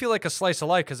 And it didn't feel like a slice of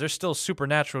life because there's still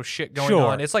supernatural shit going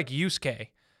on. It's like Yusuke,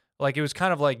 like it was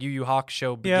kind of like Yu Yu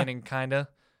Hakusho beginning, kinda,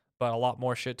 but a lot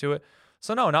more shit to it.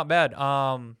 So no, not bad.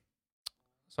 So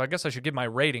I guess I should give my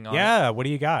rating on it. Yeah, what do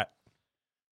you got?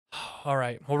 All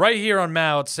right. Well, right here on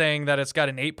Mal, it's saying that it's got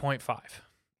an 8.5.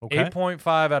 Okay.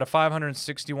 8.5 out of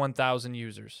 561,000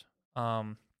 users.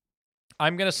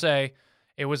 I'm gonna say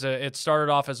it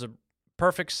started off as a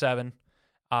perfect 7.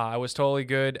 I was totally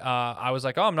good. I was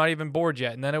like, oh, I'm not even bored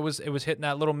yet, and then it was hitting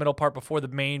that little middle part before the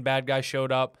main bad guy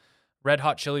showed up. Red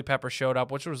Hot Chili Pepper showed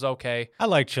up, which was okay. I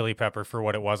like Chili Pepper for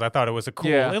what it was. I thought it was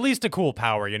at least a cool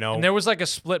power, And there was like a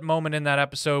split moment in that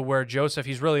episode where Joseph,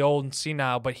 he's really old and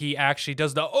senile, but he actually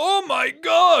does the oh my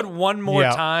god one more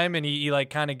time, and he like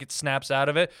kind of snaps out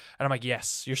of it, and I'm like,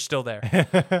 yes, you're still there.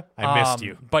 I missed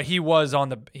you, but he was in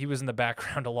the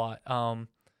background a lot.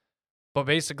 But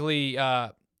basically,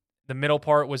 the middle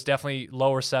part was definitely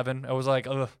lower 7. I was like,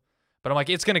 ugh, but I'm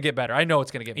like, it's gonna get better. I know it's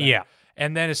gonna get better. Yeah.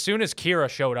 And then as soon as Kira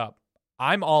showed up,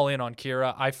 I'm all in on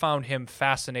Kira. I found him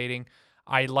fascinating.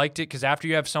 I liked it because after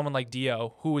you have someone like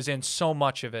Dio, who was in so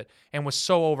much of it and was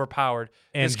so overpowered,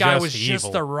 and this guy was evil.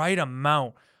 Just the right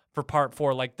amount for part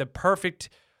 4, like the perfect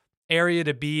area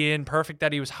to be in, perfect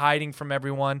that he was hiding from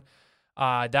everyone.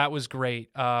 That was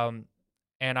great. And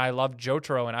I loved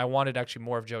Jotaro, and I wanted actually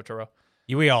more of Jotaro.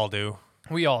 We all do.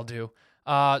 We all do.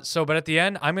 But at the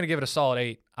end, I'm going to give it a solid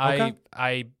 8. Okay.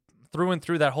 I through and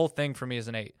through, that whole thing for me is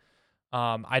an 8.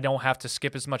 I don't have to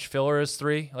skip as much filler as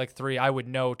 3. Like 3, I would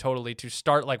know totally to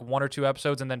start like 1 or 2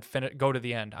 episodes and then go to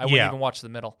the end. I wouldn't even watch the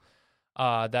middle.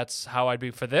 That's how I'd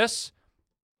be for this.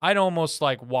 I'd almost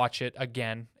like watch it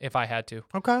again if I had to.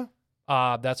 Okay.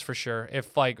 That's for sure.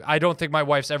 If I don't think my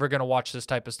wife's ever gonna watch this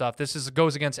type of stuff. This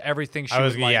goes against everything she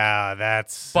would like. Yeah,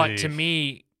 that's. But to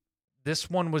me,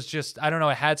 this one was just, I don't know,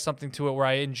 it had something to it where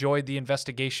I enjoyed the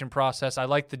investigation process. I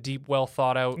liked the deep, well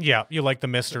thought out. Yeah, you like the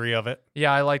mystery of it.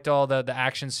 Yeah, I liked all the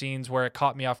action scenes where it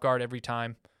caught me off guard every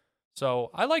time. So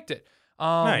I liked it.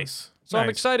 Nice. So I'm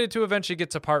excited to eventually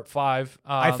get to part 5.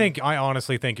 I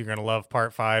honestly think you're going to love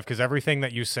part 5 because everything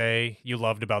that you say you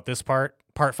loved about this part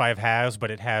 5 has, but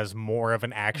it has more of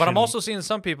an action. But I'm also seeing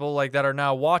some people like that are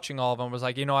now watching all of them was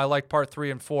like, I like part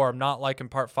 3 and 4. I'm not liking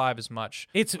part 5 as much.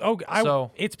 It's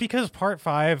because part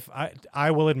 5,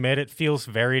 I will admit, it feels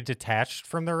very detached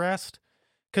from the rest.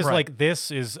 Because like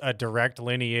this is a direct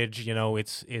lineage,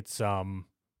 it's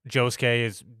Josuke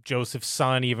is Joseph's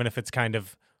son, even if it's kind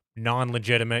of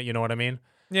non-legitimate, you know what I mean?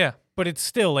 Yeah. But it's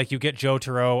still like you get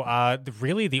Jotaro.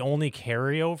 Really, the only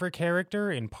carryover character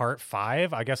in part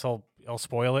 5. I guess I'll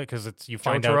spoil it because you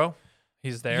find Jotaro? out.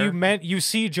 He's there. You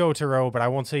see Jotaro, but I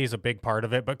won't say he's a big part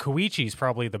of it. But Koichi's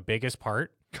probably the biggest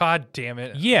part. God damn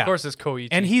it. Yeah. Of course it's Koichi.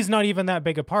 And he's not even that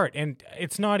big a part. And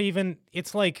it's not even,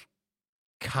 it's like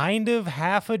kind of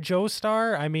half a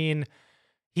Joestar. I mean,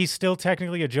 he's still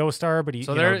technically a Joestar, but you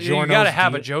got to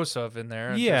have a Joseph in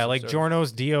there. Yeah, like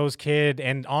Giorno's Dio's kid.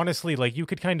 And honestly, like you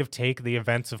could kind of take the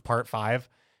events of part 5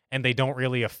 and they don't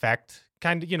really affect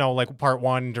kind of, like part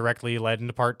 1 directly led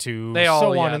into part 2,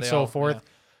 so on and so forth. Yeah.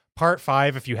 Part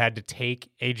 5, if you had to take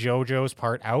a JoJo's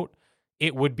part out,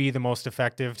 it would be the most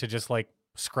effective to just like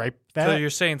scrape that. So you're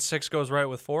saying 6 goes right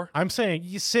with 4? I'm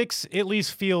saying 6 at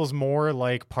least feels more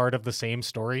like part of the same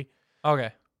story.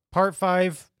 Okay. Part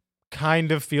 5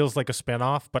 kind of feels like a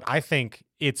spinoff, but I think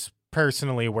it's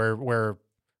personally where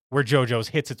JoJo's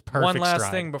hits its perfect One last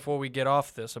stride. thing before we get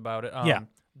off this about it. Yeah.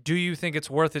 Do you think it's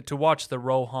worth it to watch the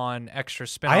Rohan extra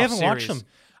spinoff I haven't series? watched them.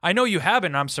 I know you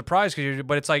haven't. I'm surprised,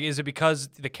 but it's like, is it because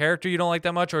the character you don't like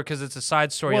that much, or because it's a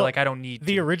side story? You're like, I don't need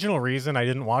the original reason I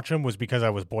didn't watch them was because I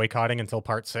was boycotting until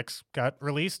part 6 got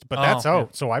released, but that's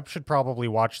out. So I should probably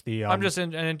watch the. I'm just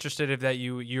interested if that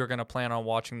you're going to plan on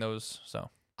watching those. So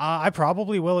I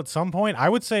probably will at some point. I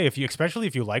would say especially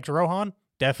if you liked Rohan,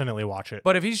 definitely watch it.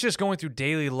 But if he's just going through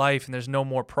daily life and there's no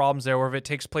more problems there, or if it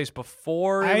takes place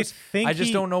before, I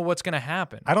just don't know what's going to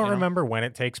happen. I don't remember when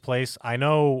it takes place. I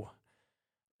know.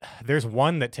 There's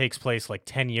one that takes place like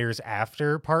 10 years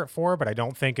after part 4, but I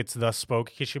don't think it's Thus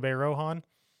Spoke Kishibe Rohan.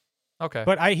 Okay.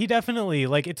 But he definitely,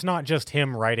 like, it's not just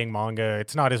him writing manga.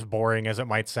 It's not as boring as it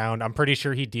might sound. I'm pretty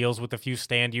sure he deals with a few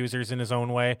stand users in his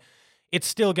own way. It's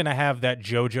still going to have that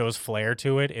JoJo's flair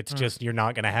to it. It's just you're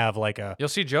not going to have like a... You'll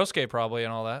see Josuke probably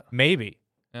and all that. Maybe.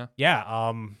 Yeah.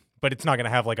 Yeah. But it's not going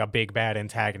to have like a big bad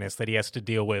antagonist that he has to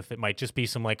deal with. It might just be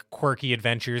some like quirky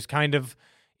adventures, kind of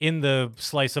in the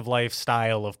slice of life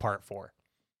style of part 4.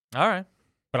 All right.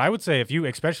 But I would say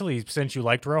especially since you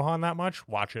liked Rohan that much,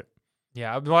 watch it.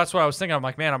 Yeah, well, that's what I was thinking. I'm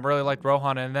like, man, I really liked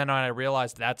Rohan. And then I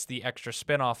realized that's the extra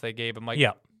spinoff they gave. I'm like,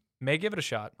 yeah, may give it a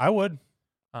shot. I would.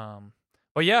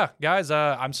 But yeah, guys,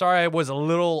 I'm sorry I was a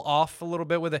little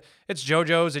bit with it. It's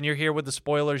JoJo's and you're here with the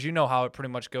spoilers. You know how it pretty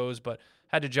much goes, but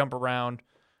had to jump around.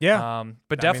 Yeah.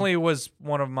 But definitely was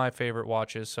one of my favorite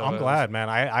watches. So I'm glad, man.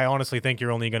 I honestly think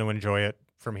you're only going to enjoy it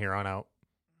from here on out.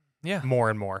 Yeah. More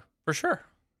and more. For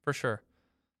sure.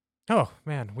 Oh,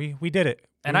 man, we did it.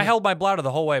 And I held my bladder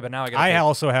the whole way, but now I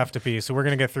also have to pee, so we're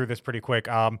going to get through this pretty quick.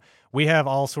 We have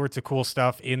all sorts of cool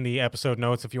stuff in the episode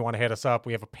notes if you want to hit us up.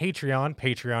 We have a Patreon,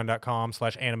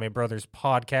 patreon.com/animebrothers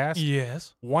podcast.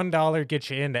 Yes. $1 gets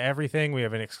you into everything. We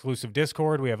have an exclusive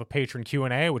Discord. We have a patron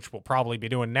Q&A, which we'll probably be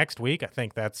doing next week. I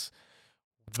think that's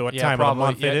what time of the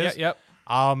month it is. Yep.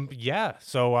 Yeah.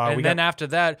 So after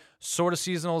that, sort of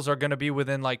seasonals are going to be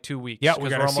within like 2 weeks. Yeah,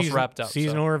 we're almost wrapped up.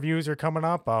 Seasonal reviews are coming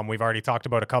up. We've already talked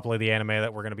about a couple of the anime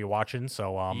that we're going to be watching.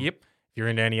 So yep. If you're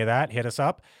into any of that, hit us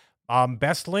up.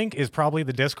 Best link is probably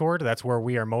the Discord. That's where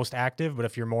we are most active. But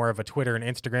if you're more of a Twitter and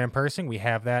Instagram person, we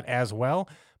have that as well.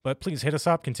 But please hit us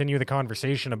up. Continue the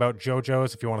conversation about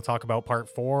JoJo's. If you want to talk about part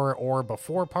 4 or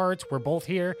before parts, we're both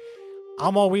here.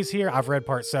 I'm always here. I've read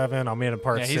part 7. I'm in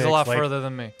part 6. He's a lot further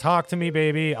than me. Talk to me,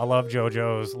 baby. I love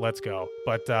JoJo's. Let's go.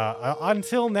 But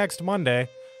until next Monday,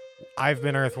 I've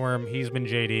been Earthworm. He's been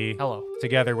JD. Hello.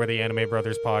 Together we're the Anime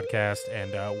Brothers podcast,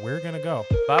 and we're going to go.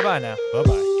 Bye-bye now.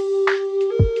 Bye-bye.